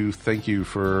 thank you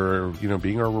for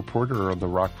being our reporter on the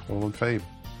Rock Hall of Fame.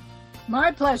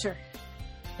 My pleasure.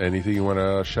 Anything you want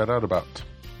to shout out about?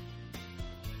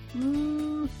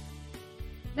 Nope.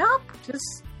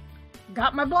 Just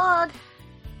got my blog.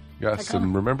 Yes,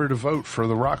 and remember to vote for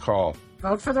the Rock Hall.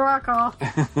 Vote for the Rock Hall.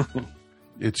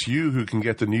 It's you who can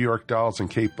get the New York Dolls and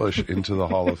Kate Bush into the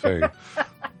Hall of Fame.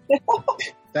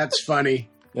 That's funny.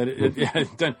 Don't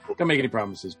make any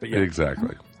promises, but yeah.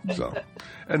 Exactly. So,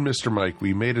 and Mr. Mike,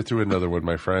 we made it through another one,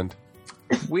 my friend.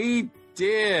 We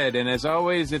did, and as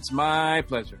always, it's my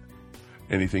pleasure.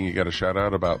 Anything you got to shout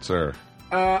out about, sir?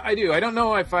 I do. I don't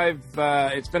know if I've,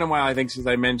 it's been a while, I think, since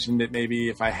I mentioned it, maybe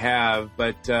if I have,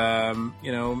 but,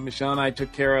 Michelle and I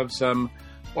took care of some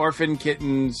orphan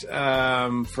kittens, this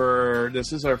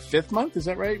is our 5th month. Is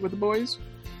that right? With the boys?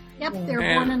 Yep. They were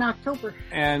born in October.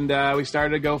 And, we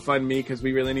started a GoFundMe because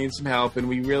we really need some help, and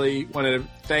we really wanted to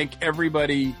thank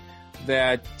everybody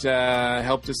that,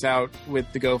 helped us out with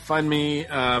the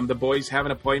GoFundMe. The boys have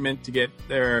an appointment to get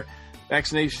their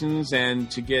vaccinations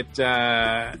and to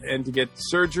get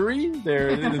surgery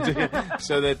there,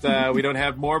 so that we don't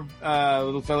have more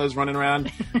little fellows running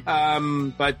around.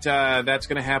 But that's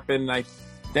going to happen.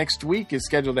 Next week is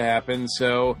scheduled to happen.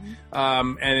 So,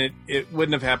 and it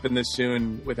wouldn't have happened this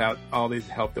soon without all the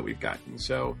help that we've gotten.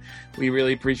 So, we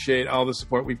really appreciate all the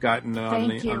support we've gotten on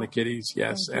the kitties.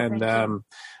 Yes,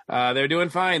 they're doing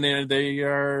fine.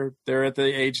 They're at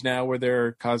the age now where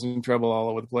they're causing trouble all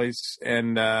over the place.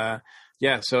 And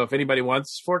so if anybody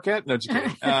wants 4-cat, no, just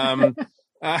kidding.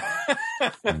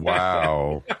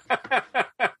 Wow.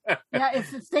 Yeah,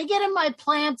 if they get in my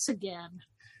plants again.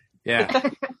 Yeah.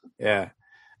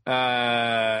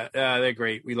 They're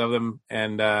great. We love them.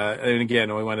 And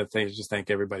again, we want to thank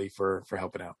everybody for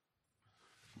helping out.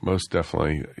 Most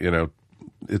definitely.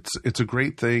 It's a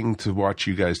great thing to watch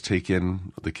you guys take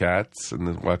in the cats and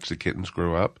then watch the kittens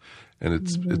grow up. And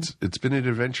it's been an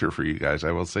adventure for you guys.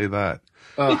 I will say that.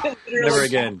 Never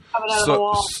again.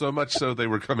 So much so they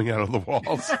were coming out of the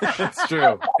walls. It's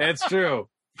true. It's true.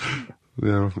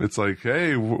 It's like,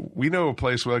 hey, we know a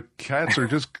place where cats are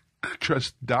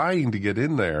just dying to get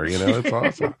in there. It's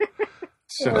awesome.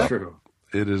 So true.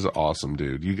 It is awesome,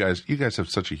 dude. You guys have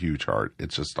such a huge heart.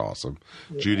 It's just awesome.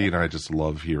 Yeah. Judy and I just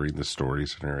love hearing the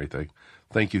stories and everything.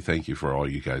 Thank you for all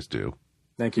you guys do.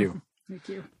 Thank you. Thank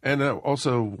you. And I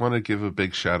also want to give a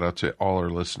big shout out to all our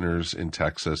listeners in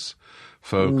Texas,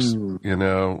 folks.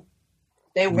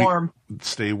 Stay warm.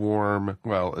 Stay warm.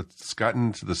 Well, it's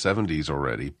gotten to the 70s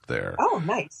already there. Oh,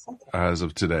 nice. Okay. As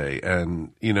of today,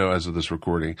 and as of this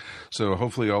recording. So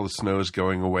hopefully all the snow is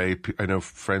going away. I know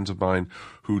friends of mine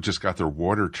who just got their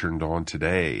water turned on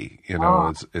today.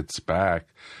 It's back.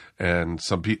 And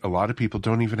a lot of people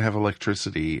don't even have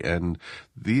electricity. And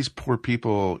these poor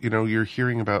people, you're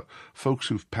hearing about folks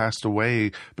who've passed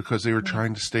away because they were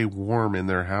trying to stay warm in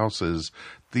their houses.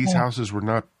 These houses were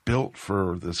not built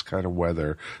for this kind of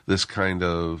weather, this kind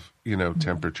of,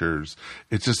 temperatures.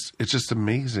 It's just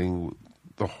amazing,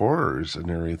 the horrors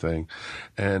and everything.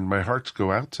 And my hearts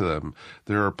go out to them.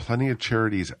 There are plenty of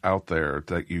charities out there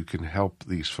that you can help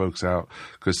these folks out,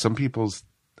 because some people's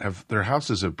their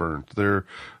houses have burned. Their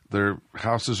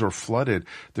houses are flooded.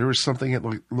 There was something that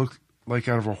looked like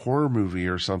out of a horror movie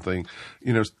or something.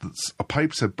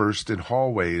 Pipes have burst in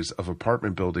hallways of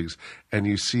apartment buildings, and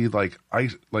you see like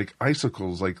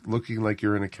icicles, like looking like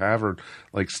you're in a cavern,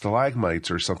 like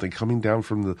stalagmites or something coming down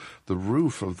from the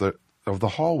roof of of the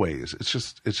hallways. It's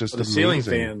just the amazing. Ceiling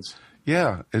fans.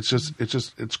 Yeah,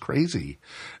 it's crazy.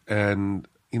 And,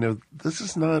 this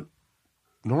is not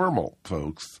normal,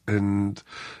 folks. And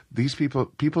these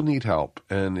people need help.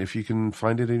 And if you can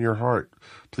find it in your heart,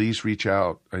 please reach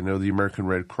out. I know the American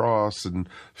Red Cross and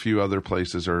a few other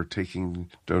places are taking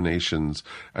donations.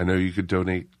 I know you could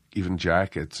donate even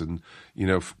jackets and,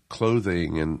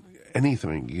 clothing and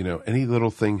anything, any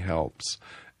little thing helps.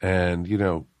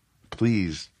 And,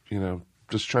 please,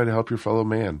 just try to help your fellow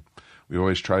man. We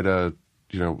always try to,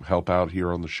 help out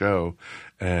here on the show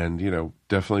and,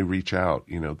 definitely reach out.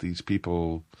 These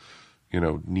people,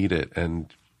 need it.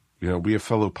 And, we have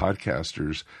fellow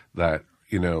podcasters that,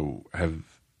 have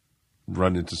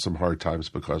run into some hard times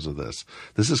because of this.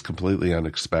 This is completely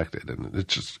unexpected and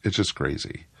it's just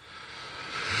crazy.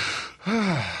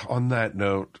 On that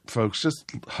note, folks, just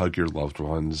hug your loved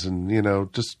ones and,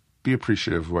 just be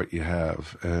appreciative of what you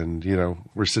have. And,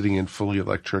 we're sitting in fully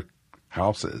electric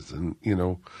houses and,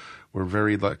 we're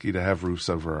very lucky to have roofs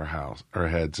over our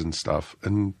heads and stuff.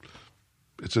 And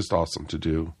it's just awesome to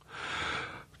do.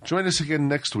 Join us again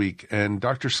next week. And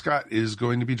Dr. Scott is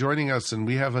going to be joining us and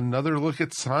we have another look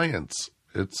at science.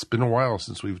 It's been a while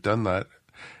since we've done that.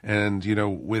 And,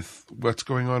 with what's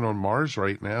going on Mars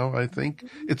right now, I think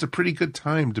it's a pretty good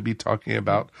time to be talking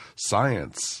about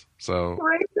science. So,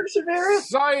 Right, Perseverance.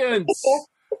 Science!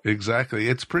 Exactly.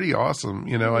 It's pretty awesome.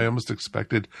 I almost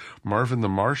expected Marvin the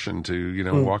Martian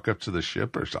to, walk up to the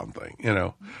ship or something.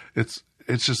 It's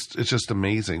just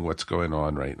amazing what's going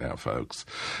on right now, folks.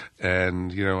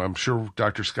 And, I'm sure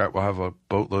Dr. Scott will have a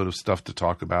boatload of stuff to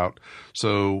talk about.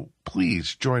 So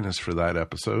please join us for that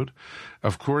episode.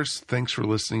 Of course, thanks for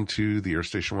listening to the Earth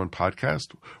Station One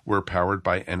podcast. We're powered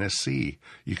by NSC.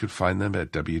 You can find them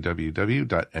at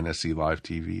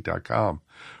www.nsclivetv.com.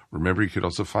 Remember, you could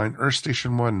also find Earth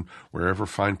Station One wherever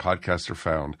fine podcasts are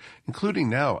found, including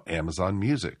now Amazon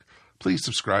Music. Please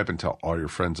subscribe and tell all your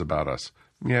friends about us.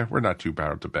 Yeah, we're not too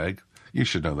proud to beg. You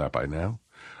should know that by now.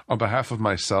 On behalf of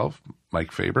myself,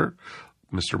 Mike Faber,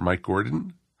 Mr. Mike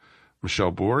Gordon,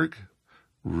 Michelle Borg,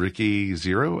 Ricky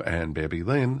Zero, and Baby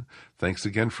Lynn, thanks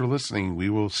again for listening. We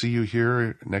will see you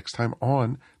here next time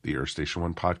on the Earth Station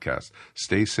One podcast.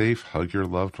 Stay safe, hug your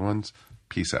loved ones.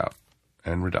 Peace out.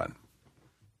 And we're done.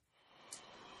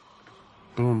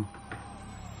 Boom.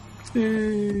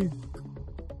 Yay.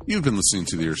 You've been listening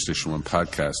to the Earth Station One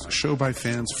podcast, a show by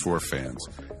fans for fans.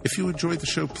 If you enjoyed the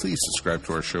show, please subscribe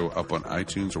to our show up on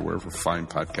iTunes or wherever fine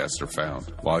podcasts are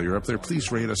found. While you're up there, please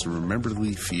rate us and remember to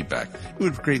leave feedback. It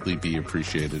would greatly be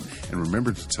appreciated. And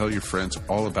remember to tell your friends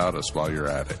all about us while you're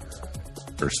at it.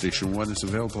 Earth Station One is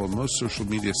available on most social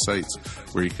media sites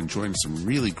where you can join some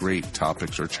really great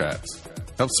topics or chats.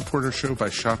 Help support our show by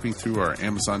shopping through our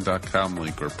Amazon.com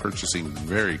link or purchasing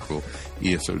very cool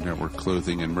ESO Network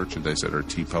clothing and merchandise at our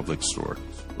TeePublic store.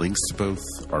 Links to both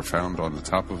are found on the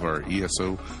top of our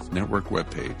ESO Network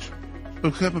webpage.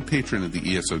 Become a patron of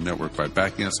the ESO Network by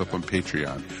backing us up on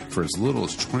Patreon for as little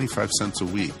as 25 cents a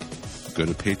week. Go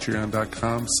to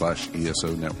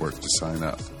patreon.com/ESO Network to sign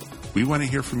up. We want to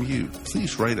hear from you.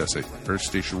 Please write us at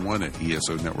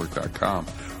earthstation1@esonetwork.com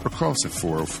or call us at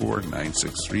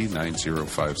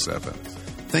 404-963-9057.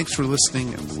 Thanks for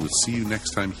listening, and we'll see you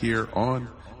next time here on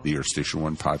the Earth Station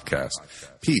One podcast.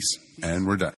 Peace, and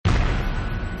we're done.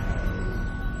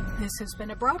 This has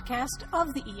been a broadcast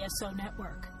of the ESO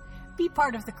Network. Be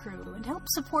part of the crew and help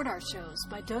support our shows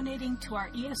by donating to our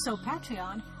ESO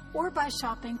Patreon or by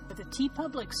shopping at the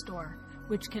TeePublic store,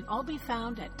 which can all be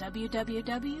found at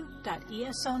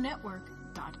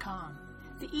www.esonetwork.com.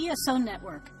 The ESO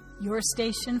Network, your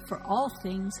station for all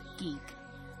things geek.